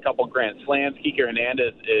 you saw the couple grand slams. Kike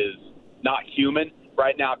Hernandez is not human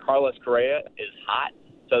right now. Carlos Correa is hot.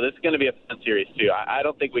 So this is going to be a fun series too. I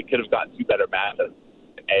don't think we could have gotten 2 better matchups.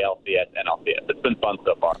 ALCS, NLCS. It's been fun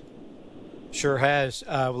so far. Sure has.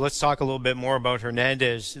 Let's talk a little bit more about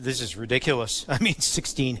Hernandez. This is ridiculous. I mean,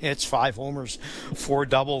 16 hits, 5 homers, 4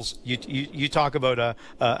 doubles. You talk about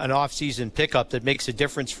an off-season pickup that makes a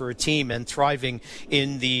difference for a team and thriving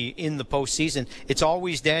in the postseason. It's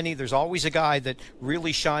always, Danny, there's always a guy that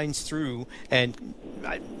really shines through. And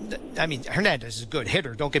I mean, Hernandez is a good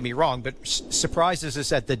hitter, don't get me wrong, but surprises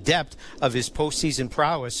us at the depth of his postseason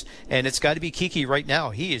prowess. And it's got to be Kike right now.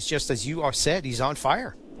 He is just, as you said, he's on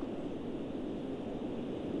fire.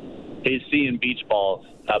 He's seeing beach balls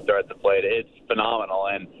up there at the plate. It's phenomenal.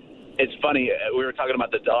 And it's funny, we were talking about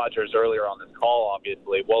the Dodgers earlier on this call,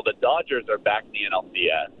 obviously. Well, the Dodgers are back in the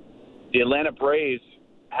NLCS. The Atlanta Braves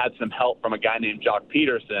had some help from a guy named Jock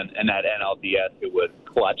Peterson in that NLCS who was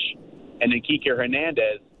clutch. And then Kike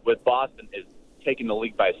Hernandez with Boston is taking the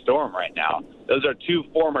league by storm right now. Those are 2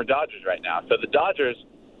 former Dodgers right now. So the Dodgers,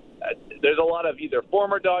 there's a lot of either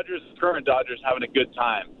former Dodgers, current Dodgers having a good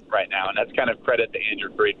time right now, and that's kind of credit to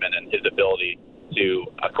Andrew Friedman and his ability to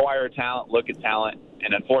acquire talent, look at talent,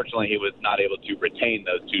 and unfortunately he was not able to retain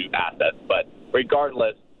those 2 assets. But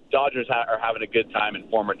regardless, Dodgers are having a good time, and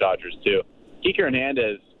former Dodgers too. Kike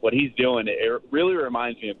Hernandez, what he's doing, it really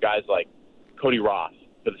reminds me of guys like Cody Ross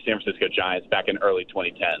for the San Francisco Giants back in early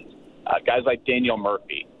 2010s. Guys like Daniel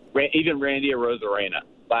Murphy, even Randy Arozarena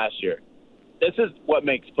last year. This is what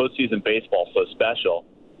makes postseason baseball so special,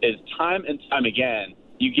 is time and time again,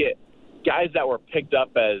 you get guys that were picked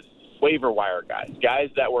up as waiver wire guys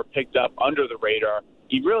that were picked up under the radar.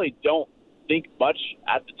 You really don't think much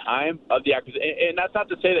at the time of the acquisition. And that's not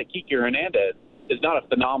to say that Kike Hernandez is not a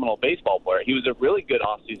phenomenal baseball player. He was a really good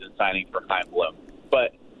offseason signing for Chaim Bloom.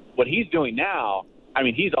 But what he's doing now, I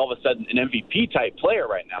mean, he's all of a sudden an MVP-type player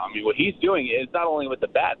right now. I mean, what he's doing is not only with the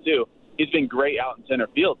bat, too. He's been great out in center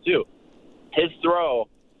field, too. His throw,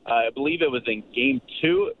 I believe it was in Game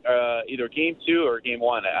 2, either Game 2 or Game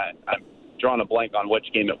 1. I'm drawing a blank on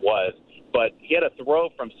which game it was. But he had a throw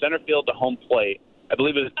from center field to home plate. I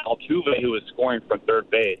believe it was Altuve who was scoring from third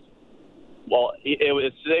base. Well,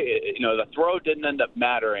 the throw didn't end up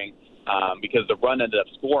mattering because the run ended up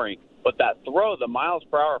scoring. But that throw, the miles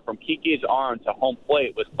per hour from Kike's arm to home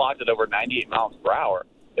plate, was clocked at over 98 miles per hour.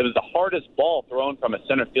 It was the hardest ball thrown from a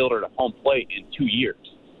center fielder to home plate in 2 years.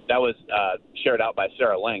 That was shared out by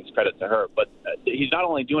Sarah Langs, credit to her. But he's not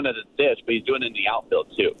only doing it at the dish, but he's doing it in the outfield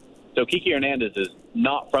too. So Kike Hernandez is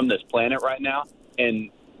not from this planet right now. And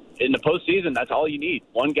in the postseason, that's all you need.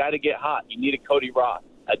 One guy to get hot. You need a Cody Ross,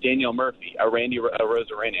 a Daniel Murphy, a Randy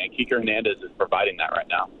Arozarena, and Kike Hernandez is providing that right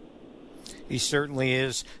now. He certainly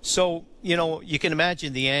is. So, you can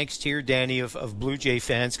imagine the angst here, Danny, of Blue Jay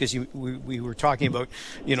fans, because we were talking about,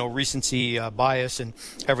 recency bias and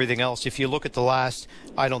everything else. If you look at the last,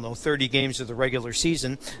 30 games of the regular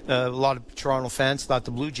season, a lot of Toronto fans thought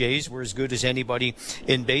the Blue Jays were as good as anybody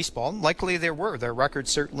in baseball. And likely they were. Their record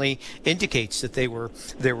certainly indicates that they were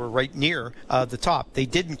right near the top. They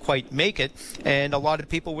didn't quite make it, and a lot of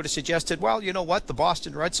people would have suggested, well, you know what, the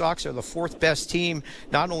Boston Red Sox are the fourth best team,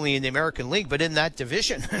 not only in the American League, but in that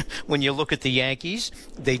division. When you look at the Yankees,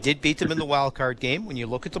 they did beat them in the wild card game. When you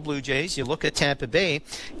look at the Blue Jays, you look at Tampa Bay.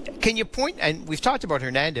 Can you point, and we've talked about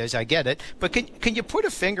Hernandez, I get it, but can you put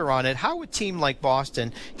a finger on it, how a team like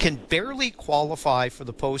Boston can barely qualify for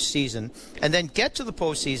the postseason and then get to the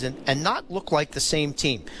postseason and not look like the same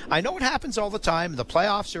team? I know it happens all the time. The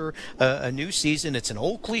playoffs are a new season. It's an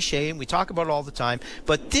old cliche, and we talk about it all the time.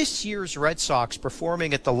 But this year's Red Sox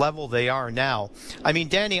performing at the level they are now, I mean,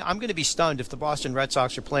 Danny, I'm going to be stunned if the Boston Red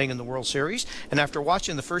Sox are playing in the World Series. And after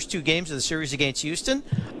watching the first two games of the series against Houston,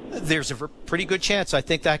 there's a pretty good chance I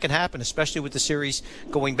think that can happen, especially with the series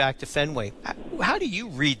going back to Fenway. How do you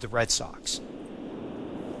read the Red Sox?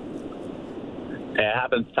 It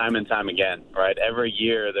happens time and time again, right? Every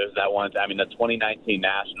year there's that one. I mean, the 2019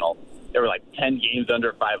 Nationals, there were like 10 games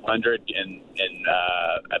under 500 in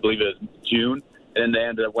I believe it was June, and then they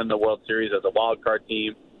ended up winning the World Series as a wild card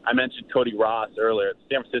team. I mentioned Cody Ross earlier.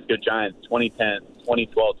 San Francisco Giants, 2010,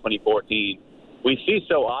 2012, 2014. We see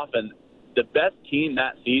so often the best team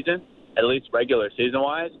that season, at least regular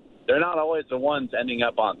season-wise, they're not always the ones ending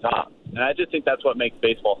up on top. And I just think that's what makes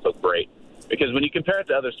baseball so great. Because when you compare it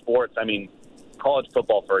to other sports, I mean, college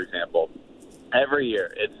football, for example, every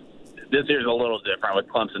year, this year's a little different with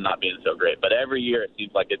Clemson not being so great, but every year it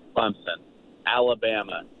seems like it's Clemson,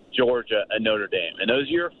 Alabama, Georgia, and Notre Dame. And those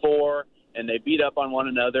year four, and they beat up on one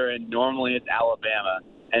another, and normally it's Alabama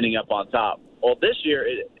ending up on top. Well, this year,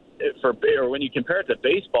 when you compare it to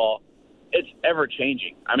baseball, it's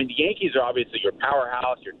ever-changing. I mean, the Yankees are obviously your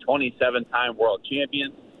powerhouse, your 27-time world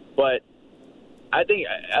champions, but I think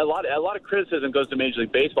a lot of criticism goes to Major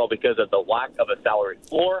League Baseball because of the lack of a salary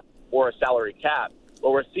floor or a salary cap.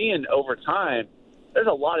 But we're seeing over time, there's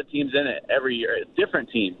a lot of teams in it every year, different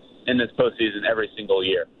teams in this postseason every single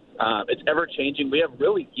year. It's ever-changing. We have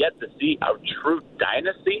really yet to see a true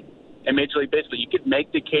dynasty in Major League Baseball. You could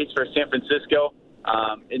make the case for San Francisco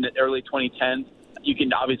in the early 2010s. You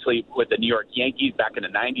can obviously with the New York Yankees back in the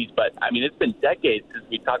 90s, but, I mean, it's been decades since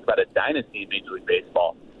we talked about a dynasty in Major League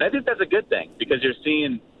Baseball. And I think that's a good thing because you're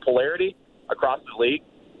seeing polarity across the league.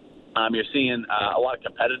 You're seeing a lot of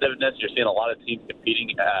competitiveness. You're seeing a lot of teams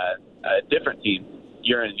competing, different teams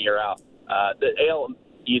year in and year out. The AL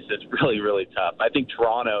East is really, really tough. I think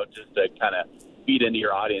Toronto, just to kind of feed into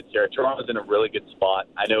your audience here, Toronto's in a really good spot.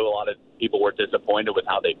 I know a lot of people were disappointed with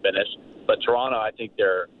how they finished, but Toronto, I think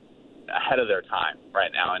they're ahead of their time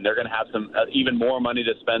right now, and they're going to have some even more money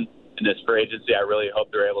to spend in this free agency. I really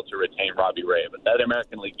hope they're able to retain Robbie Ray, but that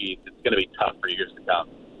American League East, it's going to be tough for years to come.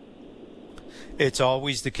 It's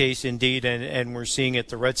always the case indeed, and we're seeing it.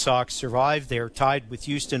 The Red Sox survive. They're tied with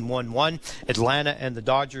Houston 1-1. Atlanta and the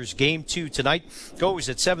Dodgers. Game 2 tonight goes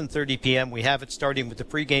at 7:30 p.m. We have it starting with the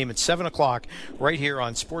pregame at 7 o'clock right here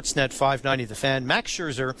on Sportsnet 590 The Fan. Max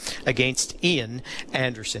Scherzer against Ian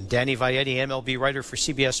Anderson. Danny Vietti, MLB writer for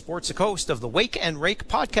CBS Sports, the host of the Wake and Rake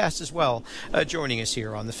podcast as well, joining us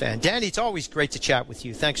here on The Fan. Danny, it's always great to chat with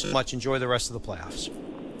you. Thanks so much. Enjoy the rest of the playoffs.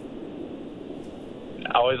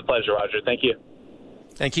 Always a pleasure, Roger. Thank you.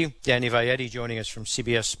 Thank you. Danny Vietti joining us from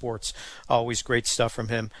CBS Sports. Always great stuff from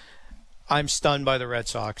him. I'm stunned by the Red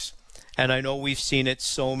Sox. And I know we've seen it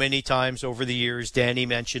so many times over the years, Danny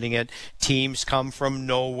mentioning it. Teams come from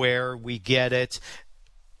nowhere. We get it.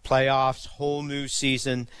 Playoffs, whole new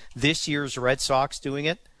season. This year's Red Sox doing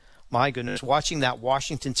it. My goodness. Watching that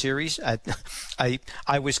Washington series,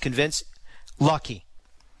 I was convinced, lucky.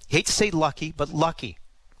 Hate to say lucky, but lucky.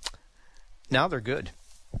 Now they're good.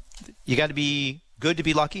 You got to be good to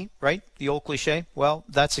be lucky, right? The old cliche. Well,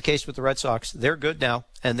 that's the case with the Red Sox. They're good now,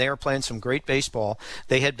 and they are playing some great baseball.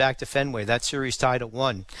 They head back to Fenway. That series tied at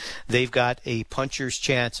 1. They've got a puncher's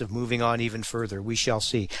chance of moving on even further. We shall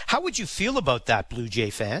see. How would you feel about that, Blue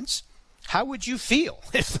Jay fans? How would you feel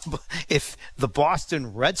if the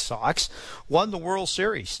Boston Red Sox won the World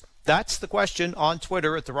Series? That's the question on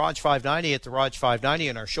Twitter at TheRaj590, at TheRaj590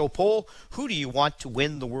 in our show poll. Who do you want to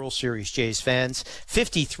win the World Series, Jays fans?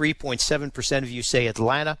 53.7% of you say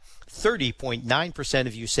Atlanta. 30.9%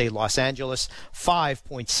 of you say Los Angeles.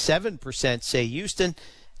 5.7% say Houston.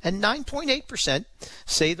 and 9.8%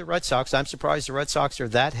 say the Red Sox. I'm surprised the Red Sox are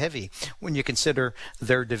that heavy when you consider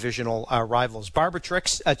their divisional rivals. Barbara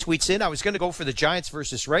Trix tweets in, I was going to go for the Giants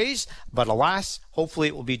versus Rays, but alas, hopefully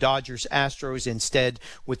it will be Dodgers-Astros instead,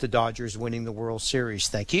 with the Dodgers winning the World Series.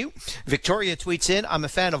 Thank you. Victoria tweets in, I'm a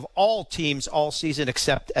fan of all teams all season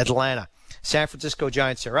except Atlanta. San Francisco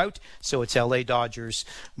Giants are out, so it's LA Dodgers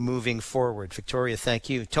moving forward. Victoria, thank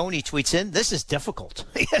you. Tony tweets in, this is difficult.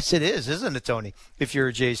 Yes, it is, isn't it, Tony? If you're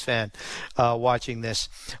a Jays fan watching this.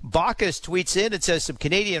 Bacchus tweets in, it says some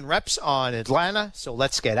Canadian reps on Atlanta, so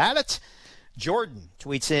let's get at it. Jordan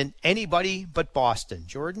tweets in, anybody but Boston.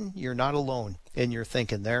 Jordan, you're not alone in your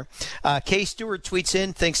thinking there. Kay Stewart tweets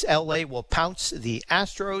in, thinks LA will pounce the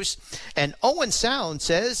Astros. And Owen Sound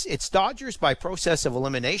says, it's Dodgers by process of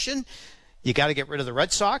elimination. You got to get rid of the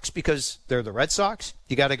Red Sox because they're the Red Sox.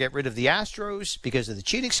 You got to get rid of the Astros because of the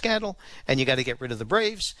cheating scandal. And you got to get rid of the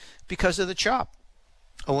Braves because of the chop.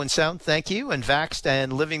 Owen Sound, thank you. And Vaxxed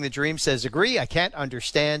and Living the Dream says, agree. I can't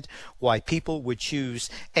understand why people would choose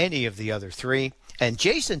any of the other three. And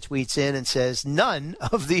Jason tweets in and says, none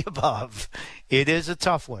of the above. It is a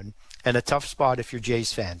tough one. And a tough spot if you're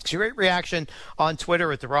Jays fan. Great reaction on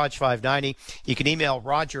Twitter at the Rog590. You can email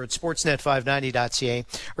Roger at sportsnet590.ca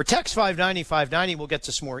or text 590-590. We'll get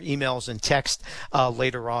to some more emails and text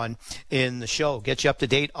later on in the show. Get you up to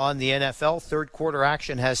date on the NFL. Third quarter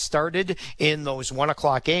action has started in those 1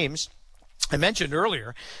 o'clock games. I mentioned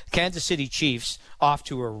earlier, Kansas City Chiefs off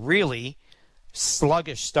to a really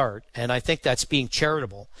sluggish start, and I think that's being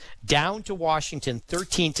charitable. Down to Washington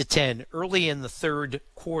 13-10 early in the third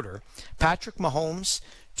quarter. Patrick Mahomes,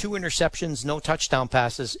 2 interceptions, no touchdown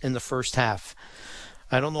passes in the first half.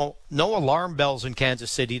 I don't know, no alarm bells in Kansas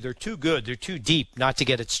City. They're too good. They're too deep not to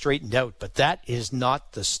get it straightened out, but that is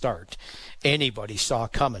not the start anybody saw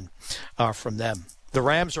coming from them. The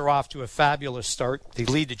Rams are off to a fabulous start. They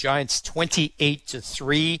lead the Giants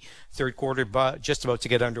 28-3. Third quarter just about to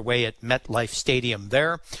get underway at MetLife Stadium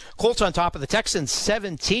there. Colts on top of the Texans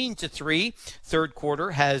 17-3. Third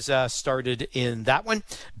quarter has started in that one.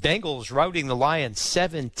 Bengals routing the Lions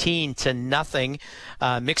 17-0.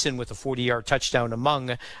 Mixon with a 40-yard touchdown among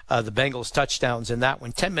the Bengals touchdowns in that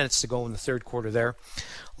one. 10 minutes to go in the third quarter there.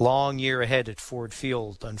 Long year ahead at Ford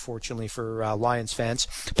Field, unfortunately, for Lions fans.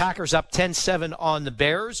 Packers up 10-7 on the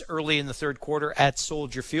Bears early in the third quarter at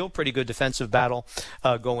Soldier Field. Pretty good defensive battle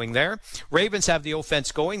going there. Ravens have the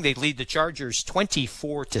offense going. They lead the Chargers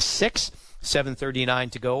 24-6. 7:39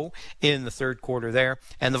 to go in the third quarter there.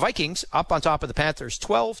 And the Vikings up on top of the Panthers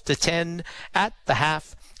 12-10 at the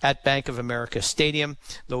half at Bank of America Stadium.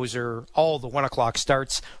 Those are all the 1 o'clock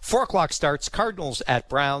starts. 4 o'clock starts, Cardinals at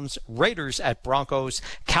Browns, Raiders at Broncos,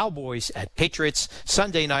 Cowboys at Patriots.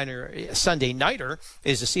 Sunday nighter is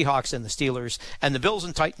the Seahawks and the Steelers, and the Bills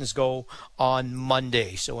and Titans go on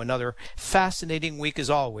Monday. So another fascinating week as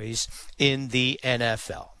always in the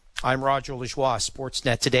NFL. I'm Roger Lajoie,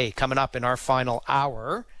 Sportsnet Today. Coming up in our final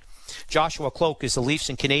hour, Joshua Cloak is the Leafs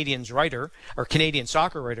and Canadians writer, or Canadian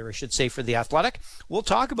soccer writer, I should say, for The Athletic. We'll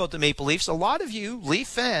talk about the Maple Leafs. A lot of you Leaf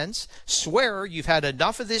fans swear you've had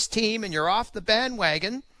enough of this team and you're off the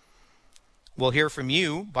bandwagon. We'll hear from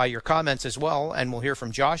you by your comments as well, and we'll hear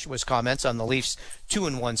from Joshua's comments on the Leafs'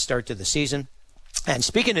 2-1 start to the season. And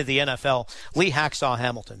speaking of the NFL, Lee Hacksaw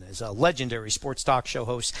Hamilton is a legendary sports talk show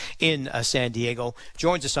host in San Diego,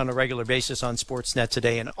 joins us on a regular basis on Sportsnet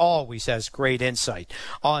Today and always has great insight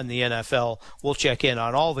on the NFL. We'll check in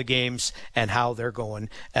on all the games and how they're going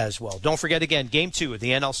as well. Don't forget, again, Game 2 of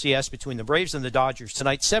the NLCS between the Braves and the Dodgers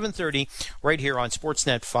tonight, 7:30, right here on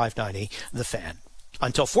Sportsnet 590, The Fan.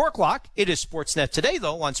 Until 4 o'clock, it is Sportsnet Today,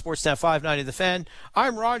 though, on Sportsnet 590, The Fan.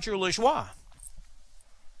 I'm Roger Lajoie.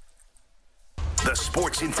 The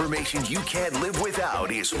sports information you can't live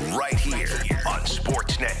without is right here on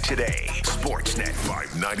Sportsnet Today. Sportsnet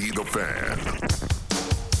 590 The Fan.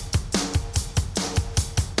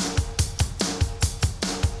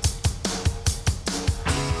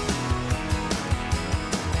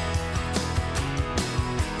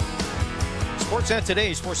 Sportsnet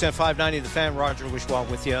Today, Sportsnet 590, The Fan. Roger Lajoie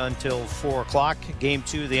with you until 4 o'clock. Game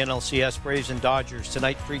 2 of the NLCS, Braves and Dodgers.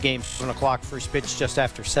 Tonight, pregame 7 o'clock. First pitch just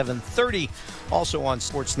after 7:30. Also on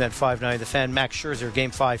Sportsnet 590, The Fan. Max Scherzer, Game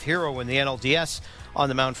 5 hero in the NLDS on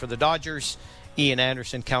the mound for the Dodgers. Ian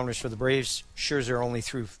Anderson counters for the Braves. Scherzer only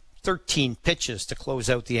threw 13 pitches to close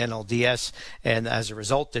out the NLDS, and as a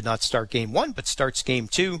result did not start Game 1, but starts Game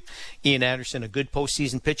 2. Ian Anderson, a good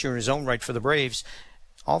postseason pitcher in his own right for the Braves.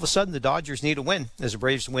 All of a sudden, the Dodgers need a win as the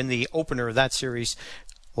Braves win the opener of that series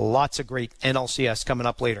Lots of great NLCS coming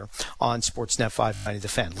up later on Sportsnet 590 The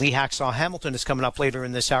Fan. Lee Hacksaw Hamilton is coming up later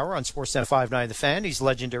in this hour on Sportsnet 590 The Fan. He's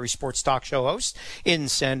legendary sports talk show host in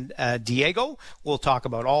San Diego. We'll talk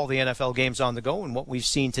about all the NFL games on the go and what we've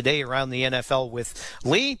seen today around the NFL with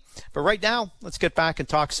Lee. But right now, let's get back and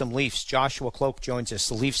talk some Leafs. Joshua Cloke joins us,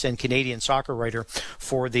 the Leafs and Canadian soccer writer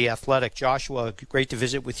for The Athletic. Joshua, great to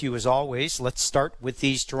visit with you as always. Let's start with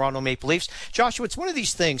these Toronto Maple Leafs. Joshua, it's one of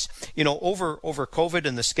these things, over COVID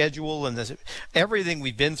and the schedule and everything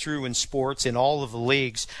we've been through in sports in all of the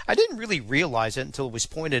leagues, I didn't really realize it until it was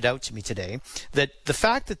pointed out to me today that the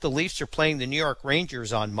fact that the Leafs are playing the New York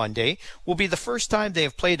Rangers on Monday will be the first time they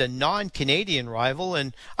have played a non-Canadian rival,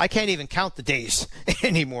 and I can't even count the days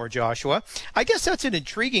anymore, Joshua. I guess that's an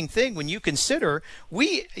intriguing thing when you consider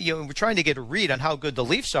we're trying to get a read on how good the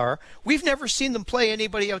Leafs are. We've never seen them play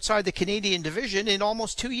anybody outside the Canadian division in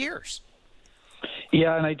almost 2 years.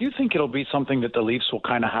 Yeah, and I do think it'll be something that the Leafs will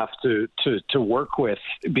kind of have to work with,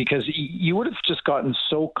 because you would have just gotten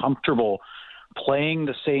so comfortable playing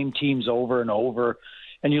the same teams over and over.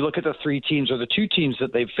 And you look at the three teams or the two teams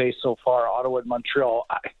that they've faced so far, Ottawa and Montreal,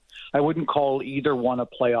 I wouldn't call either one a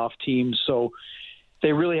playoff team. So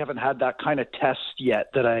they really haven't had that kind of test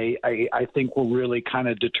yet that I think will really kind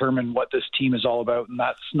of determine what this team is all about. And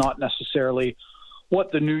that's not necessarily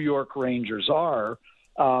what the New York Rangers are.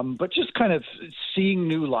 But just kind of seeing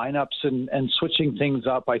new lineups and switching things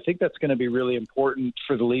up, I think that's going to be really important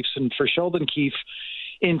for the Leafs and for Sheldon Keefe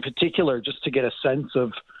in particular, just to get a sense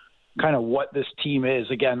of kind of what this team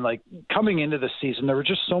is. Again, like coming into the season, there were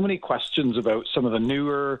just so many questions about some of the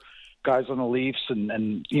newer guys on the Leafs and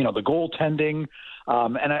the goaltending.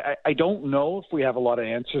 And I don't know if we have a lot of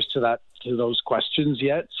answers to those questions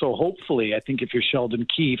yet. So hopefully, I think if you're Sheldon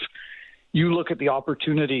Keefe, you look at the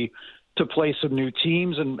opportunity to play some new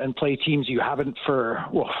teams and play teams you haven't for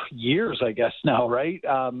years, I guess now, right?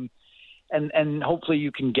 And hopefully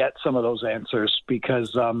you can get some of those answers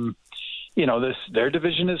because, their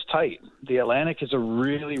division is tight. The Atlantic is a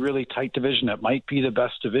really, really tight division. It might be the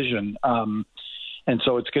best division. And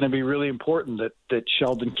so it's going to be really important that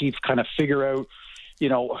Sheldon Keefe kind of figure out,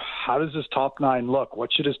 how does his top nine look?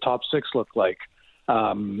 What should his top six look like?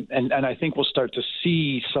 And I think we'll start to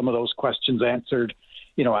see some of those questions answered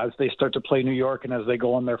as they start to play New York and as they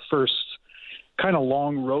go on their first kind of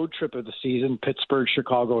long road trip of the season, Pittsburgh,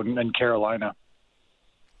 Chicago, and Carolina.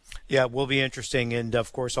 Yeah, it will be interesting. And,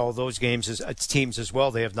 of course, all those games as teams as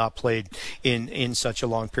well, they have not played in such a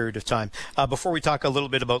long period of time. Before we talk a little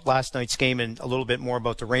bit about last night's game and a little bit more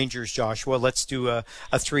about the Rangers, Joshua, let's do a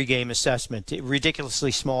three-game assessment.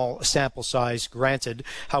 Ridiculously small sample size, granted.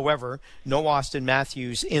 However, no Austin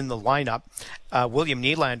Matthews in the lineup. William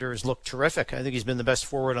Nylander has looked terrific. I think he's been the best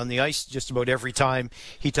forward on the ice just about every time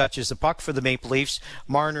he touches the puck for the Maple Leafs.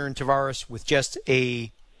 Marner and Tavares with just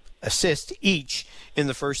a assist each in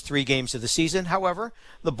the first 3 games of the season. However,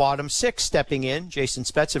 the bottom 6 stepping in. Jason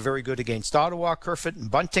Spezza very good against Ottawa. Kerfoot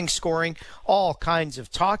and Bunting scoring. All kinds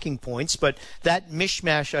of talking points. But that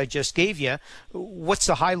mishmash I just gave you, what's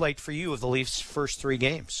the highlight for you of the Leafs' first 3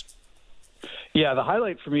 games? Yeah, the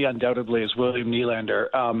highlight for me undoubtedly is William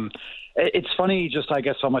Nylander. It's funny just, I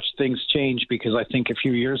guess, how much things change because I think a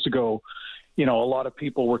few years ago, a lot of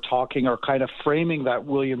people were talking or kind of framing that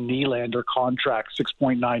William Nylander contract,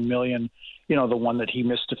 $6.9 million, the one that he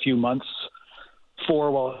missed a few months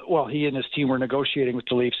for while he and his team were negotiating with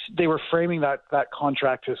the Leafs. They were framing that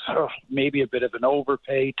contract as maybe a bit of an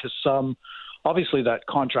overpay to some. Obviously, that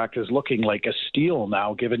contract is looking like a steal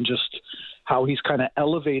now, given just how he's kind of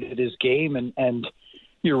elevated his game. And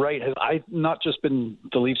you're right, I've not just been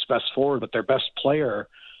the Leafs' best forward, but their best player.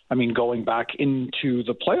 I mean, going back into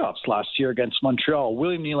the playoffs last year against Montreal,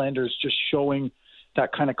 William Nylander is just showing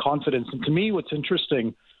that kind of confidence. And to me, what's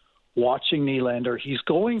interesting, watching Nylander, he's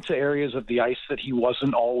going to areas of the ice that he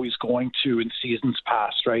wasn't always going to in seasons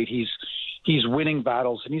past, right? He's winning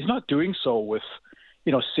battles, and he's not doing so with,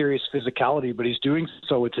 serious physicality, but he's doing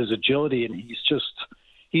so with his agility, and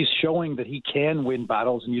he's showing that he can win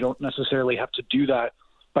battles, and you don't necessarily have to do that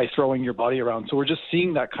by throwing your body around. So we're just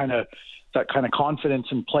seeing that kind of confidence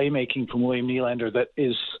and playmaking from William Nylander that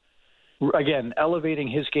is, again, elevating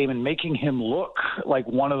his game and making him look like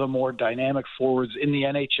one of the more dynamic forwards in the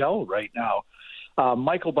NHL right now.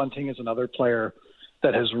 Michael Bunting is another player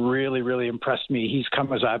that has really, really impressed me. He's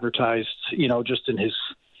come as advertised, just in his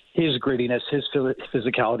grittiness, his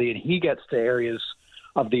physicality, and he gets to areas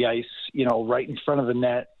of the ice, right in front of the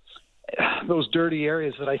net. Those dirty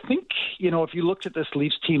areas that I think, if you looked at this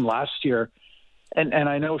Leafs team last year, and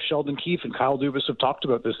I know Sheldon Keefe and Kyle Dubas have talked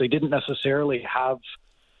about this, they didn't necessarily have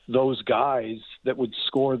those guys that would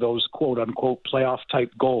score those quote-unquote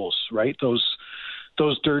playoff-type goals, right? Those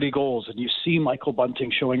those dirty goals, and you see Michael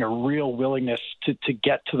Bunting showing a real willingness to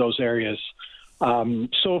get to those areas.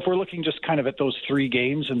 So if we're looking just kind of at those 3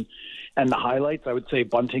 games and the highlights, I would say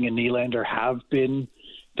Bunting and Nylander have been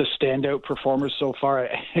the standout performers so far.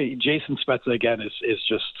 Jason Spezza, again, is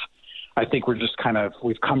just, I think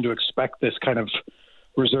we've come to expect this kind of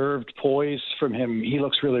reserved poise from him. He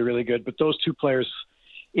looks really, really good. But those 2 players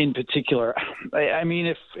in particular, I mean,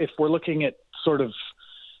 if we're looking at sort of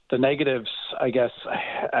the negatives, I guess,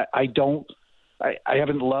 I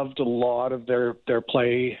haven't loved a lot of their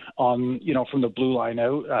play on, from the blue line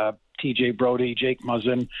out. TJ Brody, Jake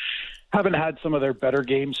Muzzin haven't had some of their better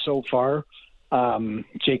games so far.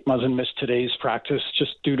 Jake Muzzin missed today's practice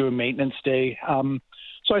just due to a maintenance day.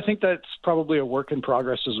 So I think that's probably a work in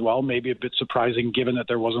progress as well, maybe a bit surprising given that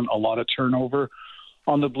there wasn't a lot of turnover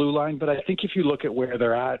on the blue line. But I think if you look at where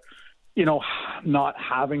they're at, not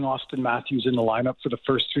having Auston Matthews in the lineup for the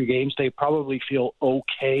first 3 games, they probably feel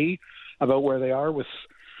okay about where they are, with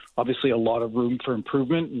obviously a lot of room for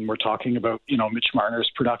improvement. And we're talking about, Mitch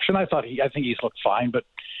Marner's production. I think he's looked fine, but,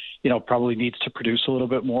 probably needs to produce a little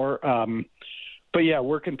bit more. But yeah,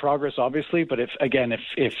 work in progress, obviously. But if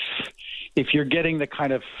you're getting the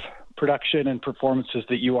kind of production and performances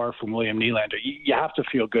that you are from William Nylander, you have to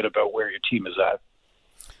feel good about where your team is at.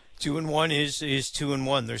 2-1 is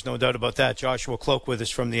 2-1. There's no doubt about that. Joshua Cloak with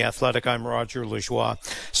us from The Athletic. I'm Roger Lajoie.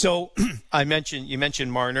 So you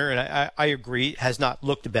mentioned Marner, and I agree, has not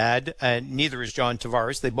looked bad, and neither is John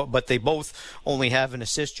Tavares. But they both only have an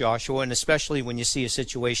assist, Joshua, and especially when you see a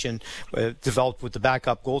situation developed with the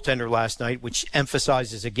backup goaltender last night, which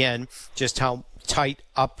emphasizes again just how tight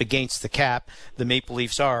up against the cap the Maple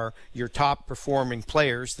Leafs are. Your top performing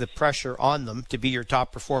players, the pressure on them to be your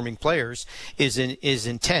top performing players is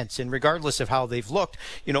intense. And regardless of how they've looked,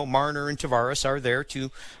 Marner and Tavares are there to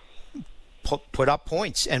put up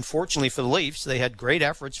points. And fortunately for the Leafs, they had great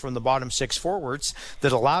efforts from the bottom 6 forwards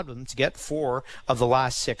that allowed them to get 4 of the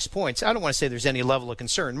last 6 points. I don't want to say there's any level of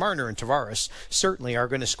concern. Marner and Tavares certainly are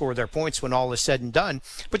going to score their points when all is said and done.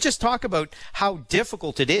 But just talk about how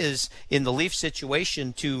difficult it is in the Leafs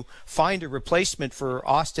situation to find a replacement for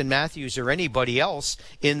Auston Matthews or anybody else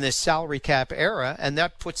in this salary cap era. And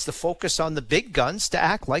that puts the focus on the big guns to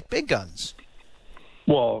act like big guns.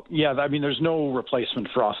 Well, yeah, I mean, there's no replacement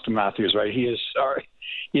for Auston Matthews, right? He is,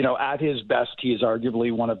 at his best, he is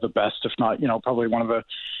arguably one of the best, if not, probably one of the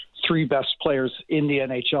 3 best players in the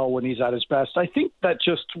NHL when he's at his best. I think that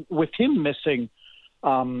just with him missing,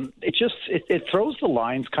 it throws the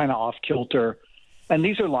lines kind of off kilter. And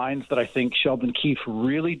these are lines that I think Sheldon Keefe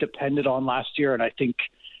really depended on last year. And I think,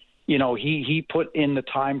 he put in the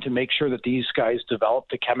time to make sure that these guys developed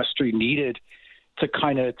the chemistry needed to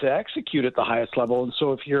execute at the highest level. And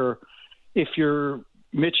so if you're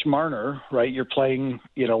Mitch Marner, right, you're playing,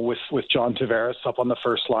 with John Tavares up on the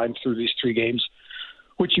first line through these 3 games,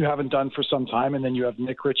 which you haven't done for some time. And then you have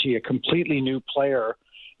Nick Ritchie, a completely new player,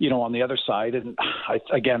 on the other side. And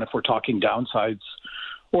again, if we're talking downsides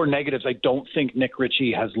or negatives, I don't think Nick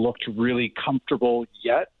Ritchie has looked really comfortable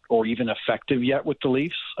yet or even effective yet with the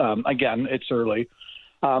Leafs. Again, it's early.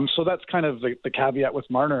 So that's kind of the caveat with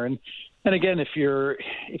Marner. And again, if you're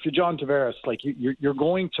John Tavares, like you're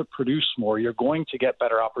going to produce more, you're going to get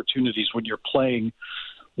better opportunities when you're playing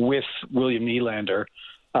with William Nylander.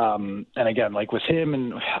 And again, like with him,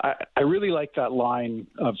 and I really like that line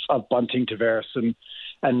of Bunting, Tavares, and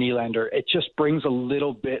Nylander. It just brings a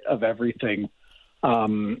little bit of everything.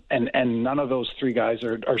 And none of those 3 guys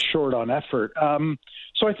are short on effort.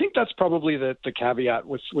 So I think that's probably the caveat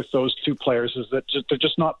with those 2 players, is that they're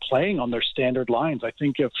just not playing on their standard lines. I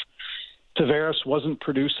think if Tavares wasn't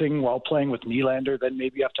producing while playing with Nylander, then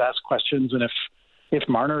maybe you have to ask questions. And if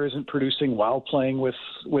Marner isn't producing while playing with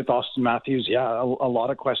Auston Matthews, a lot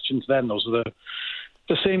of questions then. Those are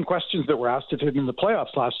the same questions that were asked of him in the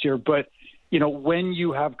playoffs last year. But, when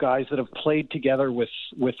you have guys that have played together with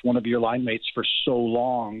one of your line mates for so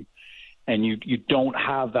long, and you don't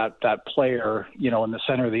have that player, in the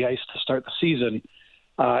center of the ice to start the season,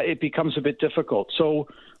 it becomes a bit difficult. So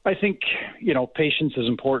I think, patience is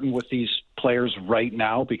important with these players right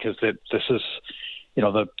now, because this is,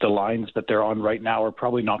 the lines that they're on right now are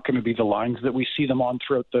probably not going to be the lines that we see them on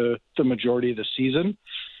throughout the majority of the season.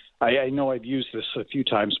 I know I've used this a few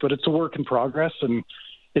times, but it's a work in progress, and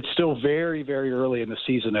it's still very, very early in the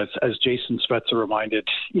season, as Jason Spezza reminded,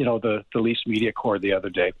 the Leafs media corps the other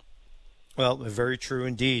day. Well, very true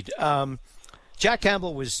indeed. Jack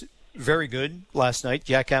Campbell was very good last night.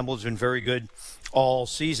 Jack Campbell has been very good all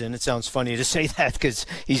season. It sounds funny to say that because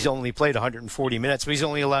he's only played 140 minutes, but he's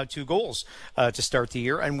only allowed 2 goals to start the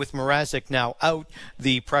year. And with Mrazek now out,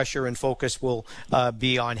 the pressure and focus will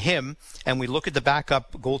be on him. And we look at the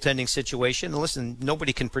backup goaltending situation. And listen,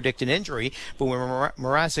 nobody can predict an injury, but when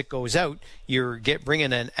Mrazek goes out, you're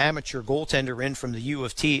bringing an amateur goaltender in from the U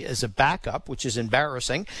of T as a backup, which is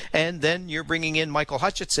embarrassing. And then you're bringing in Michael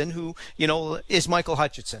Hutchinson, who, is Michael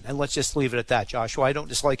Hutchinson. And let's just leave it at that, Joshua. I don't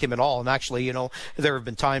dislike him at all. And actually, there have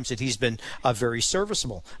been times that he's been very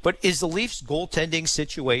serviceable. But is the Leafs goaltending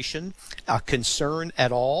situation a concern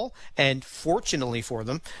at all? And fortunately for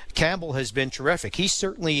them, Campbell has been terrific. He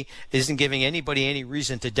certainly isn't giving anybody any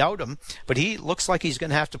reason to doubt him, but he looks like he's going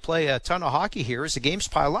to have to play a ton of hockey here as the games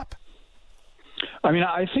pile up. I mean,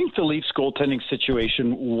 I think the Leafs goaltending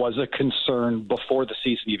situation was a concern before the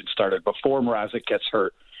season even started, before Mrazek gets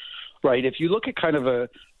hurt, right? If you look at kind of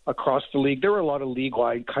across the league, there were a lot of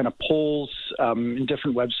league-wide kind of polls in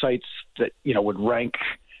different websites that, would rank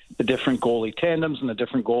the different goalie tandems and the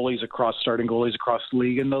different starting goalies across the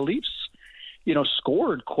league. And the Leafs,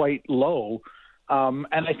 scored quite low. And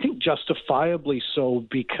I think justifiably so,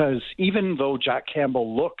 because even though Jack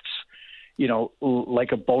Campbell looked,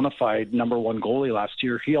 like a bona fide number one goalie last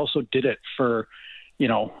year, he also did it for,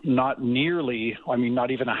 not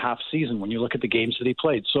even a half season when you look at the games that he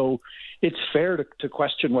played. So it's fair to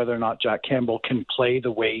question whether or not Jack Campbell can play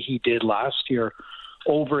the way he did last year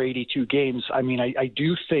over 82 games. I mean, I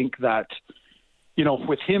do think that,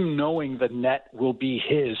 with him knowing the net will be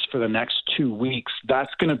his for the next 2 weeks,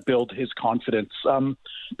 that's going to build his confidence,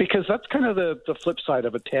 because that's kind of the flip side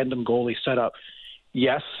of a tandem goalie setup.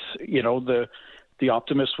 Yes, the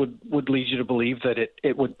optimist would lead you to believe that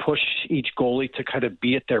it would push each goalie to kind of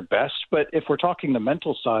be at their best. But if we're talking the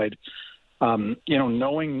mental side,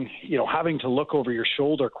 knowing, having to look over your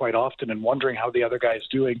shoulder quite often and wondering how the other guy's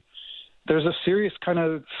doing, there's a serious kind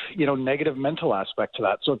of, negative mental aspect to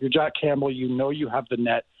that. So if you're Jack Campbell, you have the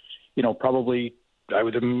net, probably I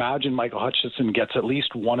would imagine Michael Hutchinson gets at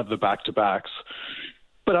least one of the back-to-backs.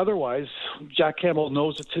 But otherwise, Jack Campbell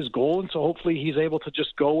knows it's his goal, and so hopefully he's able to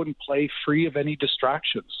just go and play free of any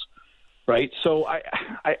distractions, right? So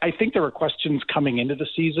I think there were questions coming into the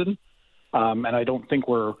season, and I don't think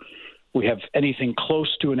we have anything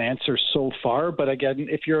close to an answer so far. But again,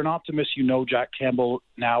 if you're an optimist, Jack Campbell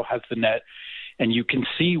now has the net, and you can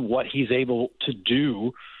see what he's able to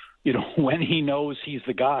do, when he knows he's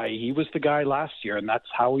the guy. He was the guy last year, and that's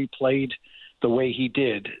how he played the way he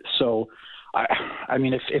did. So I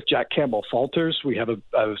mean, if Jack Campbell falters, we have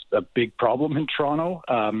a big problem in Toronto.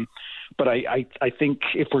 But I think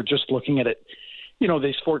if we're just looking at it,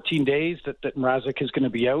 these 14 days that Mrazek is going to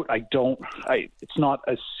be out, it's not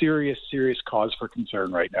a serious cause for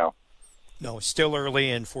concern right now. No, it's still early,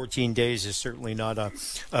 and 14 days is certainly not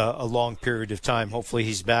a long period of time. Hopefully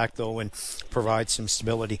he's back, though, and provides some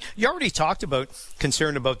stability. You already talked about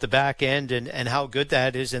concern about the back end and how good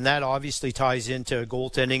that is, and that obviously ties into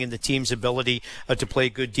goaltending and the team's ability to play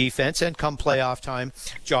good defense and come playoff time,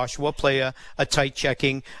 Joshua, play a tight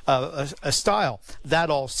checking a style. That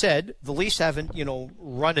all said, the Leafs haven't,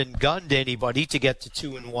 run and gunned anybody to get to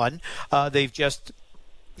 2-1. They've just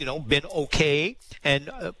been okay and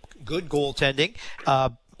good goaltending,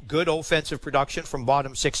 good offensive production from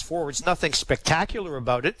bottom six forwards. Nothing spectacular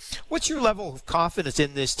about it. What's your level of confidence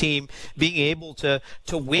in this team being able to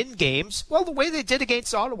win games? Well, the way they did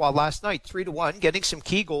against Ottawa last night, 3-1, getting some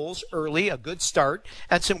key goals early, a good start,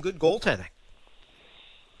 and some good goaltending.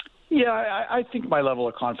 Yeah, I think my level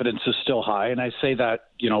of confidence is still high, and I say that,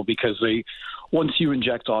 because once you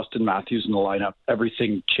inject Austin Matthews in the lineup,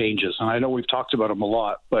 everything changes. And I know we've talked about him a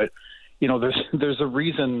lot, but there's a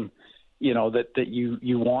reason, that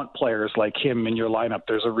you want players like him in your lineup.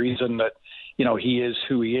 There's a reason that, he is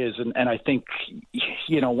who he is. And I think,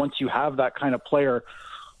 once you have that kind of player,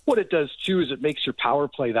 what it does too is it makes your power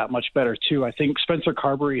play that much better too. I think Spencer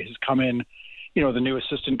Carberry has come in, the new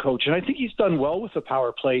assistant coach, and I think he's done well with the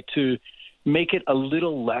power play to make it a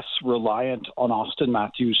little less reliant on Austin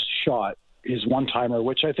Matthews' shot, his one-timer,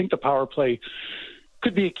 which I think the power play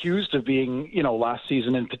could be accused of being, last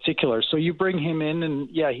season in particular. So you bring him in, and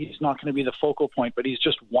he's not going to be the focal point, but he's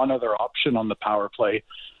just one other option on the power play.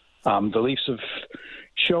 The Leafs have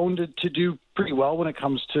shown to do pretty well when it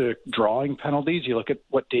comes to drawing penalties. You look at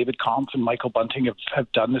what David Kampf and Michael Bunting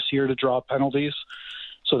have done this year to draw penalties.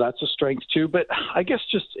 So that's a strength too. But I guess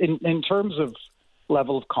just in terms of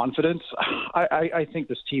level of confidence, I think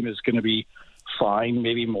this team is going to be fine,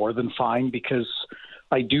 maybe more than fine, because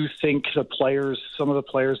I do think some of the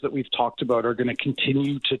players that we've talked about are going to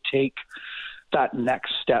continue to take that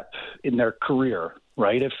next step in their career,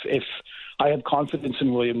 right? If I have confidence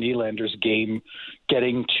in William Nylander's game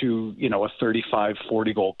getting to, a 35,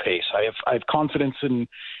 40 goal pace. I have confidence in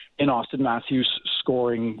Austin Matthews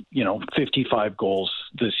scoring, 55 goals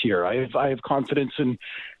this year. I have confidence in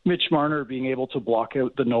Mitch Marner being able to block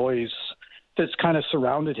out the noise that's kind of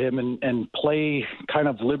surrounded him and play kind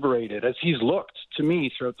of liberated as he's looked to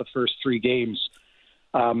me throughout the first 3 games.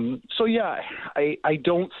 I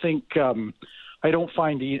don't think I don't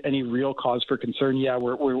find any real cause for concern. Yeah,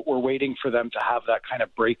 we're waiting for them to have that kind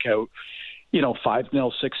of breakout,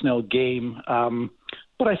 5-0, 6-0 game.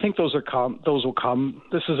 But I think those will come.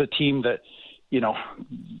 This is a team that,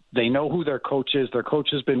 they know who their coach is. Their coach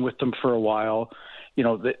has been with them for a while.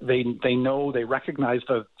 They recognize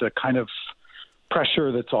the kind of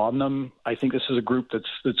pressure that's on them. I think this is a group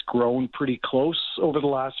that's grown pretty close over the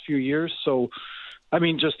last few years. So, I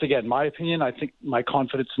mean, just again, my opinion, I think my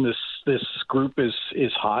confidence in this group is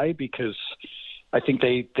high because I think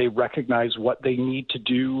they recognize what they need to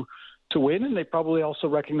do to win, and they probably also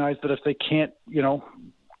recognize that if they can't,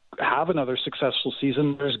 have another successful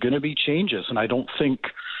season, there's going to be changes. And I don't think,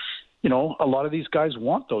 a lot of these guys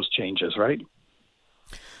want those changes, right?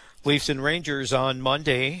 Leafs and Rangers on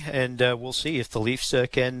Monday, and we'll see if the Leafs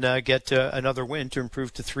can get another win to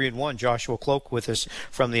improve to 3-1. Joshua Cloak with us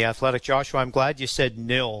from The Athletic. Joshua, I'm glad you said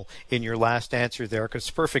nil in your last answer there, because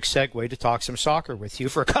it's a perfect segue to talk some soccer with you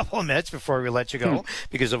for a couple of minutes before we let you go,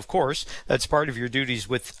 because, of course, that's part of your duties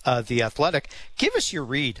with The Athletic. Give us your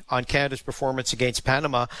read on Canada's performance against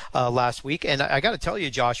Panama last week. And I got to tell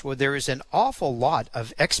you, Joshua, there is an awful lot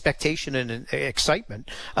of expectation and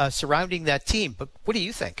excitement surrounding that team. But what do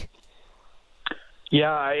you think?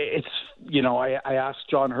 Yeah, I asked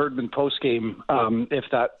John Herdman postgame if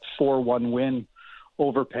that 4-1 win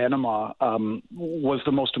over Panama was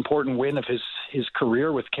the most important win of his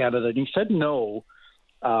career with Canada, and he said no.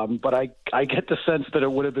 But I get the sense that it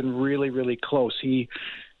would have been really, really close. He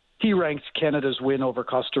ranked Canada's win over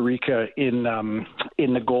Costa Rica in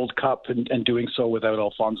the Gold Cup and doing so without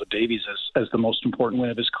Alphonso Davies as the most important win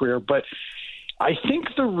of his career. But I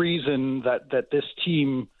think the reason that this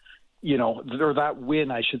team, or that win,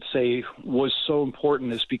 I should say, was so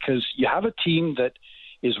important is because you have a team that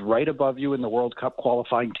is right above you in the World Cup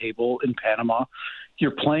qualifying table in Panama. You're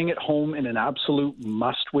playing at home in an absolute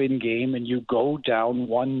must-win game, and you go down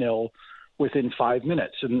 1-0 within 5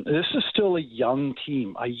 minutes. And this is still a young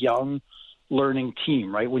team, a young learning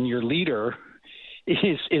team, right? When your leader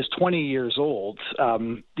is 20 years old,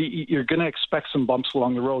 you're going to expect some bumps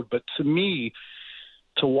along the road. But to me,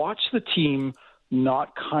 to watch the team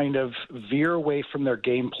not kind of veer away from their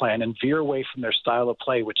game plan and veer away from their style of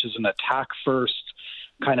play, which is an attack-first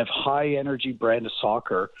kind of high-energy brand of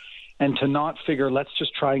soccer, and to not figure, let's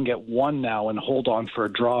just try and get one now and hold on for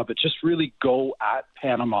a draw, but just really go at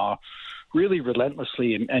Panama really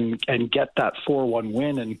relentlessly and get that 4-1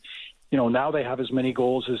 win. And, now they have as many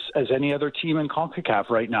goals as any other team in CONCACAF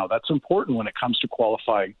right now. That's important when it comes to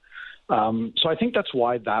qualifying. So I think that's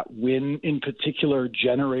why that win in particular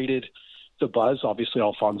generated the buzz. Obviously,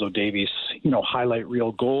 Alphonso Davies, highlight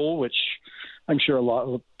reel goal, which I'm sure a lot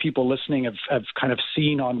of people listening have kind of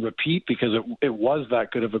seen on repeat because it was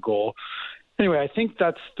that good of a goal. Anyway, I think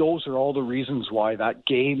those are all the reasons why that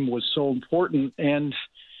game was so important. And,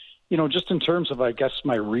 just in terms of, I guess,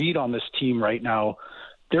 my read on this team right now,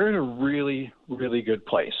 they're in a really, really good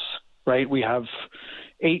place, right? We have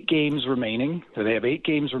 8 games remaining. They have 8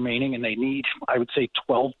 games remaining, and they need, I would say,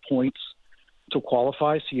 12 points to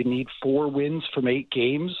qualify. So you need 4 wins from 8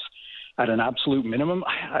 games at an absolute minimum.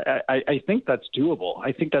 I think that's doable.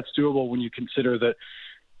 I think that's doable when you consider that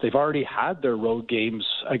they've already had their road games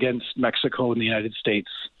against Mexico and the United States,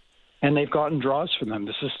 and they've gotten draws from them.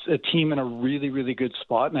 This is a team in a really, really good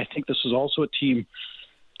spot, and I think this is also a team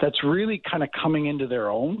that's really kind of coming into their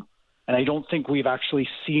own. And I don't think we've actually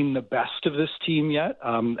seen the best of this team yet.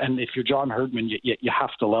 And if you're John Herdman, you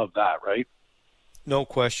have to love that, right? No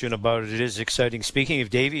question about it. It is exciting. Speaking of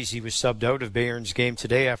Davies, he was subbed out of Bayern's game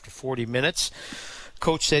today after 40 minutes.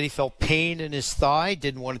 Coach said he felt pain in his thigh,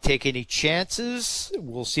 didn't want to take any chances.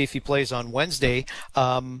 We'll see if he plays on Wednesday.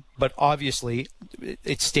 But obviously,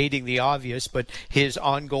 it's stating the obvious, but his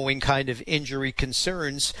ongoing kind of injury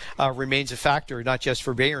concerns remains a factor, not just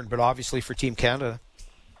for Bayern, but obviously for Team Canada.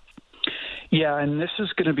 Yeah, and this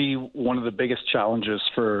is going to be one of the biggest challenges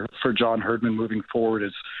for John Herdman moving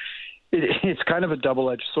forward. It's kind of a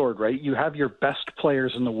double-edged sword, right? You have your best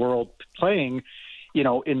players in the world playing,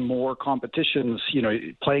 in more competitions,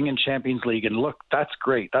 playing in Champions League. And look, that's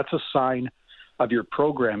great. That's a sign of your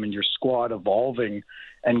program and your squad evolving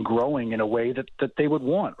and growing in a way that they would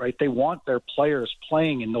want, right? They want their players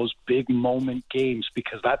playing in those big moment games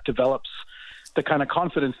because that develops the kind of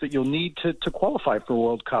confidence that you'll need to qualify for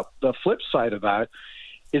World Cup. The flip side of that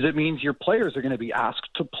is it means your players are going to be asked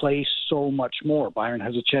to play so much more. Bayern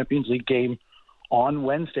has a Champions League game on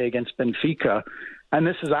Wednesday against Benfica, and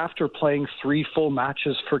this is after playing 3 full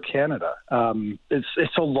matches for Canada.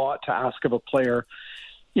 It's a lot to ask of a player,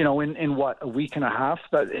 in a week and a half.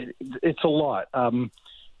 It's a lot.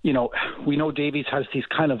 We know Davies has these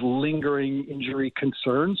kind of lingering injury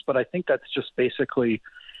concerns, but I think that's just basically,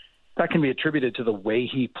 that can be attributed to the way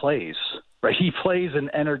he plays, right? He plays an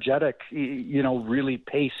energetic, really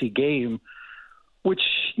pacey game, which,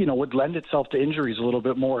 would lend itself to injuries a little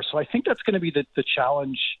bit more. So I think that's going to be the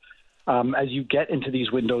challenge as you get into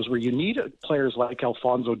these windows where you need players like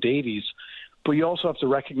Alphonso Davies, but you also have to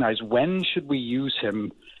recognize, when should we use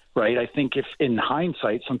him, right? I think if in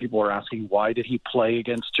hindsight, some people are asking, why did he play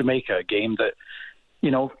against Jamaica, a game that,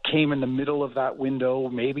 came in the middle of that window?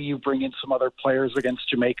 Maybe you bring in some other players against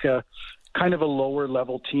Jamaica, kind of a lower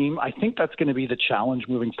level team. I think that's going to be the challenge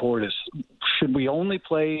moving forward, is should we only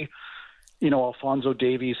play, Alphonso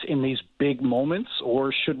Davies in these big moments,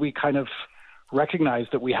 or should we kind of recognize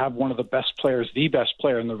that we have one of the best players, the best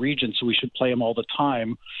player in the region, so we should play him all the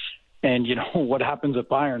time? And, what happens at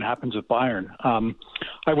Bayern happens at Bayern.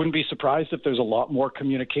 I wouldn't be surprised if there's a lot more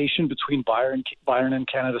communication between Bayern and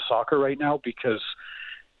Canada Soccer right now, because,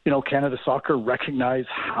 Canada Soccer recognize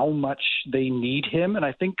how much they need him. And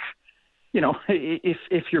I think,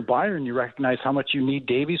 if you're Bayern, you recognize how much you need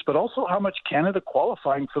Davies, but also how much Canada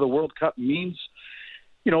qualifying for the World Cup means,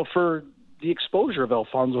 for the exposure of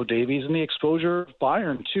Alphonso Davies and the exposure of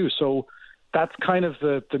Bayern too. So that's kind of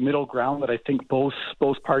the middle ground that I think both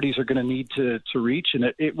parties are going to need to reach, and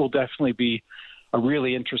it will definitely be a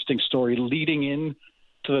really interesting story leading in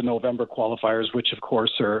to the November qualifiers, which of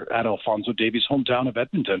course are at Alphonso Davies' hometown of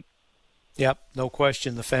Edmonton. Yep, no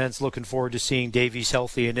question. The fans looking forward to seeing Davies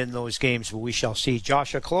healthy and in those games, but we shall see.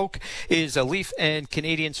 Joshua Cloak is a Leaf and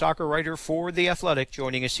Canadian soccer writer for The Athletic,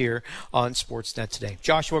 joining us here on Sportsnet today.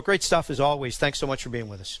 Joshua, great stuff as always. Thanks so much for being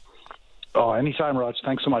with us. Oh, anytime, Raj.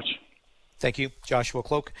 Thanks so much. Thank you. Joshua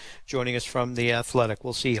Cloak joining us from The Athletic.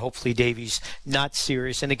 We'll see. Hopefully Davies not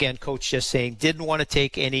serious. And again, coach just saying didn't want to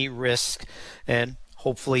take any risk, and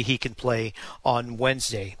hopefully he can play on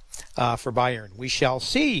Wednesday for Bayern. We shall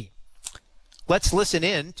see. Let's listen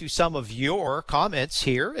in to some of your comments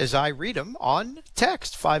here as I read them on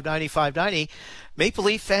text. 590. Maple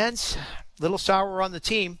Leaf fans, little sour on the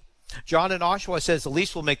team. John in Oshawa says the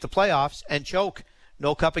Leafs will make the playoffs and choke.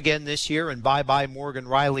 No cup again this year, and bye-bye Morgan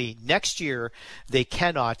Riley. Next year, they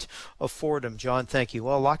cannot afford him. John, thank you.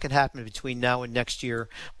 Well, a lot can happen between now and next year,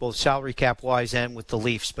 both salary cap-wise and with the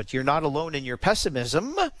Leafs. But you're not alone in your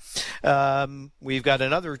pessimism. We've got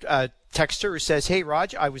another texter who says, hey,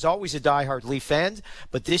 Raj, I was always a diehard Leaf fan,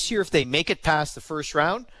 but this year if they make it past the first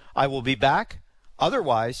round, I will be back.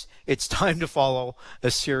 Otherwise, it's time to follow a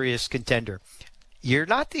serious contender. You're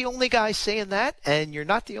not the only guy saying that, and you're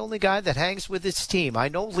not the only guy that hangs with his team. I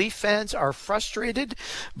know Leaf fans are frustrated,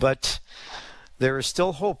 but there is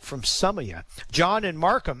still hope from some of you. John in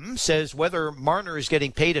Markham says whether Marner is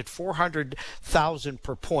getting paid at $400,000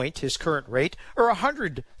 per point, his current rate, or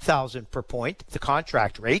 $100,000 per point, the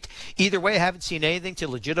contract rate. Either way, I haven't seen anything to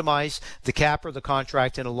legitimize the cap or the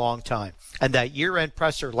contract in a long time. And that year-end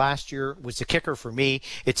presser last year was the kicker for me.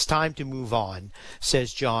 It's time to move on,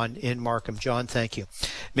 says John in Markham. John, thank you.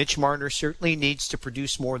 Mitch Marner certainly needs to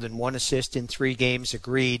produce more than 1 assist in 3 games.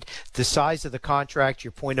 Agreed. The size of the contract,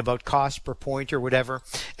 your point about cost per point or whatever,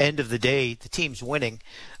 end of the day, the team's winning.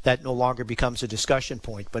 That no longer becomes a discussion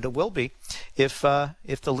point, but it will be if the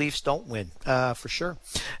Leafs don't win, for sure.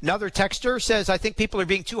 Another texter says, I think people are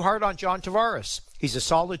being too hard on John Tavares. He's a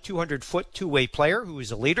solid 200-foot two-way player who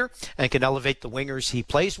is a leader and can elevate the wingers he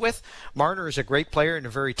plays with. Marner is a great player and a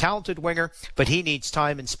very talented winger, but he needs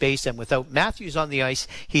time and space, and without Matthews on the ice,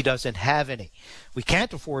 he doesn't have any. We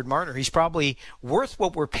can't afford Marner. He's probably worth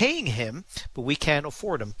what we're paying him, but we can't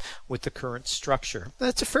afford him with the current structure.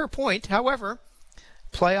 That's a fair point. However,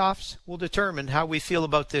 playoffs will determine how we feel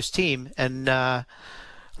about this team, and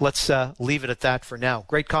let's leave it at that for now.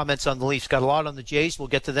 Great comments on the Leafs. Got a lot on the Jays. We'll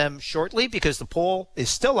get to them shortly because the poll is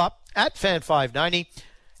still up at Fan590.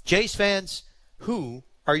 Jays fans, who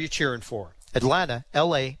are you cheering for? Atlanta,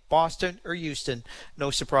 L.A., Boston, or Houston?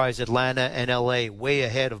 No surprise, Atlanta and L.A. way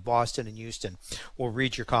ahead of Boston and Houston. We'll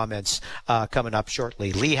read your comments coming up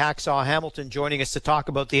shortly. Lee Hacksaw Hamilton joining us to talk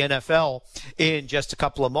about the NFL in just a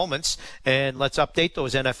couple of moments. And let's update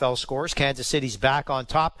those NFL scores. Kansas City's back on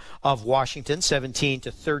top of Washington,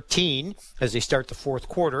 17-13 as they start the fourth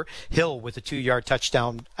quarter. Hill with a 2-yard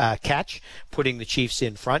touchdown catch, putting the Chiefs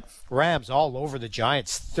in front. Rams all over the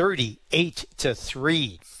Giants,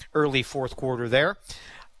 38-3. early fourth quarter there.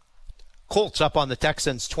 Colts up on the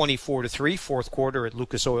Texans 24-3, fourth quarter at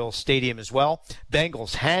Lucas Oil Stadium as well.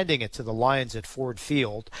 Bengals handing it to the Lions at Ford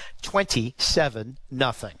Field,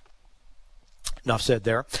 27-0. Enough said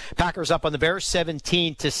there. Packers up on the Bears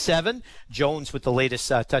 17-7. Jones with the latest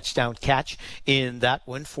touchdown catch in that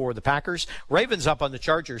one for the Packers. Ravens up on the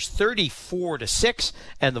Chargers 34-6,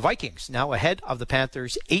 and the Vikings now ahead of the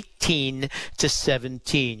Panthers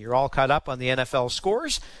 18-17. You're all caught up on the NFL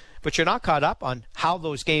scores, but you're not caught up on how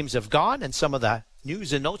those games have gone and some of the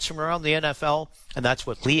news and notes from around the NFL, and that's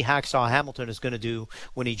what Lee Hacksaw Hamilton is going to do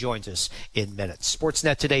when he joins us in minutes.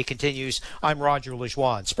 Sportsnet Today continues. I'm Roger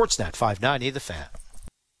Lajoie. Sportsnet 590, The Fan.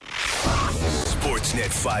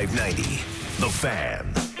 Sportsnet 590, The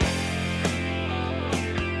Fan.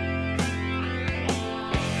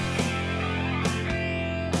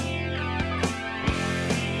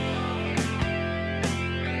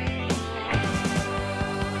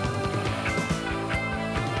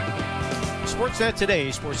 Sportsnet Today,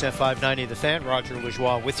 Sportsnet 590, The Fan. Roger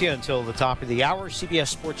Lajoie with you until the top of the hour. CBS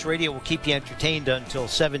Sports Radio will keep you entertained until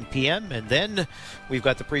 7 p.m. And then we've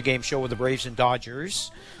got the pregame show with the Braves and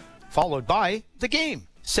Dodgers, followed by the game.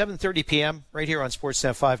 7:30 p.m. right here on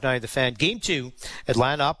Sportsnet 590, The Fan. Game 2,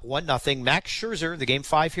 Atlanta up 1-0. Max Scherzer, the Game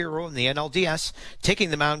 5 hero in the NLDS,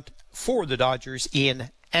 taking the mound for the Dodgers.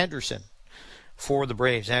 Ian Anderson for the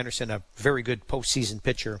Braves. Anderson, a very good postseason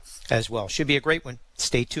pitcher as well. Should be a great one.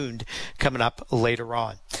 Stay tuned coming up later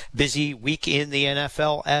on. Busy week in the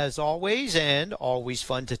NFL as always, and always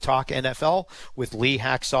fun to talk NFL with Lee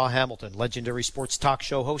Hacksaw Hamilton, legendary sports talk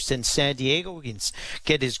show host in San Diego. You can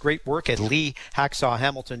get his great work at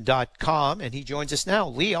leehacksawhamilton.com, and he joins us now.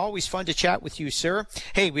 Lee, always fun to chat with you, sir.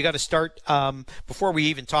 Hey, we got to start, before we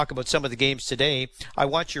even talk about some of the games today, I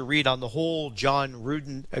want your read on the whole John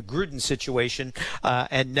Gruden situation,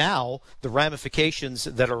 and now the ramifications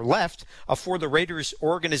that are left for the Raiders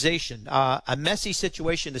organization. A messy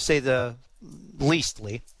situation to say the least,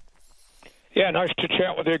 Lee. Yeah, nice to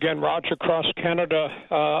chat with you again, Roger, across Canada.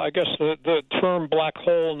 I guess the term black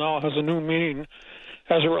hole now has a new meaning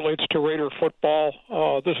as it relates to Raider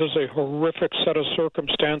football. This is a horrific set of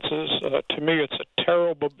circumstances. To me, it's a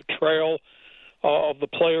terrible betrayal of the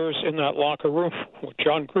players in that locker room. What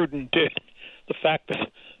John Gruden did, the fact that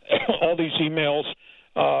all these emails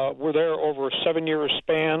were there over a 7-year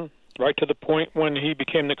span, right to the point when he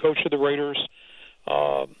became the coach of the Raiders.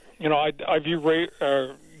 I view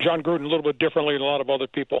John Gruden a little bit differently than a lot of other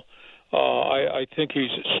people. I think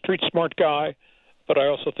he's a street smart guy, but I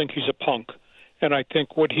also think he's a punk. And I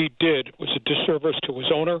think what he did was a disservice to his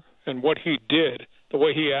owner, and what he did, the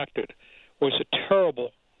way he acted, was a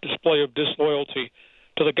terrible display of disloyalty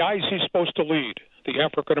to the guys he's supposed to lead, the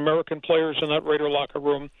African-American players in that Raider locker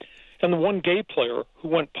room, and the one gay player who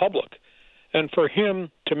went public. And for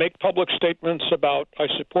him to make public statements about, I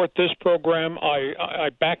support this program, I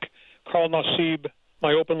back Carl Nassib,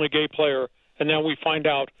 my openly gay player, and now we find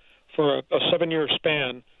out for a 7-year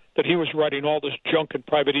span that he was writing all this junk and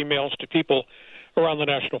private emails to people around the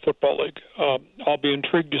National Football League. I'll be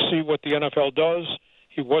intrigued to see what the NFL does.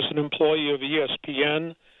 He was an employee of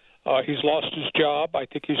ESPN. He's lost his job. I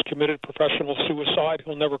think he's committed professional suicide.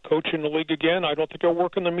 He'll never coach in the league again. I don't think he'll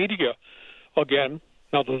work in the media again.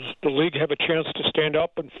 Now, does the league have a chance to stand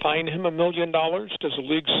up and fine him $1 million? Does the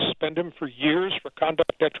league suspend him for years for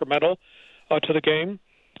conduct detrimental to the game?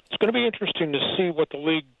 It's going to be interesting to see what the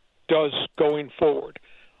league does going forward.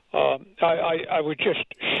 I was just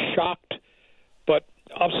shocked, but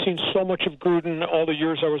I've seen so much of Gruden all the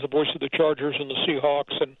years I was the voice of the Chargers and the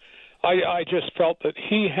Seahawks, and I just felt that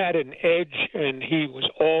he had an edge, and he was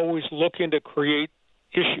always looking to create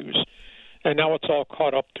issues, and now it's all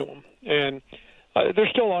caught up to him. And there's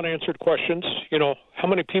still unanswered questions. How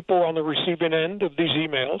many people are on the receiving end of these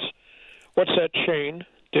emails? What's that chain?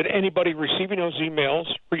 Did anybody receiving those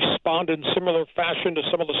emails respond in similar fashion to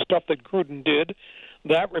some of the stuff that Gruden did?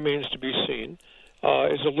 That remains to be seen.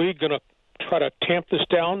 Is the league going to try to tamp this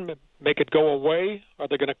down, make it go away? Are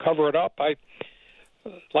they going to cover it up?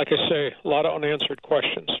 Like I say, a lot of unanswered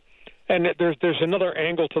questions. And there's another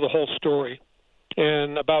angle to the whole story.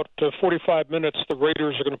 In about 45 minutes, the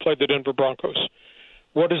Raiders are going to play the Denver Broncos.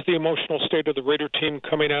 What is the emotional state of the Raider team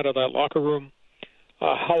coming out of that locker room?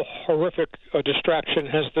 How horrific a distraction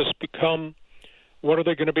has this become? What are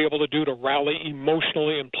they going to be able to do to rally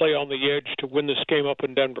emotionally and play on the edge to win this game up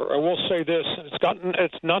in Denver? I will say this,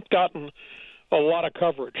 it's not gotten a lot of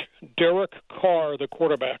coverage. Derek Carr, the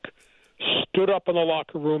quarterback, stood up in the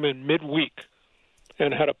locker room in midweek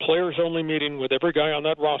and had a players-only meeting with every guy on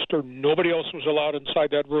that roster. Nobody else was allowed inside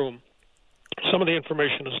that room. Some of the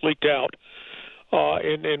information is leaked out,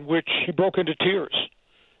 in which he broke into tears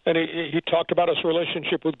and he talked about his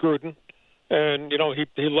relationship with Gruden. And,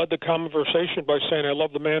 he led the conversation by saying, I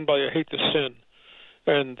love the man, but I hate the sin.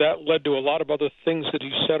 And that led to a lot of other things that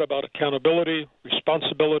he said about accountability,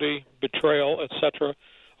 responsibility, betrayal, etc.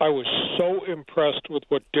 I was so impressed with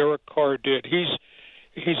what Derek Carr did.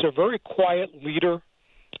 He's a very quiet leader.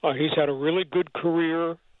 He's had a really good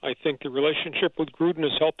career. I think the relationship with Gruden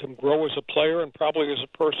has helped him grow as a player and probably as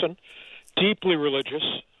a person. Deeply religious,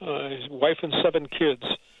 his wife and 7 kids.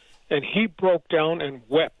 And he broke down and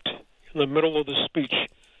wept in the middle of the speech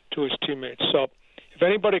to his teammates. So if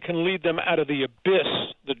anybody can lead them out of the abyss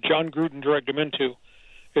that John Gruden dragged him into,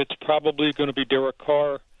 it's probably going to be Derek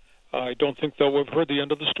Carr. I don't think, though, we've heard the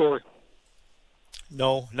end of the story.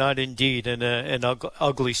 No, not indeed. And an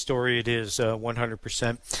ugly story it is,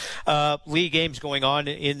 100%. League games going on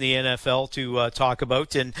in the NFL to talk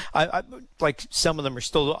about. And I like some of them are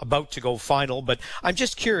still about to go final, but I'm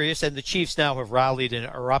just curious. And the Chiefs now have rallied and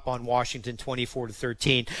are up on Washington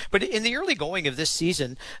 24-13. But in the early going of this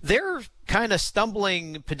season, their kind of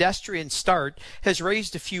stumbling pedestrian start has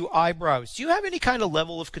raised a few eyebrows. Do you have any kind of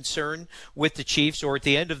level of concern with the Chiefs, or at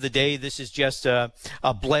the end of the day, this is just a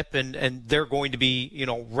blip and they're going to be,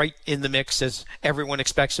 right in the mix as everyone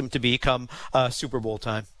expects them to be come Super Bowl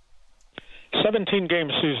time?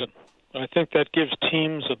 17-game season. I think that gives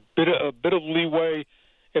teams a bit of leeway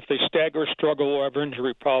if they stagger, struggle, or have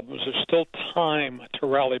injury problems. There's still time to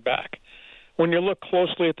rally back. When you look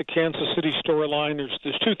closely at the Kansas City storyline,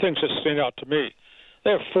 there's 2 things that stand out to me.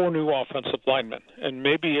 They have 4 new offensive linemen, and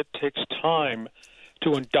maybe it takes time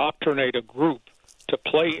to indoctrinate a group to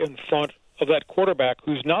play in front of that quarterback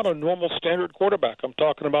who's not a normal standard quarterback. I'm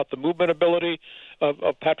talking about the movement ability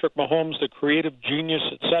of Patrick Mahomes, the creative genius,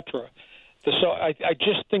 etc. So I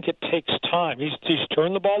just think it takes time. He's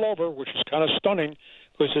turned the ball over, which is kind of stunning,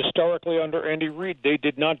 because historically under Andy Reid, they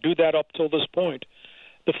did not do that up till this point.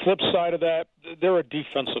 The flip side of that, they're a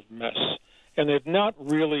defensive mess, and they've not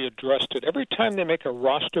really addressed it. Every time they make a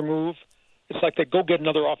roster move, it's like they go get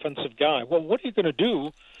another offensive guy. Well, what are you going to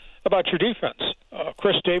do about your defense?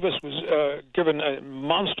 Chris Davis was given a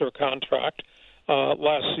monster contract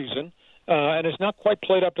last season and has not quite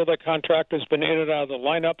played up to that contract, has been in and out of the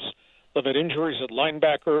lineups. They've had injuries at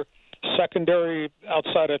linebacker. Secondary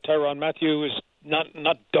outside of Tyrann Mathieu is not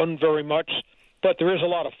done very much, but there is a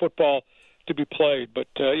lot of football to be played. But,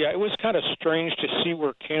 it was kind of strange to see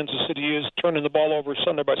where Kansas City is, turning the ball over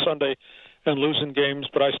Sunday by Sunday and losing games,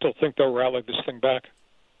 but I still think they'll rally this thing back.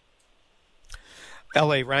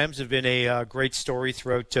 LA Rams have been a great story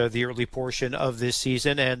throughout the early portion of this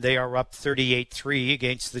season, and they are up 38-3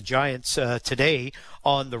 against the Giants today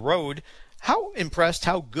on the road. How impressed,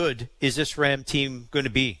 how good is this Ram team going to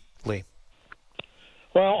be, Lee?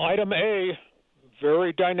 Well, item A,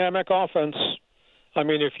 very dynamic offense. I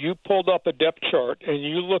mean, if you pulled up a depth chart and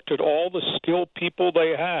you looked at all the skilled people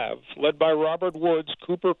they have, led by Robert Woods,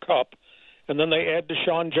 Cooper Kupp, and then they add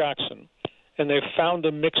Deshaun Jackson, and they found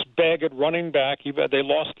a mixed bag at running back. They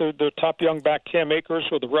lost their top young back, Cam Akers,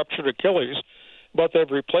 with a ruptured Achilles, but they've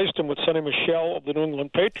replaced him with Sonny Michel of the New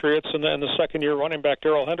England Patriots and then the second-year running back,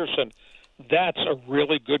 Darrell Henderson. That's a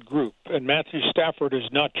really good group. And Matthew Stafford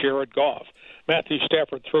is not Jared Goff. Matthew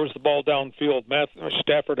Stafford throws the ball downfield. Matthew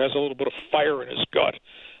Stafford has a little bit of fire in his gut,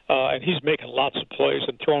 and he's making lots of plays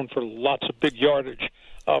and throwing for lots of big yardage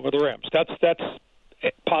with the Rams. That's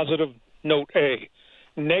positive note A.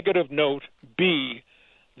 Negative note B,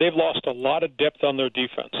 they've lost a lot of depth on their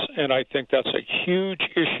defense, and I think that's a huge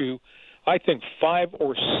issue. I think 5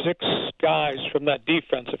 or 6 guys from that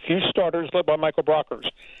defense, a few starters led by Michael Brockers,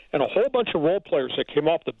 and a whole bunch of role players that came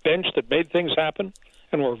off the bench that made things happen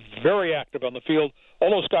and were very active on the field.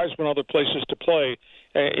 All those guys went other places to play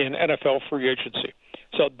in NFL free agency.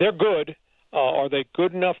 So they're good. Are they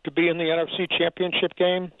good enough to be in the NFC Championship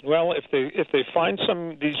game? Well, if they find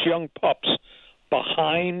some of these young pups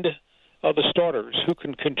behind the starters who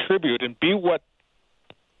can contribute and be what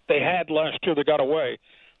they had last year that got away,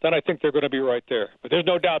 then I think they're going to be right there. But there's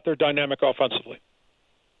no doubt they're dynamic offensively.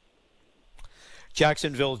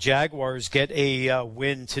 Jacksonville Jaguars get a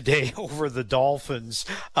win today over the Dolphins,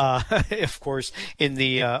 of course, in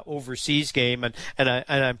the overseas game. And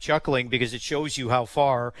I'm chuckling because it shows you how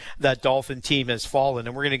far that Dolphin team has fallen.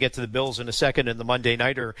 And we're going to get to the Bills in a second in the Monday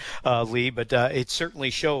Nighter, Lee. But it certainly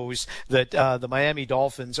shows that the Miami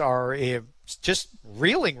Dolphins are just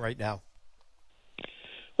reeling right now.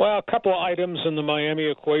 Well, a couple of items in the Miami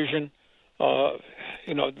equation. They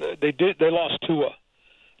lost Tua.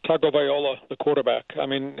 Tagovailoa, the quarterback. I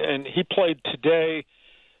mean, and he played today,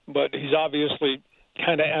 but he's obviously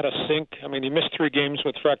kind of out of sync. I mean, he missed 3 games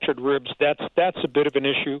with fractured ribs. That's a bit of an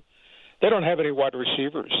issue. they don't have any wide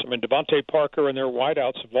receivers. I mean, Devontae Parker and their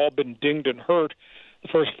wideouts have all been dinged and hurt the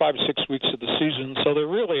first 5-6 weeks of the season, so they're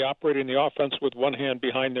really operating the offense with one hand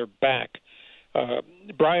behind their back.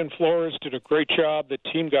 Brian Flores did a great job. The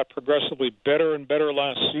team got progressively better and better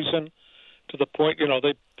last season to the point,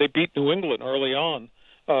 they beat New England early on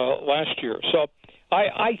last year. So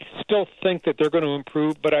I still think that they're going to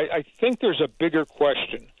improve, but I think there's a bigger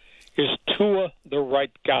question. Is Tua the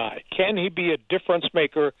right guy? Can he be a difference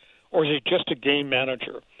maker, or is he just a game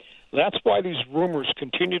manager? That's why these rumors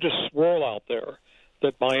continue to swirl out there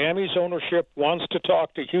that Miami's ownership wants to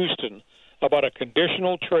talk to Houston about a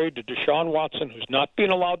conditional trade to Deshaun Watson, who's not being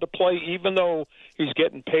allowed to play even though he's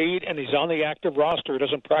getting paid and he's on the active roster. He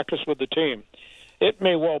doesn't practice with the team. It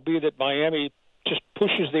may well be that Miami just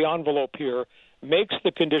pushes the envelope here, makes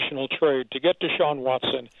the conditional trade to get Deshaun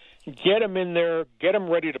Watson, get him in there, get him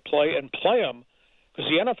ready to play, and play him, because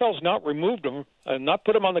the NFL's not removed him and not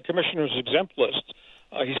put him on the commissioner's exempt list.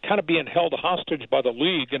 He's kind of being held hostage by the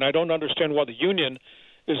league, and I don't understand why the union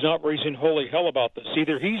is not raising holy hell about this.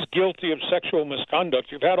 Either he's guilty of sexual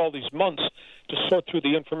misconduct, you've had all these months to sort through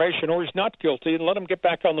the information, or he's not guilty, and let him get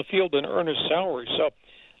back on the field and earn his salary. So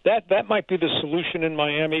that might be the solution in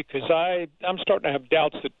Miami, because I'm starting to have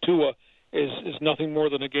doubts that Tua is nothing more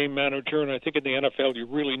than a game manager, and I think in the NFL you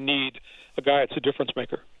really need a guy that's a difference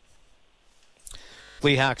maker.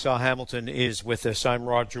 Lee Hacksaw Hamilton is with us. I'm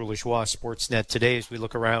Roger Lajoie, Sportsnet today, as we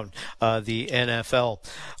look around the NFL.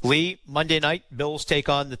 Lee, Monday night, Bills take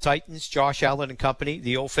on the Titans. Josh Allen and company.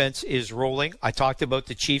 The offense is rolling. I talked about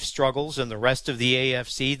the Chiefs' struggles and the rest of the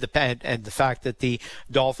AFC, and the fact that the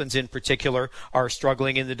Dolphins in particular are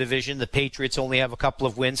struggling in the division. The Patriots only have a couple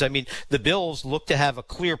of wins. I mean, the Bills look to have a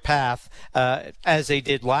clear path, as they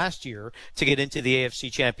did last year, to get into the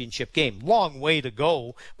AFC Championship game. Long way to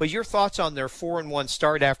go, but your thoughts on their 4-1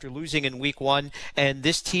 start after losing in week 1 and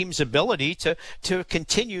this team's ability to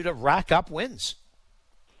continue to rack up wins?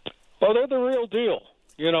 Well, they're the real deal.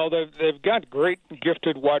 They've got great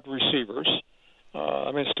gifted wide receivers.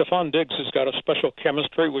 Stephon Diggs has got a special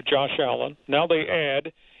chemistry with Josh Allen. Now they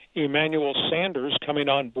add Emmanuel Sanders coming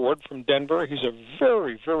on board from Denver. He's a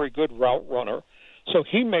very, very good route runner, so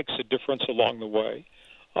he makes a difference along the way.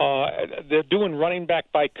 They're doing running back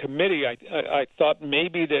by committee. I thought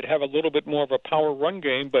maybe they'd have a little bit more of a power run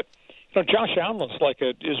game, but Josh Allen's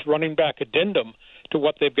is running back addendum to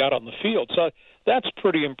what they've got on the field. So that's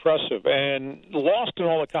pretty impressive. And lost in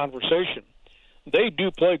all the conversation, they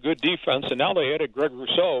do play good defense, and now they added Greg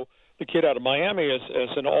Rousseau, the kid out of Miami, as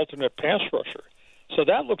an alternate pass rusher. So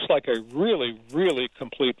that looks like a really, really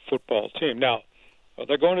complete football team. Now, are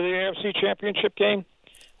they going to the AFC Championship game?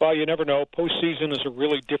 Well, you never know. Postseason is a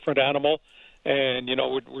really different animal. And,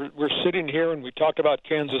 we're sitting here, and we talked about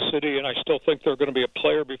Kansas City, and I still think they're going to be a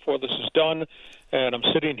player before this is done. And I'm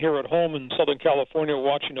sitting here at home in Southern California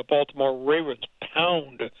watching the Baltimore Ravens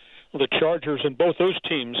pound the Chargers, and both those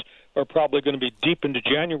teams are probably going to be deep into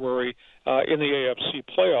January in the AFC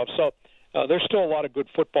playoffs. So there's still a lot of good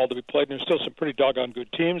football to be played, and there's still some pretty doggone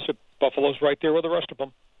good teams. But Buffalo's right there with the rest of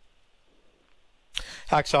them.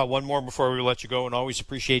 Hacksaw, one more before we let you go, and always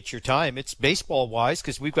appreciate your time. It's baseball-wise,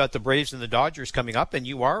 because we've got the Braves and the Dodgers coming up, and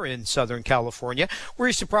you are in Southern California. Were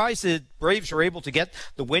you surprised the Braves were able to get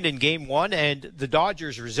the win in Game 1? And the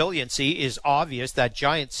Dodgers' resiliency is obvious. That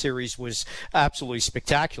Giants series was absolutely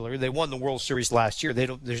spectacular. They won the World Series last year.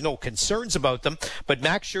 There's no concerns about them. But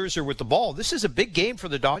Max Scherzer with the ball. This is a big game for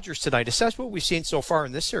the Dodgers tonight. Assess what we've seen so far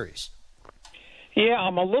in this series. Yeah,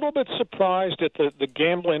 I'm a little bit surprised at the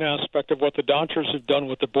gambling aspect of what the Dodgers have done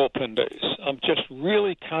with the bullpen days. I'm just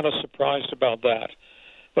really kind of surprised about that.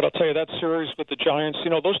 But I'll tell you, that series with the Giants,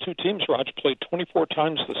 those two teams, Raj, played 24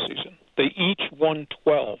 times this season. They each won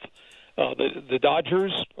 12. The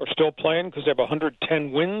Dodgers are still playing because they have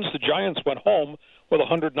 110 wins. The Giants went home with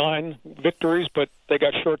 109 victories, but they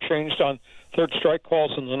got shortchanged on third strike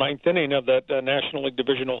calls in the ninth inning of that National League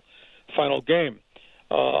Divisional final game.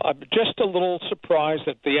 I'm just a little surprised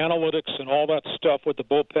at the analytics and all that stuff with the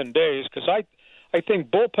bullpen days, because I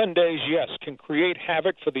think bullpen days, yes, can create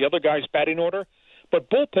havoc for the other guy's batting order, but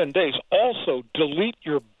bullpen days also delete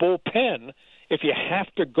your bullpen if you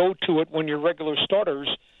have to go to it when your regular starters,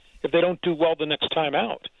 if they don't do well the next time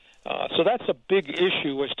out. So that's a big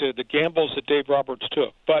issue as to the gambles that Dave Roberts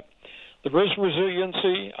took. But there is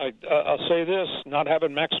resiliency. I'll say this, not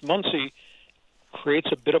having Max Muncy creates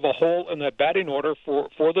a bit of a hole in that batting order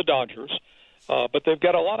for the Dodgers. But they've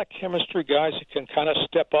got a lot of chemistry guys that can kind of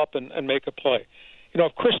step up and make a play.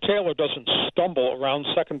 If Chris Taylor doesn't stumble around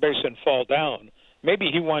second base and fall down,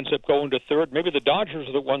 maybe he winds up going to third. Maybe the Dodgers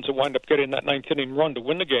are the ones that wind up getting that ninth inning run to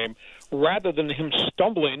win the game, rather than him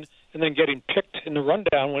stumbling and then getting picked in the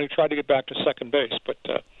rundown when he tried to get back to second base. But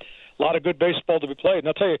a lot of good baseball to be played. And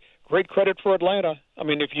I'll tell you, great credit for Atlanta. I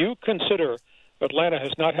mean, if you consider Atlanta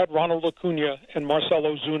has not had Ronald Acuna and Marcell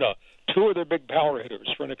Ozuna, two of their big power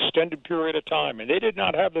hitters, for an extended period of time, and they did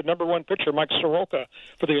not have the number one pitcher, Mike Soroka,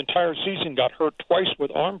 for the entire season, got hurt twice with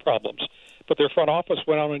arm problems. But their front office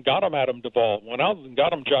went out and got him Adam Duvall, went out and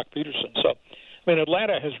got him Jock Peterson. So, I mean,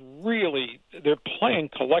 Atlanta has really, they're playing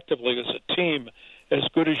collectively as a team as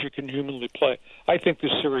good as you can humanly play. I think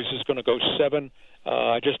this series is going to go 7.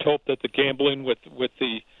 I just hope that the gambling with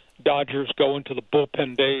the Dodgers go into the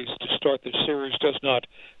bullpen days to start the series does not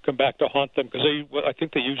come back to haunt them, because I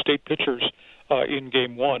think they used 8 pitchers in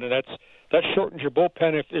Game 1, and that shortens your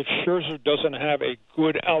bullpen if Scherzer doesn't have a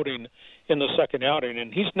good outing in the second outing,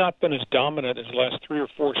 and he's not been as dominant as the last 3 or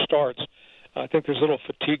 4 starts. I think there's a little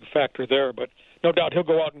fatigue factor there, but no doubt he'll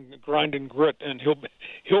go out and grind and grit, and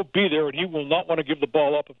he'll be there, and he will not want to give the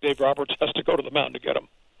ball up if Dave Roberts has to go to the mound to get him.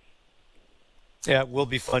 Yeah, it will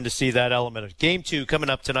be fun to see that element of Game 2 coming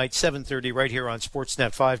up tonight, 7:30, right here on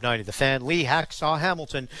Sportsnet 590. The Fan, Lee Hacksaw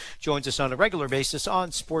Hamilton, joins us on a regular basis on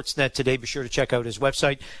Sportsnet today. Be sure to check out his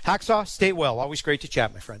website. Hacksaw, stay well. Always great to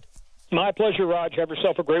chat, my friend. My pleasure, Raj. Have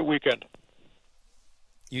yourself a great weekend.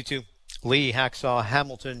 You too. Lee Hacksaw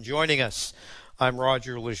Hamilton joining us. I'm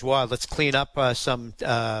Roger Lajoie. Let's clean up some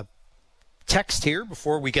text here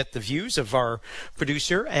before we get the views of our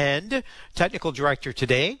producer and technical director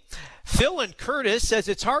today. Phil and Curtis says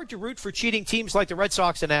it's hard to root for cheating teams like the Red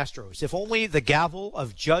Sox and Astros. If only the gavel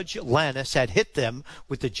of Judge Lannis had hit them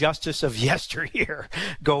with the justice of yesteryear.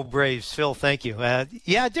 Go Braves. Phil, thank you.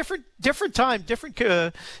 Yeah, different time, different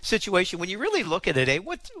situation. When you really look at it,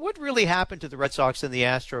 what really happened to the Red Sox and the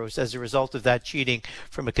Astros as a result of that cheating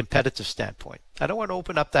from a competitive standpoint? I don't want to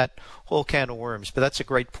open up that whole can of worms, but that's a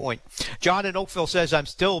great point. John in Oakville says, I'm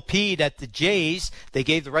still peed at the Jays. They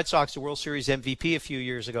gave the Red Sox the World Series MVP a few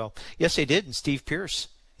years ago. Yes, they did, and Steve Pearce.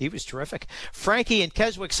 He was terrific. Frankie in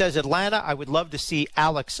Keswick says, Atlanta, I would love to see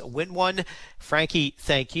Alex win one. Frankie,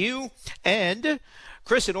 thank you. And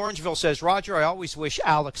Chris in Orangeville says, Roger, I always wish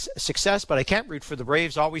Alex success, but I can't root for the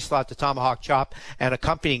Braves. Always thought the tomahawk chop and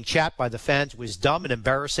accompanying chat by the fans was dumb and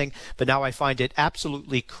embarrassing, but now I find it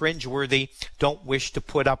absolutely cringeworthy. Don't wish to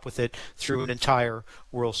put up with it through an entire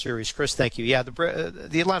World Series. Chris, thank you. Yeah,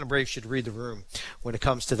 the Atlanta Braves should read the room when it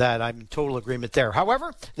comes to that. I'm in total agreement there.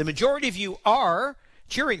 However, the majority of you are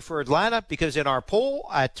cheering for Atlanta because in our poll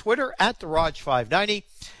at Twitter, at the Raj590,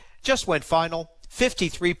 just went final.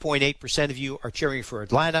 53.8% of you are cheering for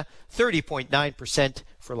Atlanta, 30.9%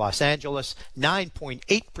 for Los Angeles,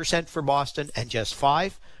 9.8% for Boston, and just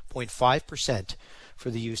 5.5% for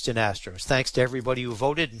the Houston Astros. Thanks to everybody who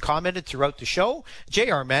voted and commented throughout the show.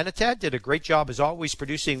 J.R. Manatad did a great job, as always,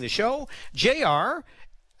 producing the show. J.R.,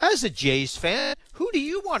 as a Jays fan, who do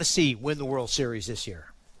you want to see win the World Series this year?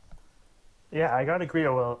 Yeah, I got to agree with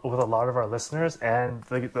a lot of our listeners and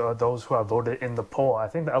those who have voted in the poll. I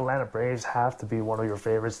think the Atlanta Braves have to be one of your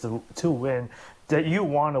favorites to win, that you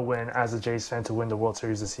want to win as a Jays fan to win the World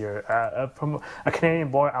Series this year. From a Canadian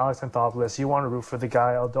boy, Alex Anthopoulos, you want to root for the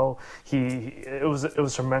guy, although it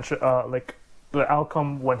was tremendous, like the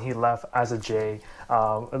outcome when he left as a Jay,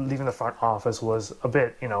 leaving the front office was a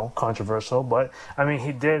bit, controversial. But, I mean,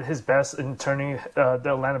 he did his best in turning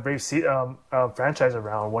the Atlanta Braves franchise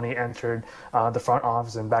around when he entered the front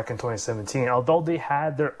office back in 2017. Although they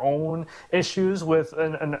had their own issues with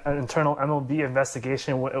an internal MLB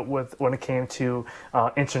investigation with when it came to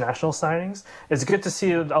international signings, it's good to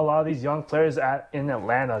see a lot of these young players in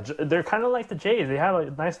Atlanta. They're kind of like the Jays. They have a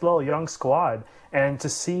nice little young squad. And to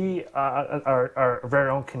see our very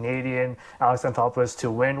own Canadian Alex Anthopoulos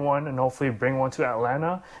to win one and hopefully bring one to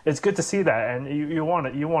Atlanta, it's good to see that. And you want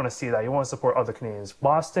to see that. You want to support other Canadians.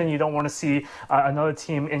 Boston, you don't want to see another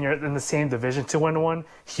team in the same division to win one.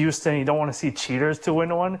 Houston, you don't want to see cheaters to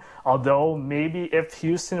win one. Although maybe if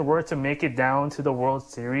Houston were to make it down to the World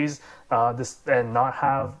Series, and not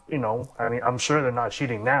have, I'm sure they're not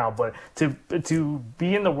cheating now, but to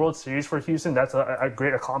be in the World Series for Houston, that's a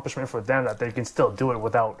great accomplishment for them, that they can still do it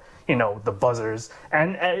without, the buzzers.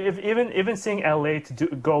 And if even seeing LA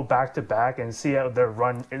go back to back and see how their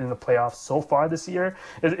run in the playoffs so far this year,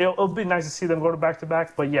 it'll be nice to see them go to back to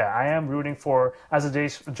back. But yeah, I am rooting for, as a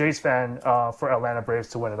Jays fan, for Atlanta Braves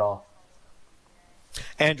to win it all.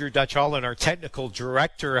 Andrew Dutch-Holland, our technical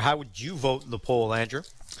director, how would you vote in the poll, Andrew?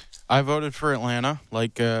 I voted for Atlanta,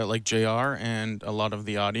 like JR and a lot of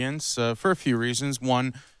the audience, for a few reasons.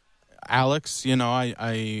 One, Alex,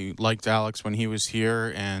 I liked Alex when he was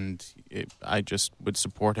here, and I just would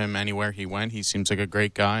support him anywhere he went. He seems like a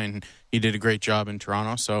great guy, and he did a great job in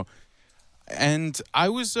Toronto. So And I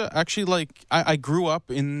was actually like, I grew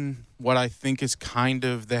up in what I think is kind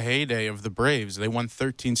of the heyday of the Braves. They won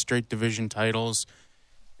 13 straight division titles.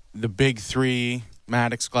 The big three,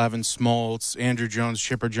 Maddox, Glavine, Smoltz, Andrew Jones,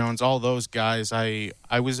 Chipper Jones, all those guys. I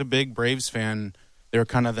was a big Braves fan. They were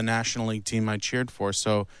kind of the National League team I cheered for.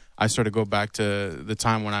 So I sort of go back to the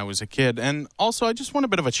time when I was a kid. And also, I just want a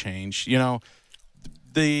bit of a change. You know,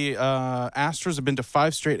 the Astros have been to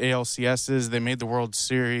 5 straight ALCSs. They made the World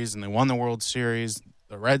Series, and they won the World Series.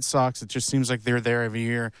 The Red Sox, it just seems like they're there every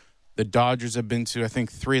year. The Dodgers have been to, I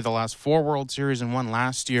think, 3 of the last 4 World Series and 1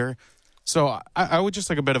 last year. So I would just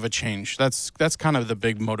like a bit of a change. That's kind of the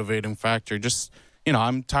big motivating factor. Just, you know,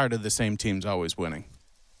 I'm tired of the same teams always winning.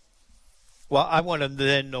 Well, I want to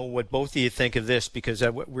then know what both of you think of this, because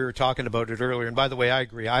we were talking about it earlier. And by the way, I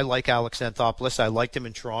agree. I like Alex Anthopoulos. I liked him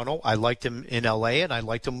in Toronto. I liked him in L.A., and I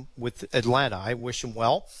liked him with Atlanta. I wish him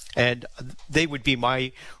well, and they would be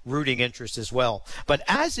my rooting interest as well. But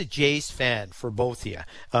as a Jays fan, for both of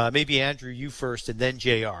you, maybe Andrew, you first, and then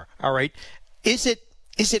JR. All right. Is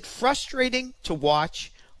it frustrating to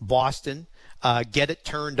watch Boston get it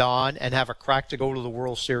turned on and have a crack to go to the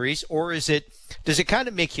World Series? Or does it kind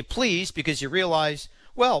of make you pleased because you realize,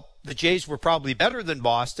 well, the Jays were probably better than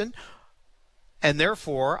Boston, and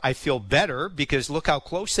therefore I feel better because look how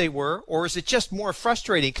close they were? Or is it just more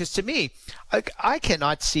frustrating? Because to me, I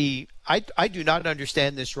cannot see, I do not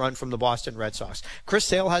understand this run from the Boston Red Sox. Chris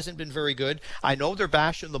Sale hasn't been very good. I know they're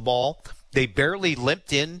bashing the ball. They barely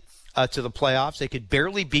limped in to the playoffs. They could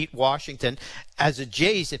barely beat Washington. As a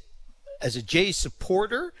Jays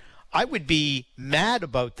supporter, I would be mad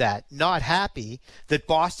about that, not happy that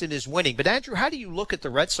Boston is winning. But, Andrew, how do you look at the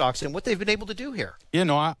Red Sox and what they've been able to do here? Yeah,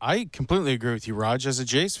 no, I completely agree with you, Raj. As a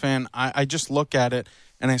Jays fan, I just look at it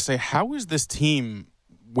and I say, how is this team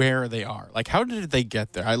where they are? Like, how did they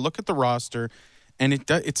get there? I look at the roster, and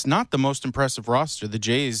it's not the most impressive roster. The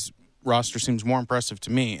Jays roster seems more impressive to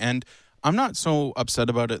me. And I'm not so upset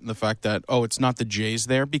about it in the fact that, it's not the Jays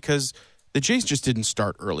there, because the Jays just didn't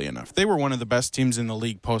start early enough. They were one of the best teams in the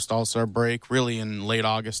league post-All-Star break. Really, in late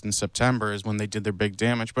August and September is when they did their big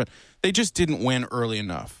damage. But they just didn't win early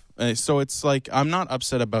enough. So it's like, I'm not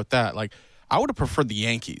upset about that. Like, I would have preferred the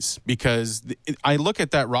Yankees, because I look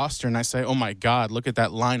at that roster and I say, oh, my God, look at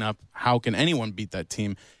that lineup. How can anyone beat that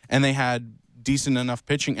team? And they had decent enough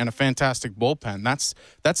pitching and a fantastic bullpen.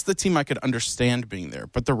 That's the team I could understand being there.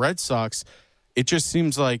 But the Red Sox, it just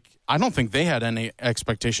seems like I don't think they had any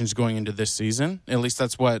expectations going into this season. At least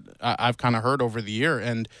that's what I've kind of heard over the year,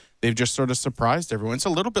 and they've just sort of surprised everyone. It's a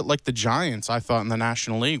little bit like the Giants, I thought, in the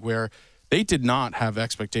National League, where they did not have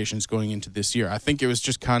expectations going into this year. I think it was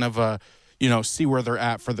just kind of a, see where they're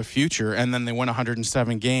at for the future, and then they won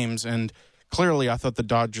 107 games, and clearly I thought the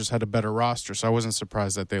Dodgers had a better roster, so I wasn't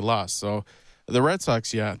surprised that they lost. So the Red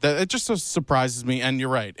Sox, it just so surprises me, and you're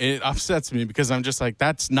right. It upsets me because I'm just like,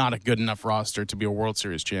 that's not a good enough roster to be a World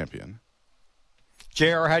Series champion.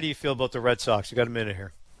 JR, how do you feel about the Red Sox? You got a minute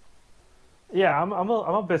here. Yeah, I'm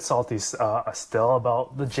a bit salty still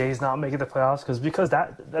about the Jays not making the playoffs because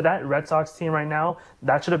that Red Sox team right now,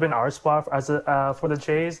 that should have been our spot for the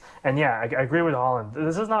Jays. And yeah, I agree with Holland.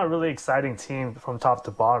 This is not a really exciting team from top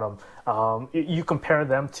to bottom. You compare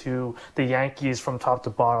them to the Yankees from top to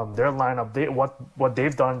bottom. Their lineup, what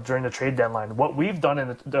they've done during the trade deadline, what we've done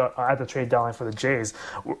at the trade deadline for the Jays.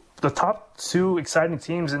 The top 2 exciting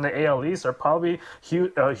teams in the AL East are probably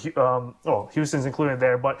Houston's included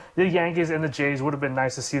there, but the Yankees and the Jays would have been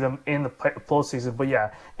nice to see them in the postseason. But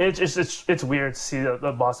yeah, it's weird to see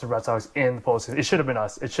the Boston Red Sox in the postseason. It should have been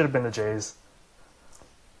us. It should have been the Jays.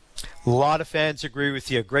 A lot of fans agree with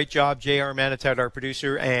you. Great job, J.R. Manitat, our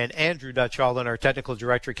producer, and Andrew Dutch-Holland, our technical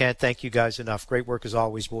director. Can't thank you guys enough. Great work as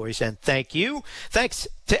always, boys, and thank you. Thanks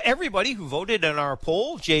to everybody who voted in our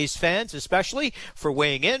poll, Jays fans especially, for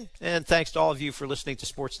weighing in, and thanks to all of you for listening to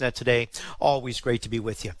Sportsnet today. Always great to be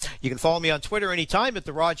with you. You can follow me on Twitter anytime at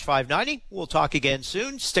TheRaj590. We'll talk again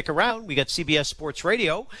soon. Stick around. We got CBS Sports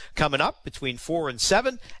Radio coming up between 4 and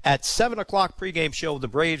 7 at 7 o'clock pregame show. The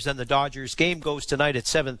Braves and the Dodgers. Game goes tonight at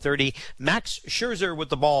 7:30. Max Scherzer with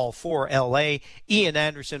the ball for L.A. Ian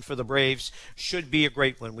Anderson for the Braves. Should be a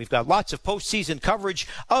great one. We've got lots of postseason coverage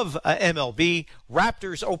of MLB,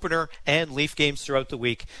 Raptors opener, and Leaf games throughout the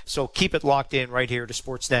week. So keep it locked in right here to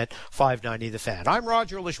Sportsnet 590 The Fan. I'm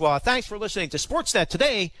Roger Lajoie. Thanks for listening to Sportsnet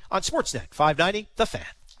today on Sportsnet 590 The Fan.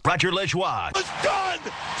 Roger Lajoie. It's done.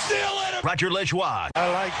 See you later. Roger Lajoie. I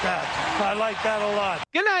like that a lot.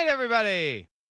 Good night, everybody.